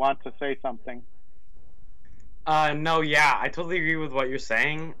you want to say something. No, yeah, I totally agree with what you're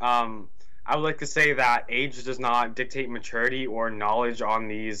saying. I would like to say that age does not dictate maturity or knowledge on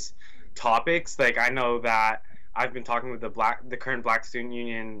these topics. Like, I know that I've been talking with the current Black Student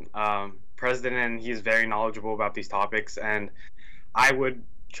Union president, and he's very knowledgeable about these topics, and I would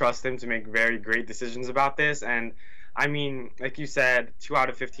trust him to make very great decisions about this. And I mean, like you said, 2 out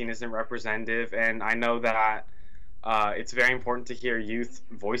of 15 isn't representative, and I know that it's very important to hear youth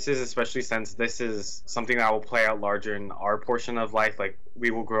voices, especially since this is something that will play out larger in our portion of life. Like,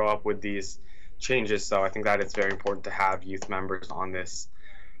 we will grow up with these changes, so I think that it's very important to have youth members on this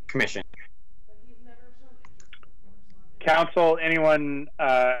commission. Council, anyone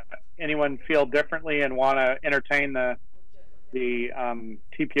feel differently and want to entertain the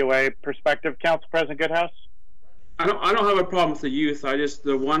TPOA perspective? Council President Goodhouse? I don't have a problem with the youth.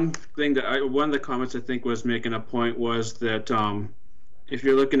 The one thing that one of the comments I think was making a point was that if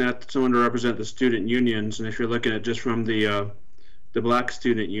you're looking at someone to represent the student unions, and if you're looking at just from the Black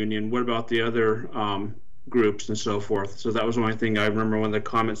Student Union, what about the other groups and so forth? So that was the only thing I remember one of the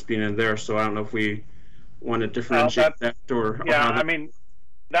comments being in there. So I don't know if we want to differentiate that or yeah, I mean,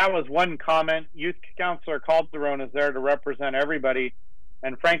 that was one comment. Youth Councilor Calderon is there to represent everybody,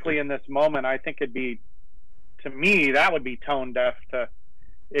 and frankly, in this moment, I think it'd be, to me, that would be tone deaf to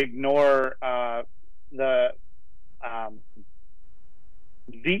ignore the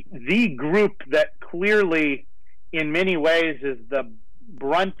group that clearly, in many ways, is the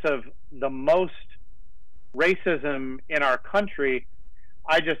brunt of the most racism in our country.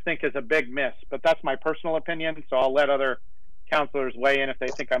 I just think is a big miss, but that's my personal opinion. So I'll let other councilors weigh in if they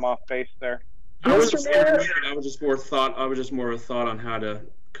think I'm off base there. I was just more of a thought on how to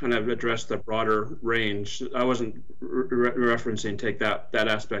kind of address the broader range. I wasn't referencing take that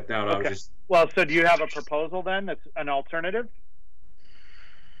aspect out. Okay. I was just. Well, so do you have a proposal then that's an alternative?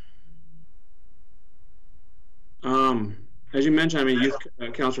 As you mentioned, I mean,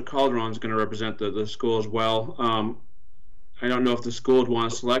 Youth Councilor Calderon is going to represent the school as well. I don't know if the school would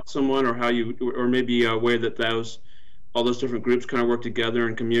want to select someone, or how you, or maybe a way that all those different groups kind of work together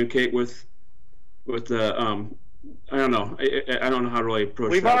and communicate with the. I don't know. I don't know how to really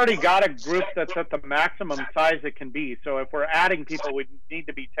approach. We've that. already got a group that's at the maximum size it can be. So if we're adding people, we need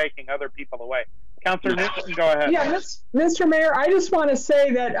to be taking other people away. Councilor Newton, go ahead. Yeah, Mr. Mayor, I just want to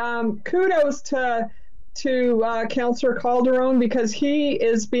say that kudos to Councilor Calderon, because he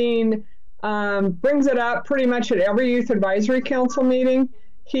is being brings it up pretty much at every Youth Advisory Council meeting.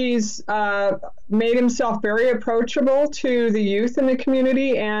 He's made himself very approachable to the youth in the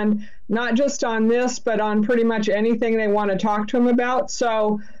community, and not just on this, but on pretty much anything they want to talk to him about.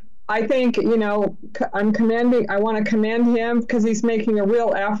 So I think, I want to commend him because he's making a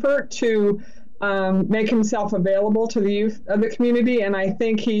real effort to make himself available to the youth of the community, and I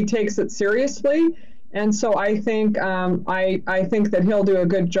think he takes it seriously. And so I think I think that he'll do a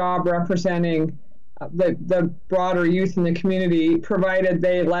good job representing the broader youth in the community, provided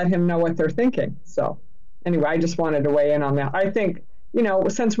they let him know what they're thinking. So anyway, I just wanted to weigh in on that. I think,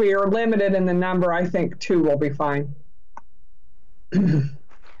 since we are limited in the number, I think 2 will be fine.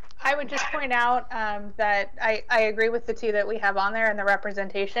 I would just point out that I agree with the 2 that we have on there and the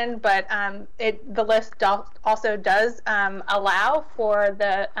representation, but the list also does allow for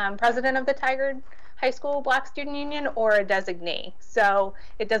the president of the Tigard High School Black Student Union or a designee. So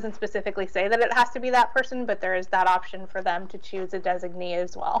it doesn't specifically say that it has to be that person, but there is that option for them to choose a designee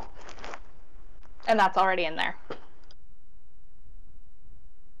as well. And that's already in there.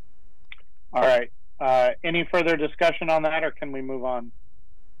 All right. Any further discussion on that, or can we move on?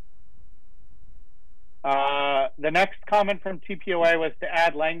 The next comment from TPOA was to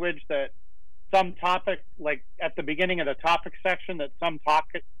add language that some topic, like at the beginning of the topic section, that some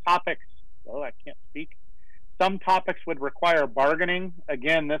topics, oh, I can't speak. Some topics would require bargaining.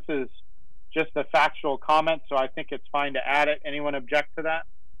 Again, this is just a factual comment, so I think it's fine to add it. Anyone object to that?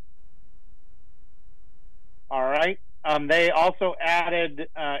 All right. They also added,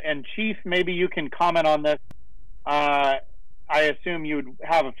 and Chief, maybe you can comment on this. I assume you would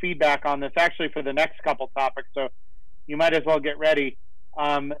have a feedback on this actually for the next couple topics, so you might as well get ready.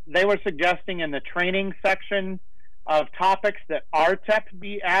 They were suggesting in the training section of topics that RTEP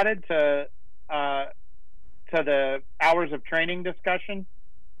be added to the hours of training discussion.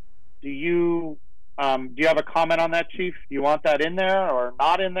 Do you have a comment on that, Chief? Do you want that in there or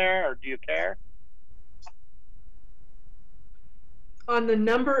not in there, or do you care? On the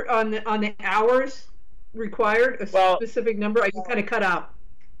number, on the hours required, specific number, you kind of cut out.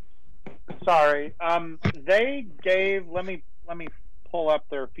 Sorry. They gave, let me pull up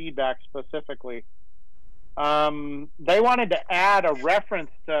their feedback specifically. They wanted to add a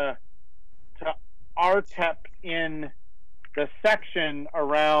reference to RTEP in the section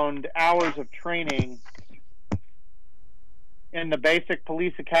around hours of training in the Basic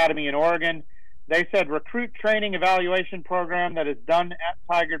Police Academy in Oregon. they said recruit training evaluation program that is done at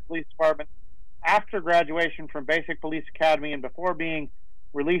Tigard Police Department after graduation from Basic Police Academy and before being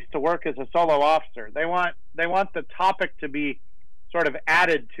released to work as a solo officer. They want the topic to be sort of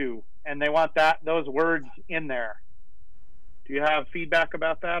added to, and they want those words in there. Do you have feedback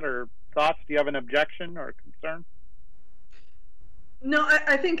about that or thoughts? Do you have an objection or concern? No,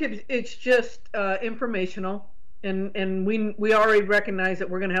 I think it's just informational, and we already recognize that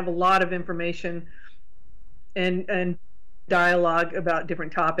we're going to have a lot of information and dialogue about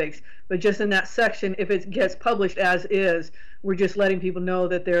different topics. But just in that section, if it gets published as is, we're just letting people know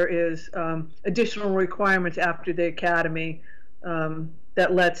that there is additional requirements after the academy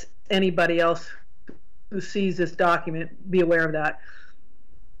that lets anybody else who sees this document be aware of that.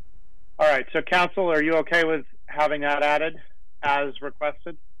 All right, so council, are you okay with having that added as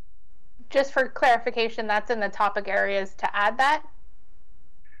requested? Just for clarification, that's in the topic areas to add that?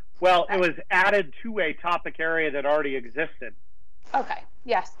 Well, it was added to a topic area that already existed. Okay,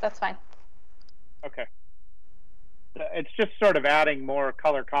 yes, that's fine. Okay. It's just sort of adding more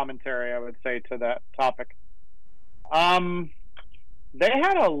color commentary, I would say, to that topic. They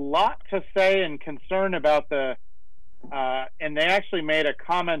had a lot to say and concern about the, and they actually made a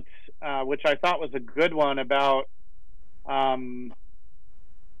comment, which I thought was a good one, about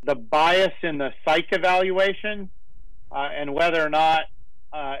the bias in the psych evaluation and whether or not,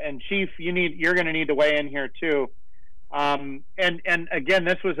 and Chief, you're going to need to weigh in here too. And again,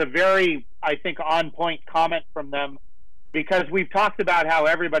 this was a very, I think, on point comment from them, because we've talked about how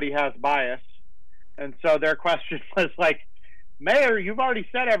everybody has bias. And so their question was like, Mayor, you've already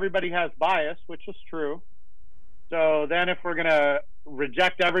said everybody has bias, which is true. So then if we're going to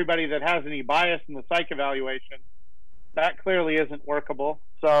reject everybody that has any bias in the psych evaluation, that clearly isn't workable.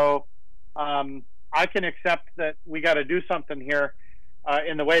 So I can accept that we got to do something here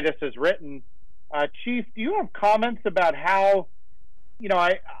in the way this is written. Chief, do you have comments about how, you know,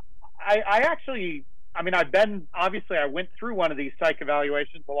 I actually, I mean, obviously I went through one of these psych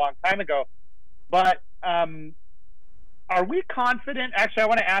evaluations a long time ago, but are we confident, actually I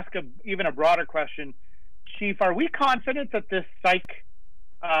want to ask even a broader question, Chief, are we confident that this psych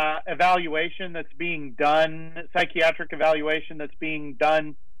evaluation that's being done, psychiatric evaluation that's being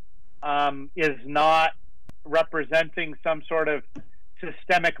done, is not representing some sort of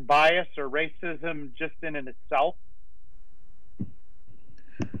systemic bias or racism just in itself?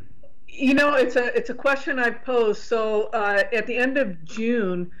 You know, it's a question I've posed. So at the end of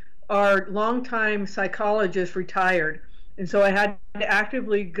June, our longtime psychologist retired, and so I had to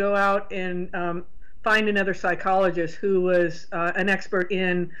actively go out and find another psychologist who was an expert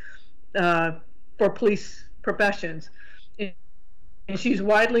in for police professions, and she's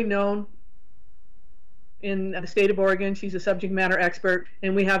widely known in the state of Oregon. She's a subject matter expert,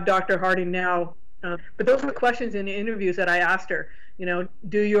 and we have Dr. Harding now. But those were the questions in the interviews that I asked her. You know,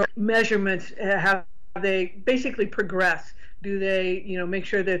 do your measurements, have they basically progressed? Do they, you know, make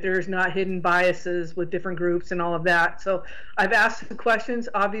sure that there's not hidden biases with different groups and all of that? So I've asked the questions.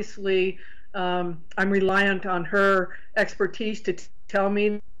 Obviously, I'm reliant on her expertise to tell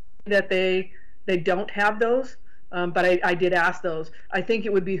me that they don't have those. But I did ask those. I think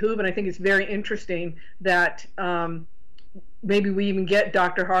it would behoove, and I think it's very interesting that maybe we even get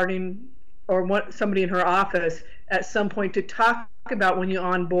Dr. Harding or somebody in her office at some point to talk about when you're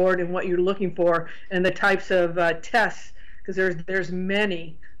on board and what you're looking for and the types of tests, because there's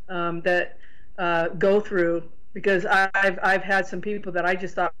many that go through. Because I've had some people that I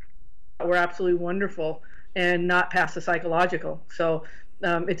just thought were absolutely wonderful and not pass the psychological. So.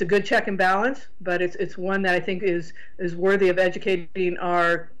 It's a good check and balance, but it's one that I think is worthy of educating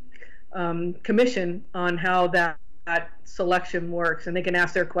our commission on how that selection works, and they can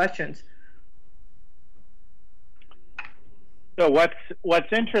ask their questions. So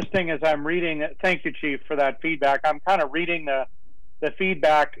what's interesting is I'm reading. Thank you, Chief, for that feedback. I'm kind of reading the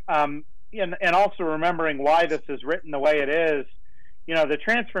feedback, and also remembering why this is written the way it is. You know, the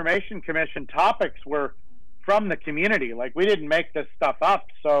Transformation Commission topics were from the community. Like, we didn't make this stuff up.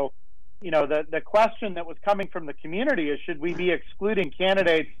 So, you know, the question that was coming from the community is, should we be excluding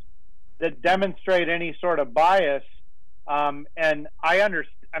candidates that demonstrate any sort of bias? And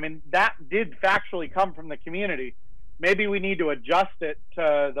I mean, that did factually come from the community. Maybe we need to adjust it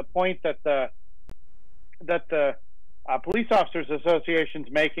to the point that the Police Officers Association's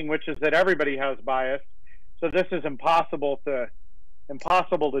making, which is that everybody has bias. So this is impossible to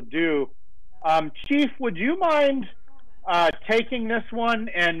do. Chief, would you mind taking this one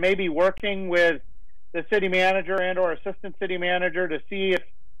and maybe working with the city manager and or assistant city manager to see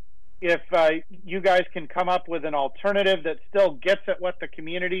if you guys can come up with an alternative that still gets at what the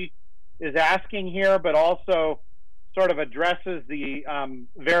community is asking here, but also sort of addresses the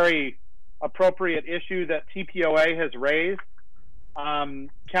very appropriate issue that TPOA has raised.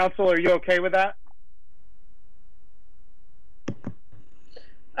 Council, are you okay with that?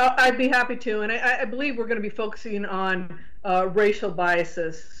 I'd be happy to, and I believe we're going to be focusing on racial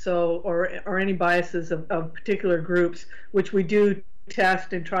biases, or any biases of particular groups, which we do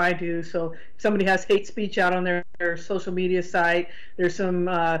test and try to. So if somebody has hate speech out on their social media site, there's some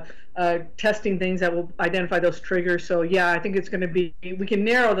testing things that will identify those triggers. So yeah, I think it's going to be, we can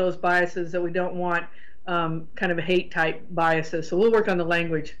narrow those biases that we don't want, kind of hate type biases. So we'll work on the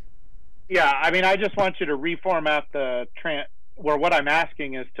language. Yeah, I mean, I just want you to reformat the what I'm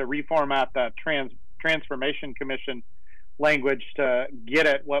asking is to reformat that Transformation Commission language to get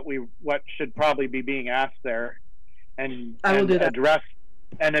at what should probably be being asked there, and address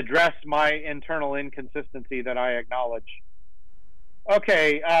my internal inconsistency that I acknowledge.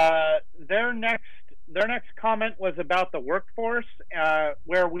 Okay, their next comment was about the workforce,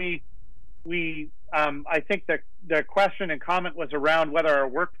 where I think the question and comment was around whether our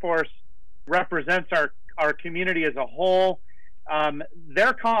workforce represents our community as a whole.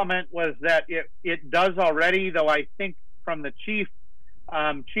 Their comment was that it does already, though I think from the chief,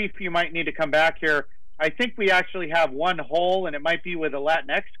 you might need to come back here. I think we actually have one hole, and it might be with the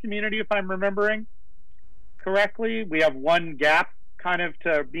Latinx community, if I'm remembering correctly. We have one gap kind of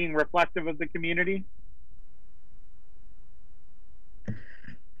to being reflective of the community.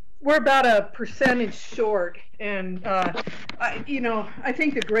 We're about a percentage short, and I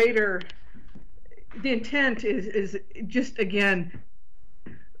think the intent is just, again,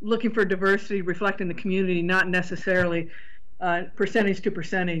 looking for diversity reflecting the community, not necessarily percentage to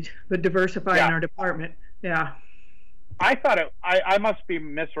percentage, but diversifying our department. Yeah. I thought I must be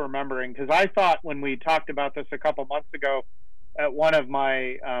misremembering, because I thought when we talked about this a couple months ago at one of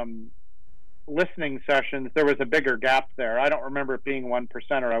my listening sessions, there was a bigger gap there. I don't remember it being 1%,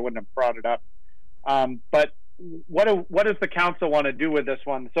 or I wouldn't have brought it up. But what does the council want to do with this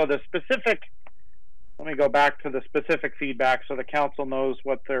one? So the specific, let me go back to the specific feedback so the council knows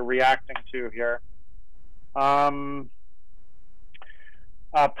what they're reacting to here.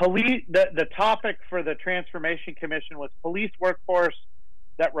 The topic for the Transformation Commission was police workforce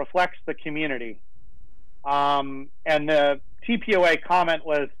that reflects the community. And the TPOA comment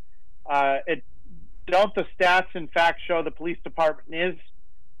was, don't the stats in fact show the police department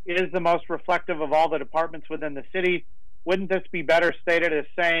is the most reflective of all the departments within the city? Wouldn't this be better stated as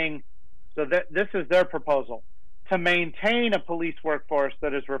saying, so that this is their proposal, to maintain a police workforce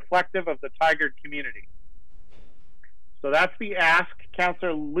that is reflective of the Tigard community? So that's the ask.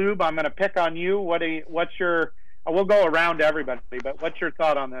 Councillor Lube, I'm going to pick on you. We'll go around to everybody, but what's your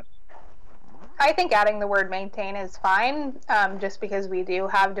thought on this? I think adding the word maintain is fine, just because we do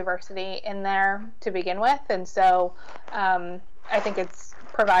have diversity in there to begin with. And so I think it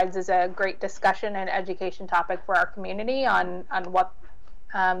provides as a great discussion and education topic for our community on what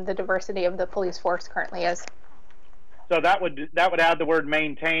the diversity of the police force currently is. So that would add the word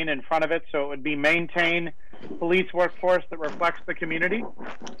maintain in front of it. So it would be maintain police workforce that reflects the community?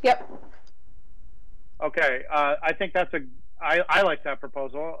 Yep. Okay. I think that's I like that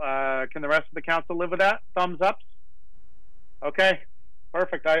proposal. Can the rest of the council live with that? Thumbs ups? Okay.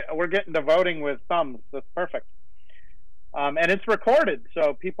 Perfect. We're getting to voting with thumbs. That's perfect. And it's recorded,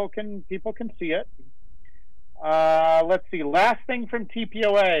 so people can see it. Let's see. Last thing from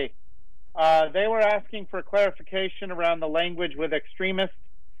TPOA. They were asking for clarification around the language with extremist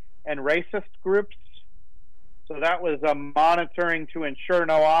and racist groups. So that was monitoring to ensure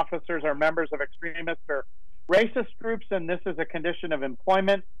no officers are members of extremist or racist groups, and this is a condition of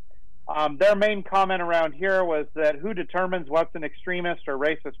employment. Their main comment around here was that who determines what's an extremist or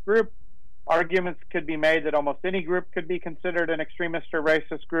racist group? Arguments could be made that almost any group could be considered an extremist or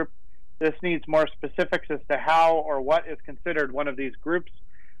racist group. This needs more specifics as to how or what is considered one of these groups.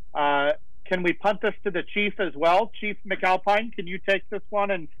 Can we punt this to the chief as well? Chief McAlpine, can you take this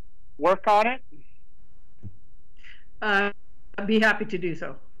one and work on it? I'd be happy to do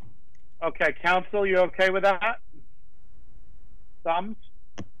so. Okay, council, you okay with that? Thumbs?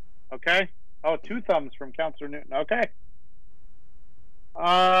 Okay. Oh, 2 thumbs from Councillor Newton. Okay.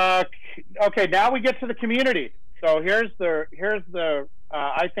 Okay, now we get to the community. So here's the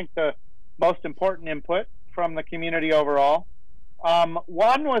I think the most important input from the community overall.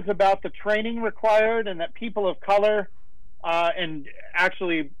 One was about the training required, and that people of color and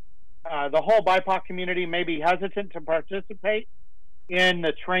actually the whole BIPOC community may be hesitant to participate in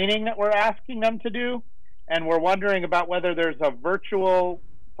the training that we're asking them to do, and we're wondering about whether there's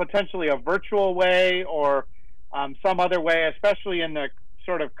potentially a virtual way or some other way, especially in the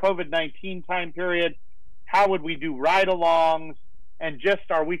sort of COVID-19 time period, how would we do ride-alongs, and just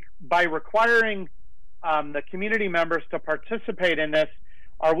are we, by requiring the community members to participate in this,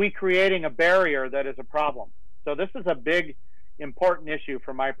 are we creating a barrier that is a problem? So this is a big, important issue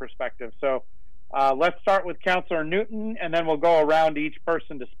from my perspective. So let's start with Councillor Newton, and then we'll go around each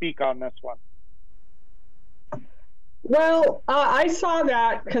person to speak on this one. Well, I saw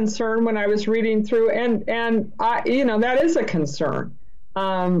that concern when I was reading through, and I, you know, that is a concern.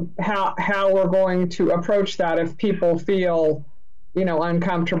 How we're going to approach that if people feel, you know,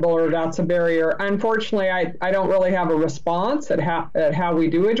 uncomfortable or that's a barrier. Unfortunately, I don't really have a response at how we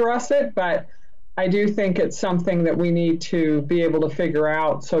do address it, but I do think it's something that we need to be able to figure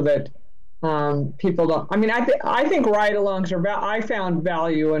out so that people don't. I mean, I think ride-alongs are. I found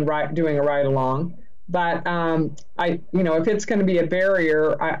value in doing a ride-along. But you know, if it's going to be a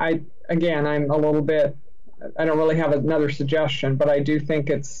barrier, again, I'm a little bit, I don't really have another suggestion, but I do think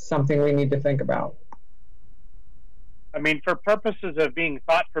it's something we need to think about. I mean, for purposes of being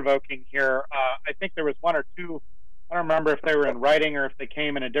thought-provoking here, I think there was one or two, I don't remember if they were in writing or if they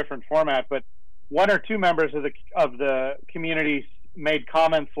came in a different format, but one or two members of the community made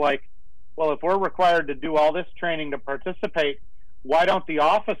comments like, well, if we're required to do all this training to participate, why don't the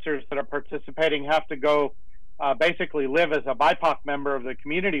officers that are participating have to go basically live as a BIPOC member of the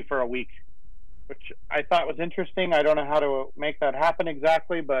community for a week? Which I thought was interesting. I don't know how to make that happen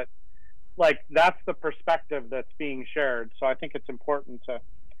exactly, but like that's the perspective that's being shared. So I think it's important to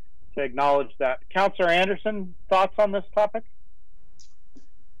acknowledge that. Councillor Anderson, thoughts on this topic?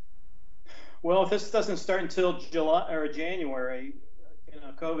 Well, if this doesn't start until July or January, you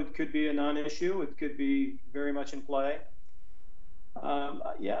know, COVID could be a non-issue. It could be very much in play.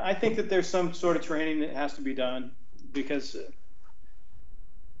 Yeah, I think that there's some sort of training that has to be done because,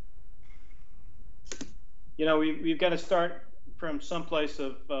 you know, we've got to start from some place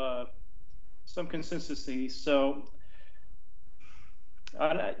of some consistency. So,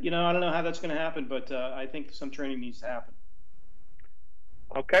 you know, I don't know how that's going to happen, but I think some training needs to happen.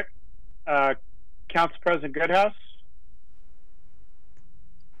 Okay. Council President Goodhouse?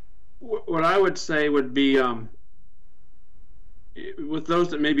 What I would say would be, with those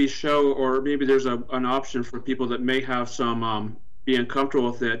that maybe show, or maybe there's an option for people that may have some be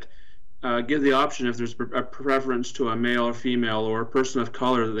uncomfortable with it, give the option if there's a preference to a male or female or a person of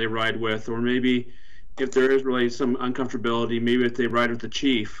color that they ride with, or maybe if there is really some uncomfortability, maybe if they ride with the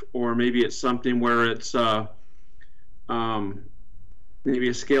chief, or maybe it's something where it's maybe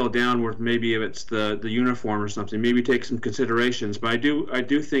a scale downward, maybe if it's the uniform or something, maybe take some considerations. But I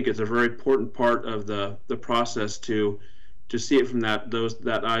do think it's a very important part of the process to see it from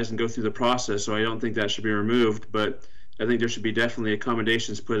that eyes and go through the process. So I don't think that should be removed, but I think there should be definitely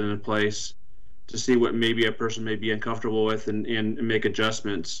accommodations put into place to see what maybe a person may be uncomfortable with and make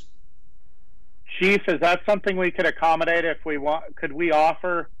adjustments. Chief, is that something we could accommodate if we want? Could we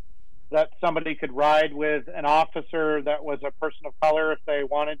offer that somebody could ride with an officer that was a person of color if they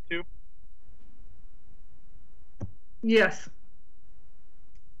wanted to? Yes.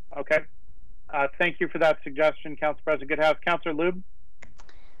 Okay. Thank you for that suggestion, Council President Goodhouse. Councillor Lube?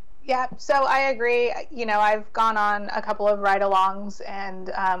 Yeah, so I agree. You know, I've gone on a couple of ride-alongs, and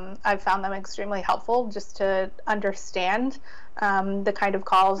I've found them extremely helpful just to understand the kind of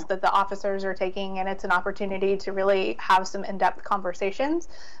calls that the officers are taking, and it's an opportunity to really have some in-depth conversations.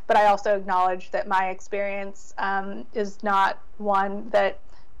 But I also acknowledge that my experience is not one that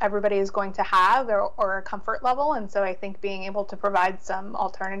everybody is going to have or a comfort level, and so I think being able to provide some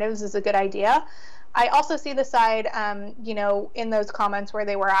alternatives is a good idea. I also see the side, you know, in those comments where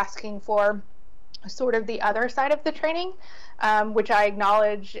they were asking for sort of the other side of the training, which I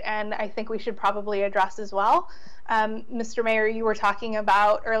acknowledge and I think we should probably address as well. Mr. Mayor, you were talking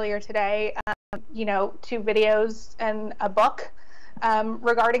about earlier today, you know, 2 videos and a book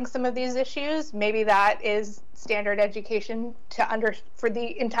regarding some of these issues. Maybe that is standard education for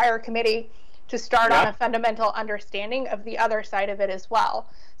the entire committee to start on a fundamental understanding of the other side of it as well.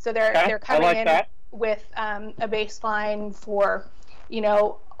 So they're coming in with a baseline for, you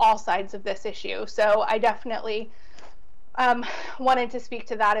know, all sides of this issue. So I definitely wanted to speak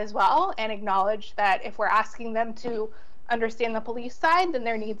to that as well and acknowledge that if we're asking them to understand the police side, then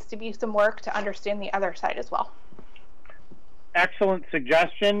there needs to be some work to understand the other side as well. Excellent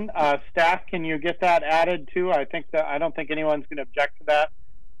suggestion. Staff, can you get that added too? I don't think anyone's going to object to that.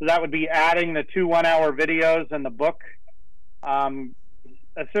 So that would be adding the 2 one-hour videos and the book.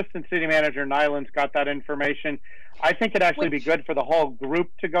 Assistant City Manager Nyland's got that information. I think it'd actually be good for the whole group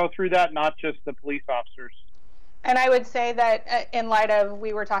to go through that, not just the police officers. And I would say that in light of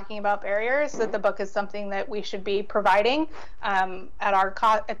we were talking about barriers, that the book is something that we should be providing at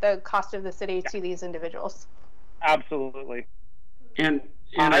the cost of the city to these individuals. Absolutely. And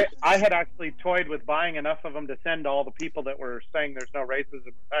I had actually toyed with buying enough of them to send to all the people that were saying there's no racism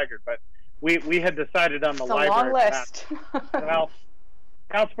in Tigard, but we had decided on the library. It's a long list. Well,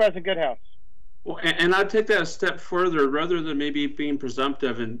 Council President Goodhouse. Well, and I'd take that a step further. Rather than maybe being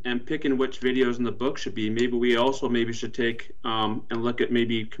presumptive and picking which videos in the book should be, maybe we also should take and look at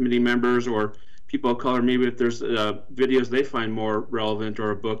maybe committee members or people of color, maybe if there's videos they find more relevant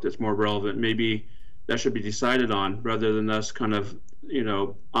or a book that's more relevant, maybe that should be decided on rather than us kind of,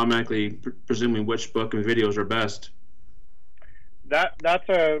 automatically presuming which book and videos are best. That's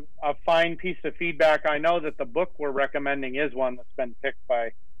a fine piece of feedback. I know that the book we're recommending is one that's been picked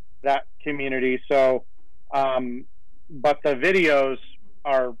by that community. So, but the videos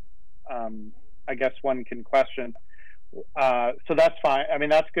are, I guess one can question. So that's fine. I mean,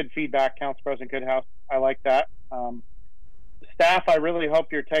 that's good feedback, Council President Goodhouse. I like that. Staff, I really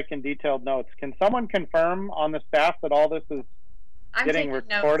hope you're taking detailed notes. Can someone confirm on the staff that all this is getting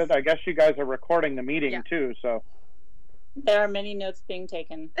recorded? Notes. I guess you guys are recording the meeting too, so. There are many notes being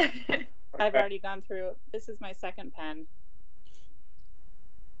taken. I've already gone through. This is my second pen.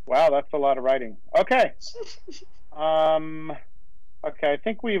 Wow, that's a lot of writing. Okay. Okay, I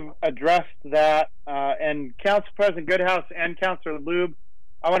think we've addressed that. And Council President Goodhouse and Councilor Lube,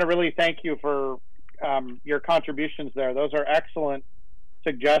 I want to really thank you for your contributions there. Those are excellent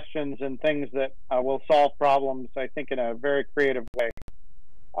suggestions and things that will solve problems, I think, in a very creative way.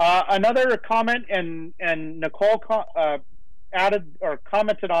 Another comment, and Nicole added or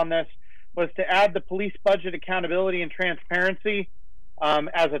commented on this, was to add the police budget accountability and transparency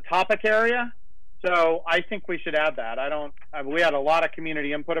as a topic area. So I think we should add that. We had a lot of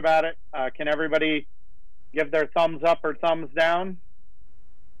community input about it. Can everybody give their thumbs up or thumbs down?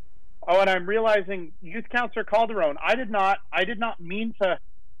 Oh, and I'm realizing Youth Councilor Calderon, I did not mean to.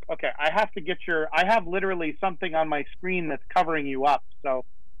 Okay, I have literally something on my screen that's covering you up. So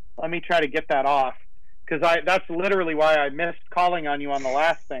let me try to get that off, because that's literally why I missed calling on you on the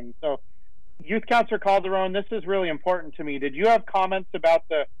last thing. So Youth Councilor Calderon, this is really important to me. Did you have comments about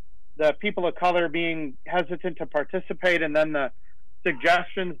the people of color being hesitant to participate, and then the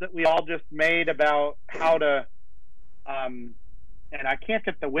suggestions that we all just made about how to, and I can't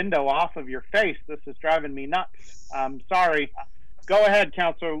get the window off of your face. This is driving me nuts. Sorry. Go ahead,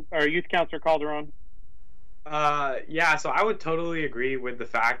 Youth Councilor Calderon. Yeah, so I would totally agree with the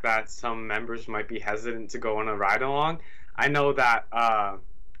fact that some members might be hesitant to go on a ride-along. I know that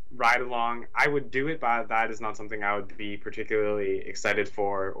ride-along, I would do it, but that is not something I would be particularly excited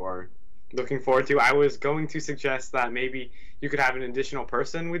for or looking forward to. I was going to suggest that maybe you could have an additional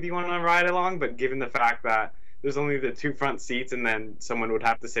person with you on a ride-along, but given the fact that there's only the 2 front seats and then someone would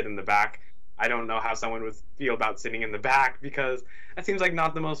have to sit in the back, I don't know how someone would feel about sitting in the back, because that seems like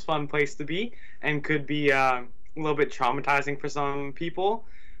not the most fun place to be and could be a little bit traumatizing for some people.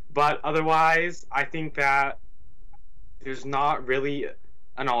 But otherwise, I think that there's not really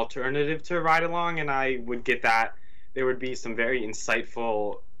an alternative to a ride-along, and I would get that there would be some very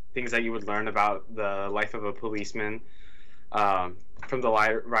insightful things that you would learn about the life of a policeman from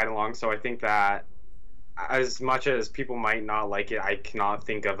the ride-along. So I think that as much as people might not like it, I cannot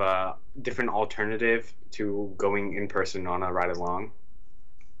think of a different alternative to going in person on a ride-along.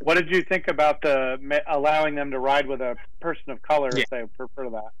 What did you think about allowing them to ride with a person of color if they prefer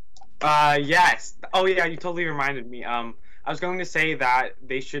that? Yes. Oh, yeah, you totally reminded me. I was going to say that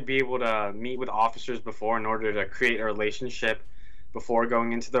they should be able to meet with officers before in order to create a relationship before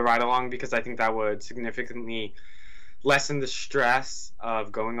going into the ride-along, because I think that would significantly lessen the stress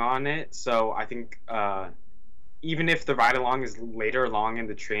of going on it. So I think even if the ride-along is later along in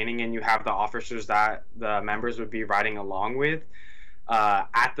the training and you have the officers that the members would be riding along with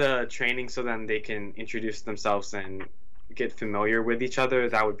at the training, so then they can introduce themselves and get familiar with each other,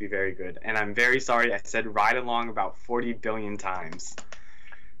 that would be very good. And I'm very sorry I said ride-along about 40 billion times.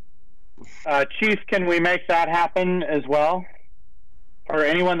 Chief, can we make that happen as well? Or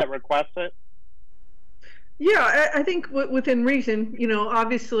anyone that requests it? Yeah, I think within reason.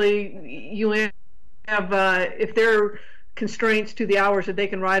 Obviously you have, if there are constraints to the hours that they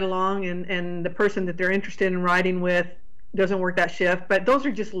can ride along, and the person that they're interested in riding with doesn't work that shift, but those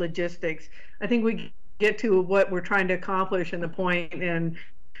are just logistics. I think we get to what we're trying to accomplish and the point, and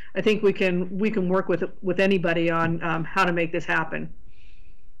I think we can work with anybody on how to make this happen.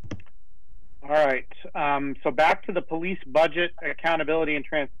 All right. So back to the police budget accountability and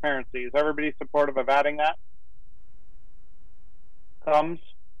transparency. Is everybody supportive of adding that? Thumbs?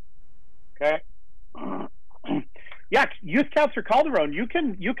 Okay. Yeah, Youth Councilor Calderon, you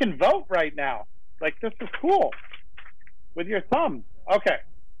can vote right now. Like, this is cool. With your thumb. Okay.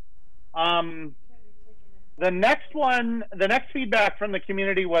 The next feedback from the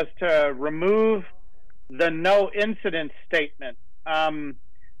community was to remove the no incident statement. And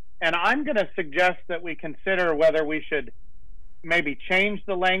I'm going to suggest that we consider whether we should maybe change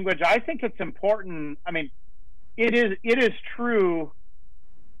the language. I think it's important. I mean, it is true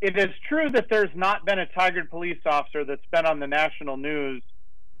that there's not been a Tigard police officer that's been on the national news.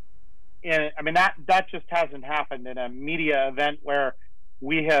 I mean, that just hasn't happened in a media event where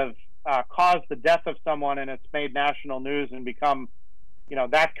we have caused the death of someone and it's made national news and become, you know,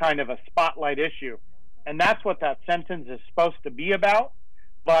 that kind of a spotlight issue. And that's what that sentence is supposed to be about.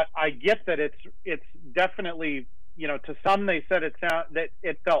 But I get that it's definitely, you know, to some they said that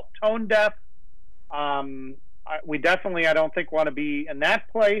it felt tone deaf. We definitely, I don't think, want to be in that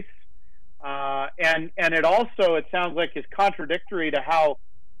place. And it sounds like is contradictory to how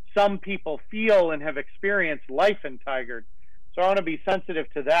some people feel and have experienced life in Tigard. So I want to be sensitive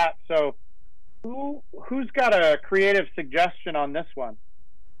to that. So who's got a creative suggestion on this one?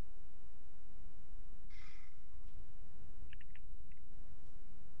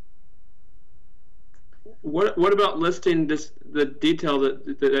 What about listing the detail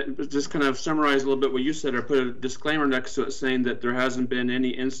that just kind of summarize a little bit what you said, or put a disclaimer next to it saying that there hasn't been any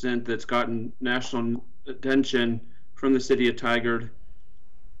incident that's gotten national attention from the city of Tigard?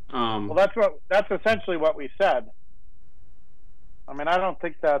 Well, that's essentially what we said. I mean, I don't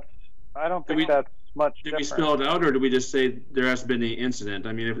think that's much Did different. we spell it out, or do we just say there hasn't been any incident?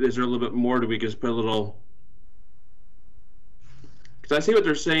 I mean, is there a little bit more? Do we just put a little? Because I see what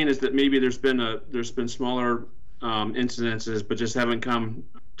they're saying is that maybe there's been smaller incidences, but just haven't come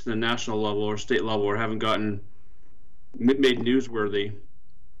to the national level or state level, or haven't gotten made newsworthy.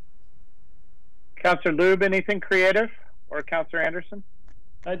 Councillor Lube, anything creative, or Councillor Anderson?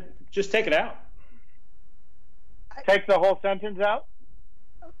 Just take it out. Take the whole sentence out?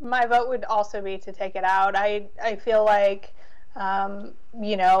 My vote would also be to take it out. I feel like,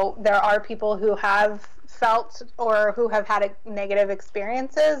 you know, there are people who have felt or who have had negative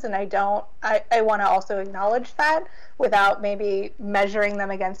experiences, and I want to also acknowledge that without maybe measuring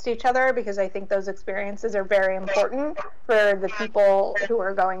them against each other, because I think those experiences are very important for the people who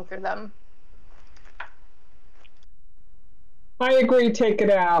are going through them. I agree, take it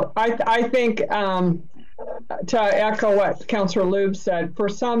out. I think, to echo what Councillor Lube said, for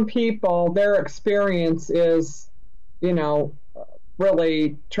some people, their experience is, you know,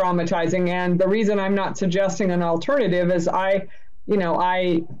 really traumatizing. And the reason I'm not suggesting an alternative is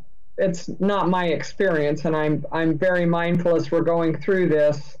it's not my experience, and I'm very mindful as we're going through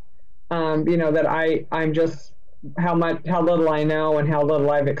this, you know, that I'm just how little I know and how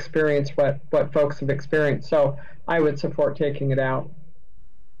little I've experienced what folks have experienced. So I would support taking it out.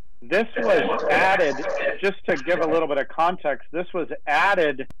 This was added, just to give a little bit of context, this was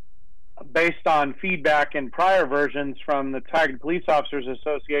added based on feedback in prior versions from the Tigard Police Officers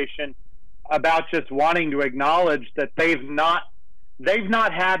Association about just wanting to acknowledge that they've not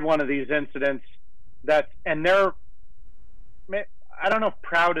had one of these incidents and they're, I don't know if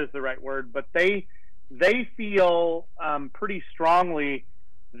proud is the right word, but they feel pretty strongly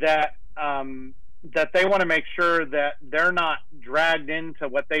that that they want to make sure that they're not dragged into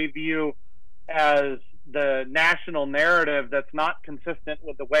what they view as the national narrative that's not consistent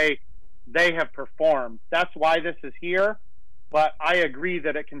with the way they have performed. That's why this is here, but I agree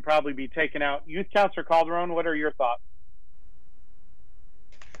that it can probably be taken out. Youth Councilor Calderon, what are your thoughts?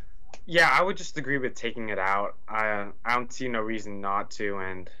 Yeah, I would just agree with taking it out. I don't see no reason not to,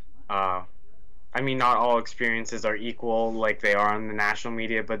 and I mean, not all experiences are equal like they are on the national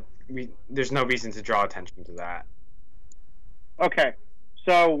media, but there's no reason to draw attention to that. Okay,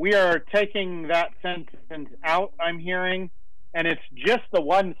 so we are taking that sentence out, I'm hearing, and it's just the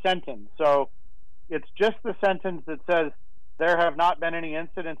one sentence. So it's just the sentence that says, there have not been any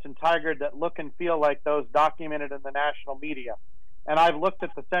incidents in Tigard that look and feel like those documented in the national media. And I've looked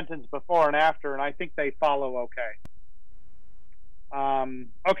at the sentence before and after, and I think they follow okay.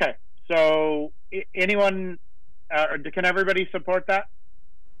 Okay, so anyone, can everybody support that?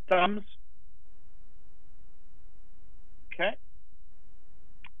 Thumbs? Okay.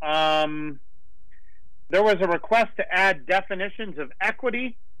 There was a request to add definitions of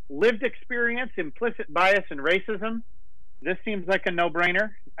equity, lived experience, implicit bias, and racism. This seems like a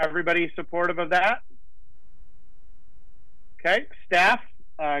no-brainer. Everybody supportive of that? Okay, staff,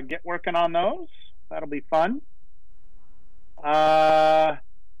 get working on those. That'll be fun. There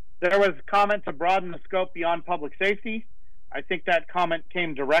was a comment to broaden the scope beyond public safety. I think that comment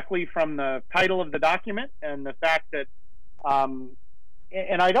came directly from the title of the document and the fact that,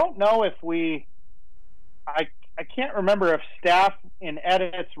 and I don't know if I can't remember if staff in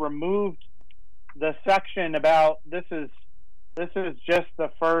edits removed the section about this is just the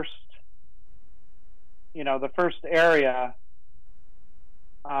first, the first area.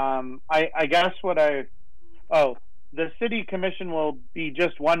 I guess the city commission will be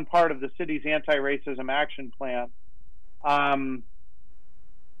just one part of the city's anti-racism action plan.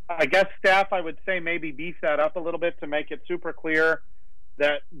 I guess staff, I would say, maybe beef that up a little bit to make it super clear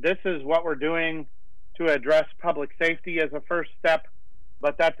that this is what we're doing to address public safety as a first step,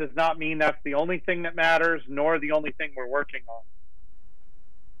 but that does not mean that's the only thing that matters, nor the only thing we're working on.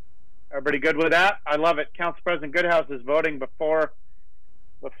 Everybody good with that? I love it. Council President Goodhouse is voting before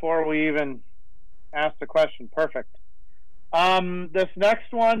we even ask the question. Perfect. This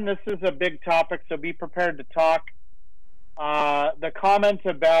next one, this is a big topic, so be prepared to talk. The comment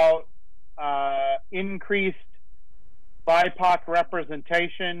about increased BIPOC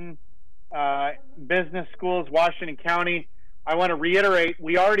representation, business schools, Washington County. I want to reiterate,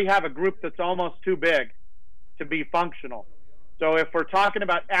 we already have a group that's almost too big to be functional. So if we're talking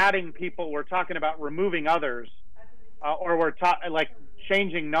about adding people, we're talking about removing others, or we're like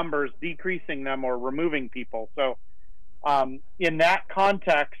changing numbers, decreasing them, or removing people. So in that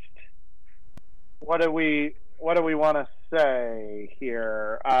context, what do we want to say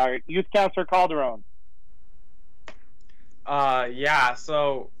here? Youth Councilor Calderon. Yeah,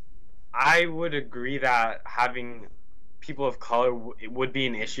 so I would agree that having people of color would be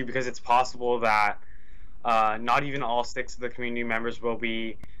an issue, because it's possible that not even all 6 of the community members will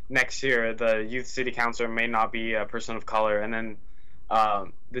be next year. The youth city councilor may not be a person of color, and then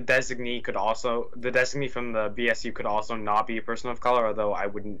the designee from the BSU could also not be a person of color, although I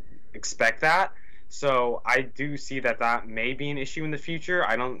wouldn't expect that. So I do see that may be an issue in the future.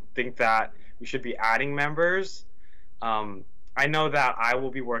 I don't think that we should be adding members. I know that I will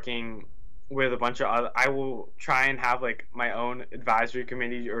be working with a bunch of other, I will try and have like my own advisory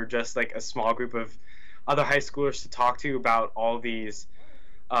committee, or just like a small group of other high schoolers to talk to about all these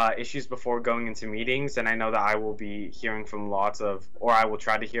issues before going into meetings. And I know that I will be hearing from I will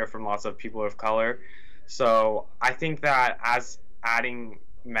try to hear from lots of people of color. So I think that as adding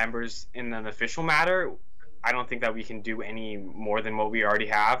members in an official matter, I don't think that we can do any more than what we already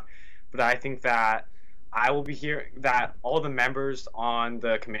have. But I think that I will be hearing that all the members on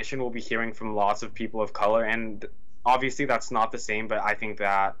the commission will be hearing from lots of people of color, and obviously that's not the same, but I think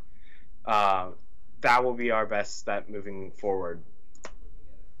that that will be our best step moving forward.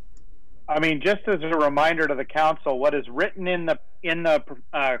 I mean, just as a reminder to the council, what is written in the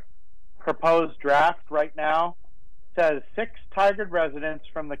proposed draft right now says 6 Tigard residents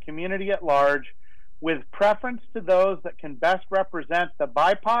from the community at large, with preference to those that can best represent the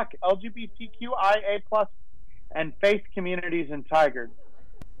BIPOC, LGBTQIA+, and faith communities in Tigard.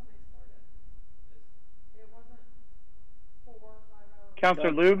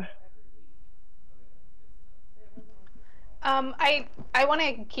 Councilor Lube? I want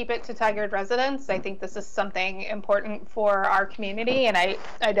to keep it to Tigard residents. I think this is something important for our community, and I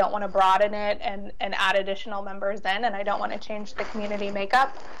don't want to broaden it and add additional members in, and I don't want to change the community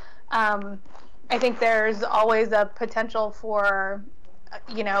makeup. I think there's always a potential for,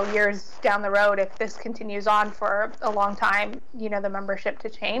 years down the road, if this continues on for a long time, the membership to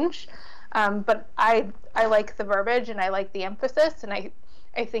change. But I like the verbiage, and I like the emphasis, and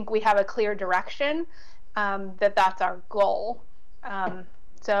I think we have a clear direction that's our goal.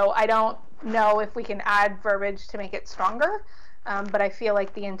 So I don't know if we can add verbiage to make it stronger, but I feel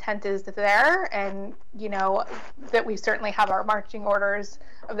like the intent is there, and that we certainly have our marching orders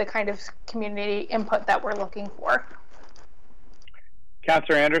of the kind of community input that we're looking for.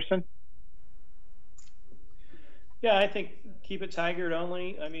 Councilor Anderson? Yeah, I think keep it Tigard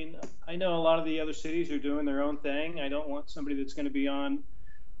only. I mean, I know a lot of the other cities are doing their own thing. I don't want somebody that's going to be on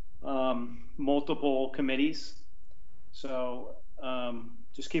multiple committees. So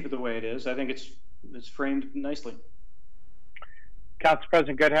just keep it the way it is. I think it's framed nicely. Council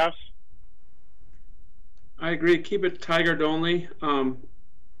President Goodhouse? I agree. Keep it Tigard only.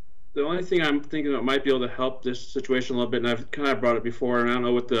 The only thing I'm thinking that might be able to help this situation a little bit, and I've kind of brought it before, and I don't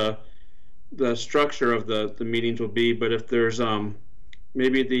know what the structure of the meetings will be, but if there's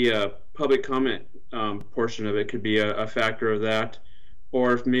maybe the public comment portion of it could be a factor of that,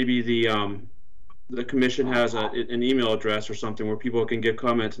 or if maybe the commission has an email address or something where people can give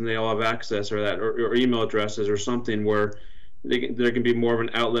comments and they all have access, or that, or email addresses or something where there can be more of an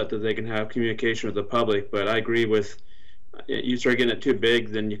outlet that they can have communication with the public. But I agree with, you start getting it too big,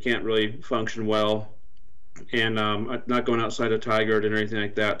 then you can't really function well and not going outside of Tigard and anything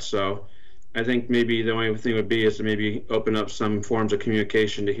like that. So I think maybe the only thing would be is to maybe open up some forms of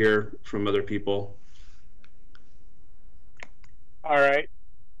communication to hear from other people. All right.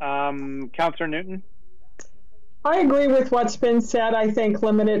 Councillor Newton? I agree with what's been said. I think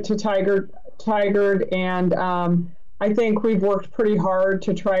limit it to Tigard, and I think we've worked pretty hard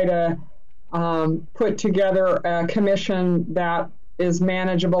to try to put together a commission that is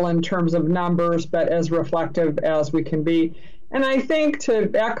manageable in terms of numbers, but as reflective as we can be. And I think,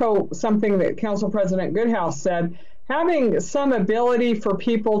 to echo something that Council President Goodhouse said, having some ability for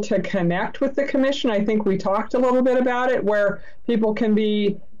people to connect with the commission, I think we talked a little bit about it, where people can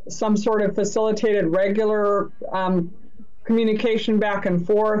be some sort of facilitated regular communication back and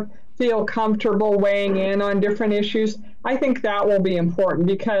forth, feel comfortable weighing in on different issues. I think that will be important,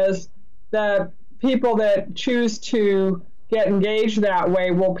 because the people that choose to get engaged that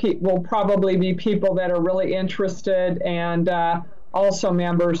way will probably be people that are really interested, and also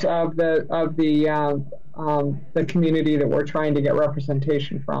members of the community that we're trying to get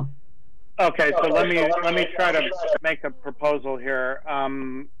representation from. Okay, so let me try to make a proposal here.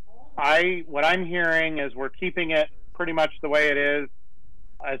 What I'm hearing is we're keeping it pretty much the way it is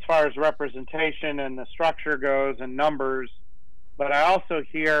as far as representation and the structure goes and numbers, but I also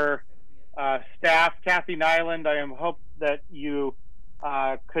hear staff, Kathy Nyland, I hope that you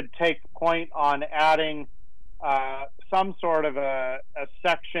could take point on adding some sort of a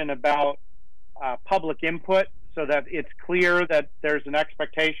section about public input, so that it's clear that there's an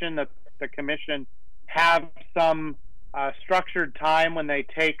expectation that the commission have some structured time when they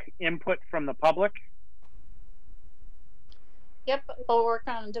take input from the public. Yep, we'll work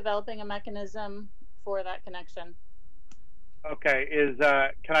on developing a mechanism for that connection. Okay,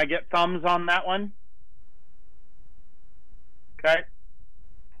 can I get thumbs on that one? Okay.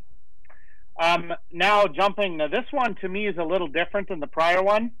 Now this one to me is a little different than the prior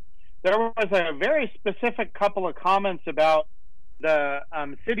one. There was a very specific couple of comments about the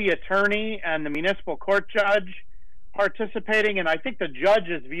city attorney and the municipal court judge participating, and I think the judge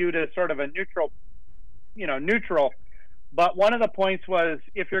is viewed as sort of a neutral. But one of the points was,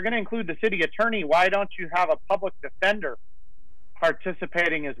 if you're going to include the city attorney, why don't you have a public defender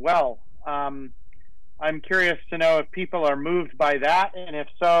participating as well? I'm curious to know if people are moved by that, and if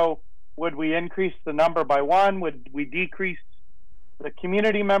so, would we increase the number by 1? Would we decrease the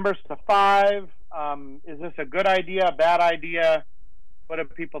community members to 5? Is this a good idea, a bad idea? What do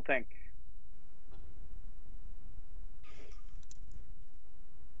people think?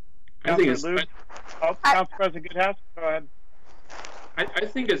 I think it's Council President Goodhouse, go ahead. I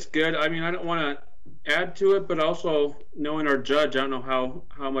think it's good. I mean, I don't want to add to it, but also knowing our judge, I don't know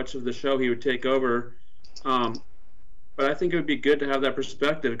how much of the show he would take over. But I think it would be good to have that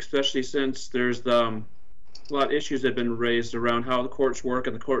perspective, especially since there's a lot of issues that have been raised around how the courts work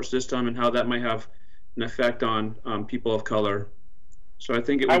and the court system, and how that might have an effect on people of color. So I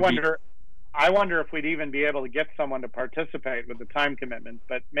think it would I wonder if we'd even be able to get someone to participate with the time commitment,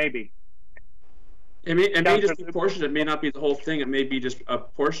 but maybe. It may just be a portion. It may not be the whole thing. It may be just a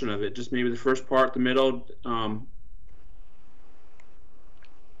portion of it, just maybe the first part, the middle.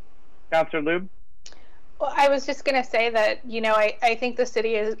 Councillor Lube? Well, I was just going to say that, I think the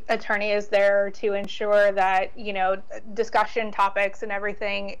city attorney is there to ensure that, discussion topics and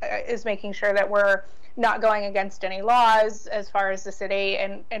everything is making sure that we're not going against any laws as far as the city,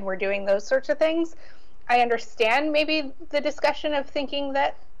 and we're doing those sorts of things. I understand maybe the discussion of thinking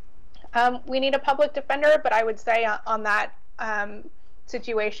that we need a public defender, but I would say on that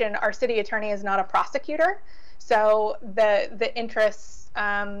situation, our city attorney is not a prosecutor, so the interests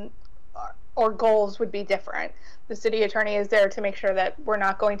or goals would be different. The city attorney is there to make sure that we're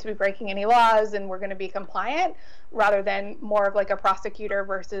not going to be breaking any laws and we're going to be compliant, rather than more of like a prosecutor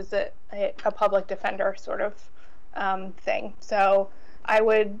versus a public defender sort of thing. So I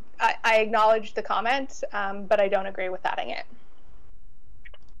acknowledge the comment, but I don't agree with adding it.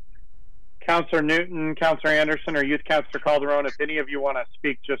 Councillor Newton, Councillor Anderson, or Youth Councillor Calderon, if any of you want to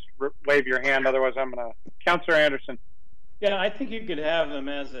speak, just wave your hand. Otherwise, I'm going to. Councillor Anderson. Yeah, I think you could have them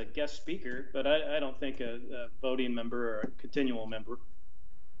as a guest speaker, but I don't think a voting member or a continual member.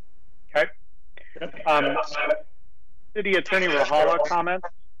 Okay. City Attorney Rahala, comments?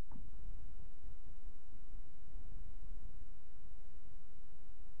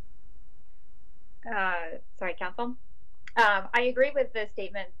 Sorry, Council. I agree with the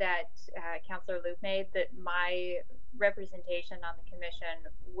statement that Councillor Luke made, that my representation on the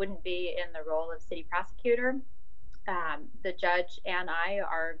commission wouldn't be in the role of city prosecutor. The judge and I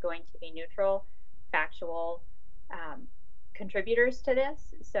are going to be neutral, factual contributors to this.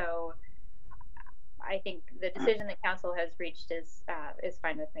 So I think the decision that council has reached is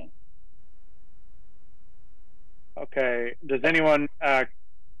fine with me. Okay. Does anyone,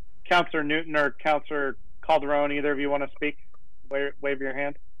 Councilor Newton or Councilor Calderon, either of you want to speak? Wave your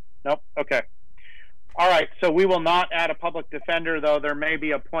hand. Nope. Okay. All right. So we will not add a public defender, though there may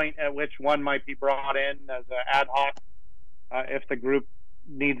be a point at which one might be brought in as an ad hoc if the group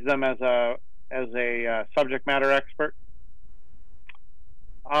needs them as a subject matter expert.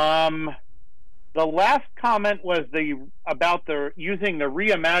 The last comment was about using the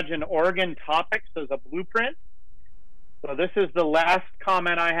Reimagine Oregon topics as a blueprint. So this is the last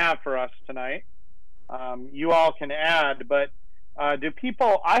comment I have for us tonight. You all can add, but I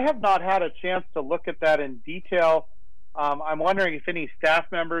have not had a chance to look at that in detail. I'm wondering if any staff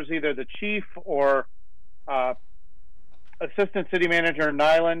members, either the chief or assistant city manager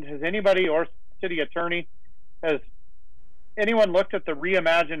Nyland, has anybody, or city attorney, has anyone looked at the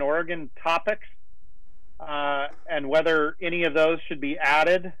Reimagine Oregon topics and whether any of those should be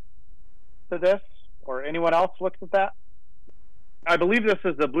added to this, or anyone else looked at that? I believe this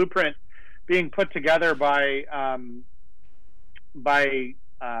is the blueprint being put together by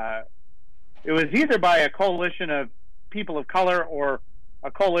it was either by a coalition of people of color or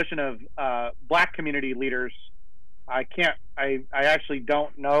a coalition of black community leaders. I actually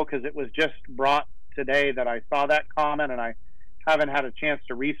don't know, because it was just brought today that I saw that comment, and I haven't had a chance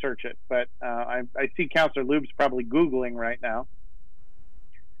to research it, but I see Councilor Lubes probably Googling right now.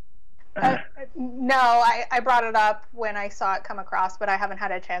 No, I brought it up when I saw it come across, but I haven't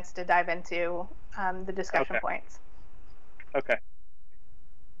had a chance to dive into the discussion points. Okay.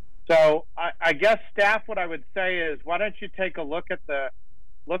 So I guess staff, what I would say is, why don't you take a look at the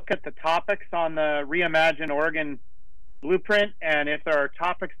topics on the Reimagine Oregon blueprint, and if there are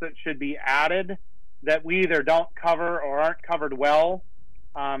topics that should be added that we either don't cover or aren't covered well,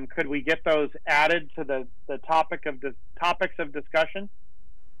 could we get those added to the topics of discussion?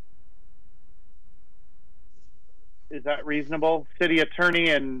 Is that reasonable? City attorney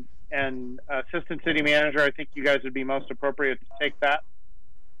and assistant city manager, I think you guys would be most appropriate to take that.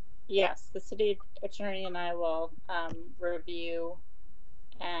 Yes, the city attorney and I will review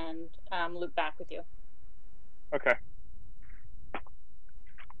and loop back with you. Okay.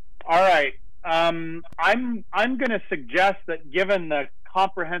 All right. I'm going to suggest that, given the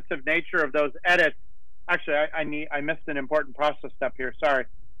comprehensive nature of those edits, actually, I missed an important process step here. Sorry,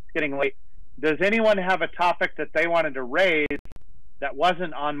 it's getting late. Does anyone have a topic that they wanted to raise that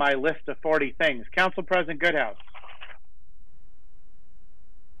wasn't on my list of 40 things? Council President Goodhouse.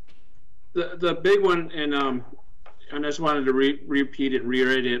 The big one, and I just wanted to repeat it and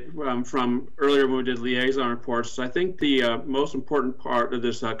reiterate it from earlier when we did liaison reports. So I think the most important part of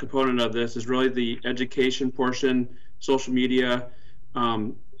this component of this is really the education portion, social media,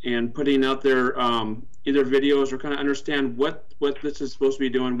 and putting out there either videos or kind of understand what this is supposed to be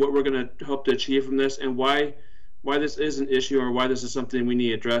doing, what we're going to hope to achieve from this, and why this is an issue, or why this is something we need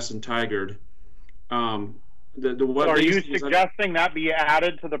to address in Tigard. Are you suggesting that be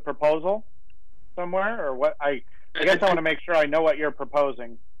added to the proposal somewhere, or what? I guess I want to make sure I know what you're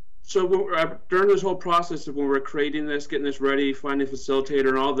proposing. So during this whole process of when we're creating this, getting this ready, finding a facilitator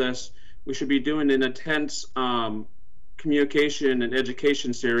and all this, we should be doing an intense communication and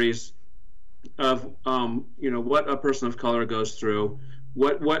education series of what a person of color goes through,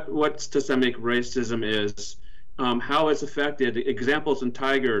 what systemic racism is, how it's affected, examples in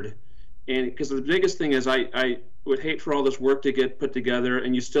Tigard. And because the biggest thing is, I would hate for all this work to get put together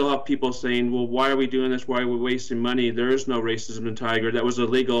and you still have people saying, well, why are we doing this? Why are we wasting money? There is no racism in Tigard. That was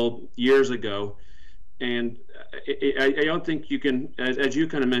illegal years ago. And I don't think you can, as you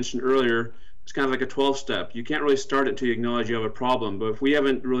kind of mentioned earlier, it's kind of like a 12-step. You can't really start it until you acknowledge you have a problem. But if we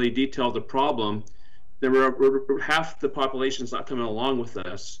haven't really detailed the problem, then half the population's not coming along with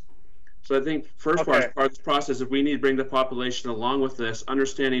this. So I think first part of this process is we need to bring the population along with this,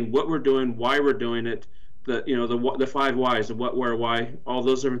 understanding what we're doing, why we're doing it, the 5 whys, the what, where, why, all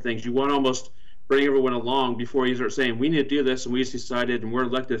those different things. You want to almost bring everyone along before you start saying we need to do this, and we decided, and we're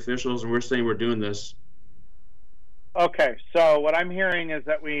elected officials, and we're saying we're doing this. Okay, so what I'm hearing is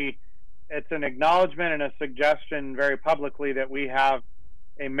that it's an acknowledgement and a suggestion very publicly that we have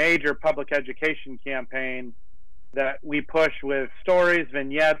a major public education campaign that we push with stories,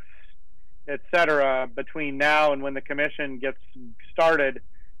 vignettes, etc., between now and when the commission gets started,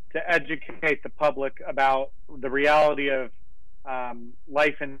 to educate the public about the reality of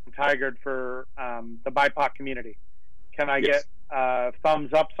life in Tigard for the BIPOC community. Can I get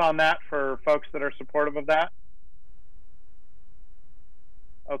thumbs ups on that for folks that are supportive of that?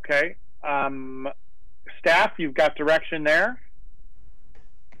 Okay. Staff, you've got direction there?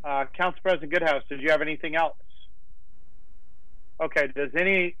 Council President Goodhouse, did you have anything else? Okay, does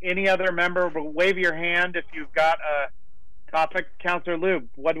any other member wave your hand if you've got a topic? Councilor Lube,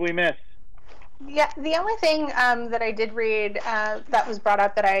 what did we miss? Yeah, the only thing that I did read that was brought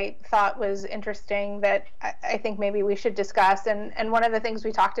up that I thought was interesting that I think maybe we should discuss, and one of the things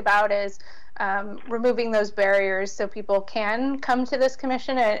we talked about is removing those barriers so people can come to this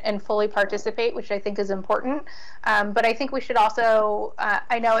commission and fully participate, which I think is important. But I think we should also,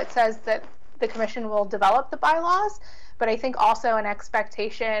 I know it says that the commission will develop the bylaws, but I think also an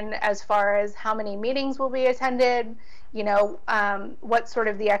expectation as far as how many meetings will be attended, you know, what sort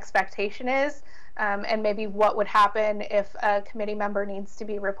of the expectation is, and maybe what would happen if a committee member needs to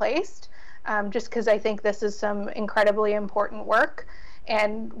be replaced, just because I think this is some incredibly important work,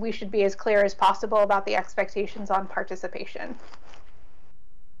 and we should be as clear as possible about the expectations on participation.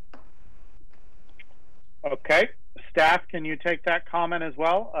 Okay, staff, can you take that comment as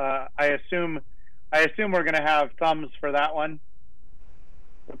well? I assume we're going to have thumbs for that one,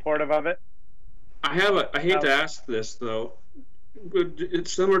 supportive of it. I hate to ask this though.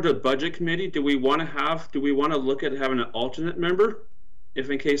 It's similar to the budget committee. Do we want to look at having an alternate member, if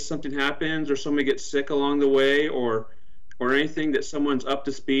in case something happens or somebody gets sick along the way, or anything, that someone's up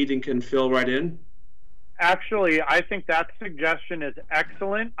to speed and can fill right in? Actually, I think that suggestion is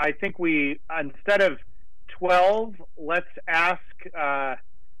excellent. I think we, instead of 12, let's ask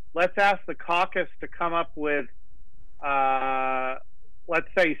the caucus to come up with, let's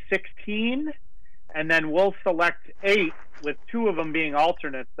say 16, and then we'll select 8, with 2 of them being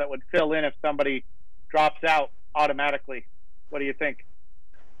alternates that would fill in if somebody drops out automatically. What do you think?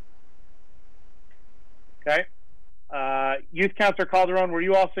 Okay. Youth Councilor Calderon, were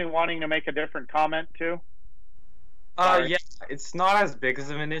you also wanting to make a different comment too? Yeah, it's not as big of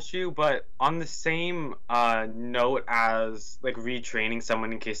an issue, but on the same note as like retraining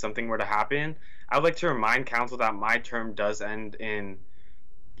someone in case something were to happen, I would like to remind council that my term does end in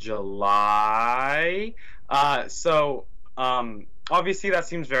July. Obviously that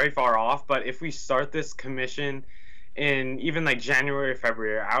seems very far off, but if we start this commission in even like January or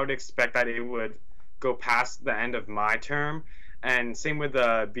February, I would expect that it would go past the end of my term. And same with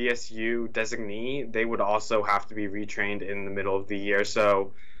the BSU designee, they would also have to be retrained in the middle of the year.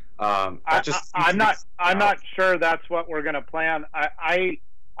 So I'm not sure that's what we're going to plan. I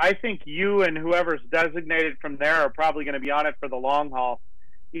think you and whoever's designated from there are probably going to be on it for the long haul,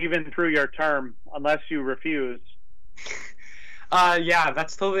 even through your term, unless you refuse. Yeah,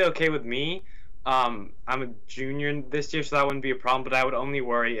 that's totally okay with me. I'm a junior this year, so that wouldn't be a problem, but I would only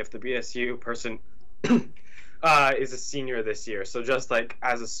worry if the BSU person is a senior this year. So just like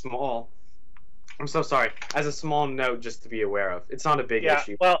as a small note just to be aware of. It's not a big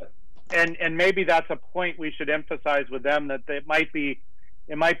issue. Well, and maybe that's a point we should emphasize with them, that it might be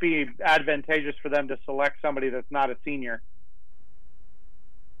advantageous for them to select somebody that's not a senior.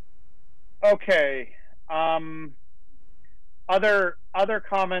 Okay. Other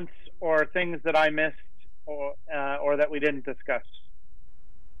comments or things that I missed or that we didn't discuss?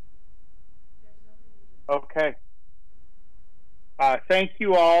 Okay. Thank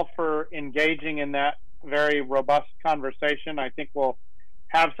you all for engaging in that very robust conversation. I think we'll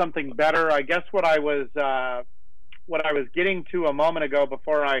have something better. I guess what I was getting to a moment ago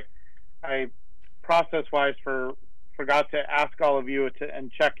before I process-wise forgot to ask all of you and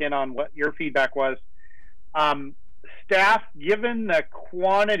check in on what your feedback was. Staff, given the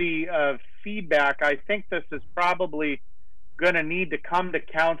quantity of feedback, I think this is probably going to need to come to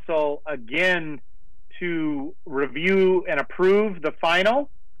council again to review and approve the final.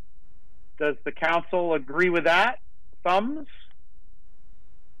 Does the council agree with that? Thumbs?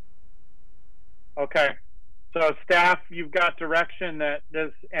 Okay. So staff, you've got direction that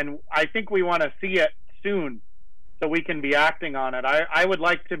this, and I think we want to see it soon so we can be acting on it. I would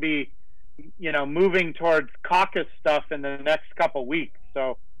like to be, moving towards caucus stuff in the next couple weeks.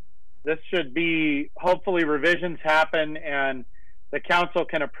 So this should be, hopefully revisions happen and the council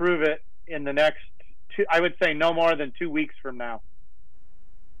can approve it in the next I would say no more than 2 weeks from now.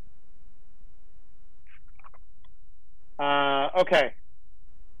 Okay.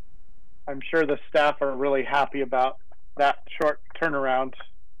 I'm sure the staff are really happy about that short turnaround.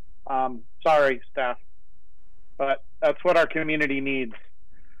 Sorry, staff, but that's what our community needs.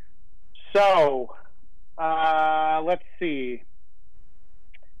 So, let's see.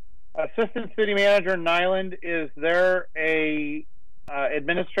 Assistant City Manager Nyland, is there a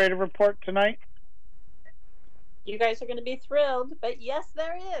administrative report tonight? You guys are going to be thrilled, but yes,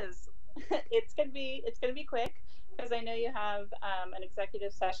 there is. It's going to be quick because I know you have an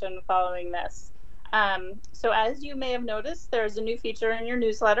executive session following this. So as you may have noticed, there's a new feature in your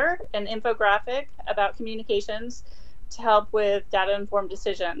newsletter, an infographic about communications to help with data-informed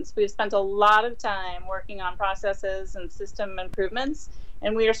decisions. We've spent a lot of time working on processes and system improvements,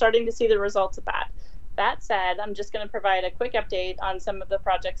 and we are starting to see the results of that. That said, I'm just going to provide a quick update on some of the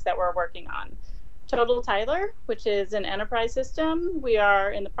projects that we're working on. Total Tyler, which is an enterprise system, we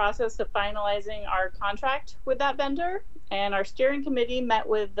are in the process of finalizing our contract with that vendor, and our steering committee met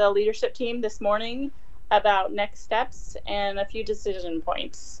with the leadership team this morning about next steps and a few decision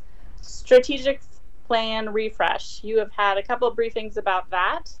points. Strategic plan refresh. You have had a couple of briefings about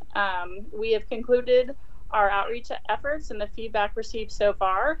that. We have concluded our outreach efforts and the feedback received so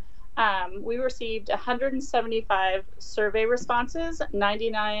far. We received 175 survey responses,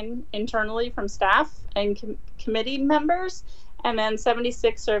 99 internally from staff and committee members, and then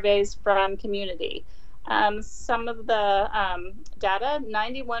 76 surveys from community. Some of the data,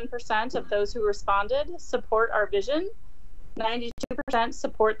 91% of those who responded support our vision, 92%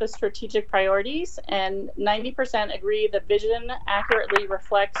 support the strategic priorities, and 90% agree the vision accurately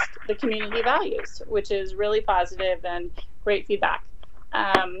reflects the community values, which is really positive and great feedback.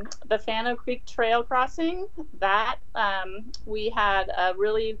 The Fano Creek Trail crossing, that we had a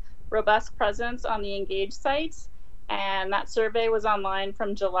really robust presence on the Engage site, and that survey was online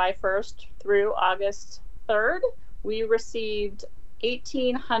from July 1st through August 3rd. We received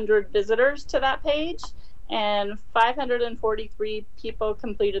 1,800 visitors to that page, and 543 people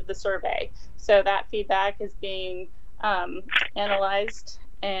completed the survey. So that feedback is being analyzed,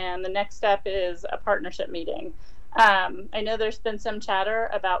 and the next step is a partnership meeting. I know there's been some chatter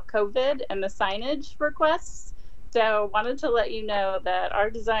about COVID and the signage requests. So wanted to let you know that our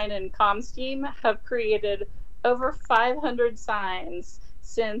design and comms team have created over 500 signs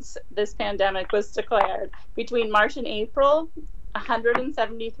since this pandemic was declared. Between March and April,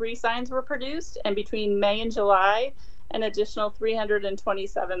 173 signs were produced, and between May and July, an additional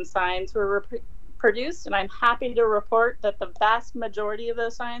 327 signs were produced, and I'm happy to report that the vast majority of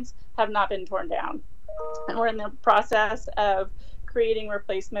those signs have not been torn down. And we're in the process of creating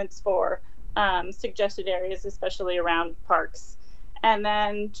replacements for suggested areas, especially around parks. And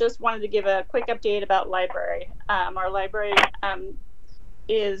then just wanted to give a quick update about library. Our library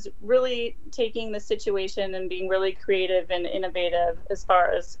is really taking the situation and being really creative and innovative as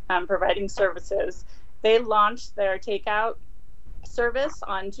far as providing services. They launched their takeout service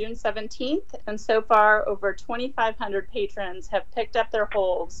on June 17th, and so far over 2,500 patrons have picked up their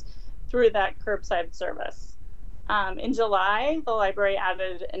holds through that curbside service. In July, the library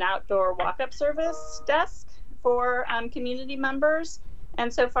added an outdoor walk-up service desk for community members,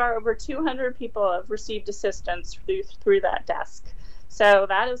 and so far over 200 people have received assistance through that desk. So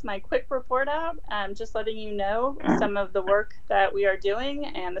that is my quick report out, just letting you know some of the work that we are doing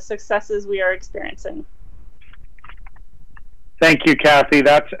and the successes we are experiencing. Thank you, Kathy.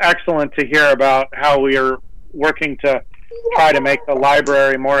 That's excellent to hear about how we are working to try to make the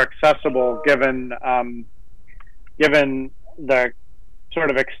library more accessible given given the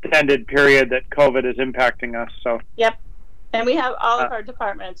sort of extended period that COVID is impacting us. So yep. And we have all of our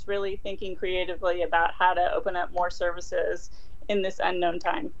departments really thinking creatively about how to open up more services in this unknown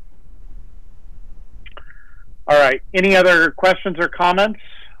time. All right. Any other questions or comments?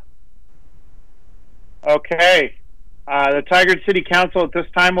 Okay. The Tigard City Council at this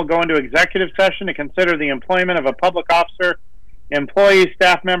time will go into executive session to consider the employment of a public officer, employee,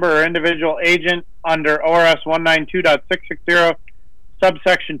 staff member, or individual agent under ORS 192.660,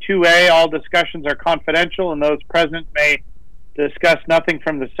 subsection 2A. All discussions are confidential, and those present may discuss nothing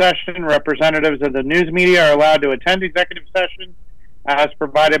from the session. Representatives of the news media are allowed to attend executive session as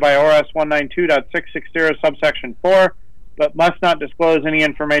provided by ORS 192.660, subsection 4, but must not disclose any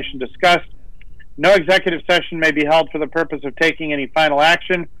information discussed. No executive session may be held for the purpose of taking any final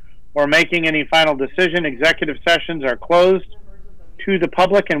action or making any final decision. Executive sessions are closed to the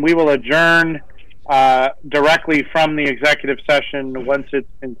public, and we will adjourn directly from the executive session once it's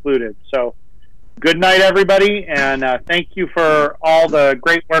concluded. So good night, everybody, and thank you for all the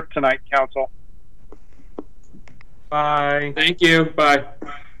great work tonight, Council. Bye. Thank you. Bye.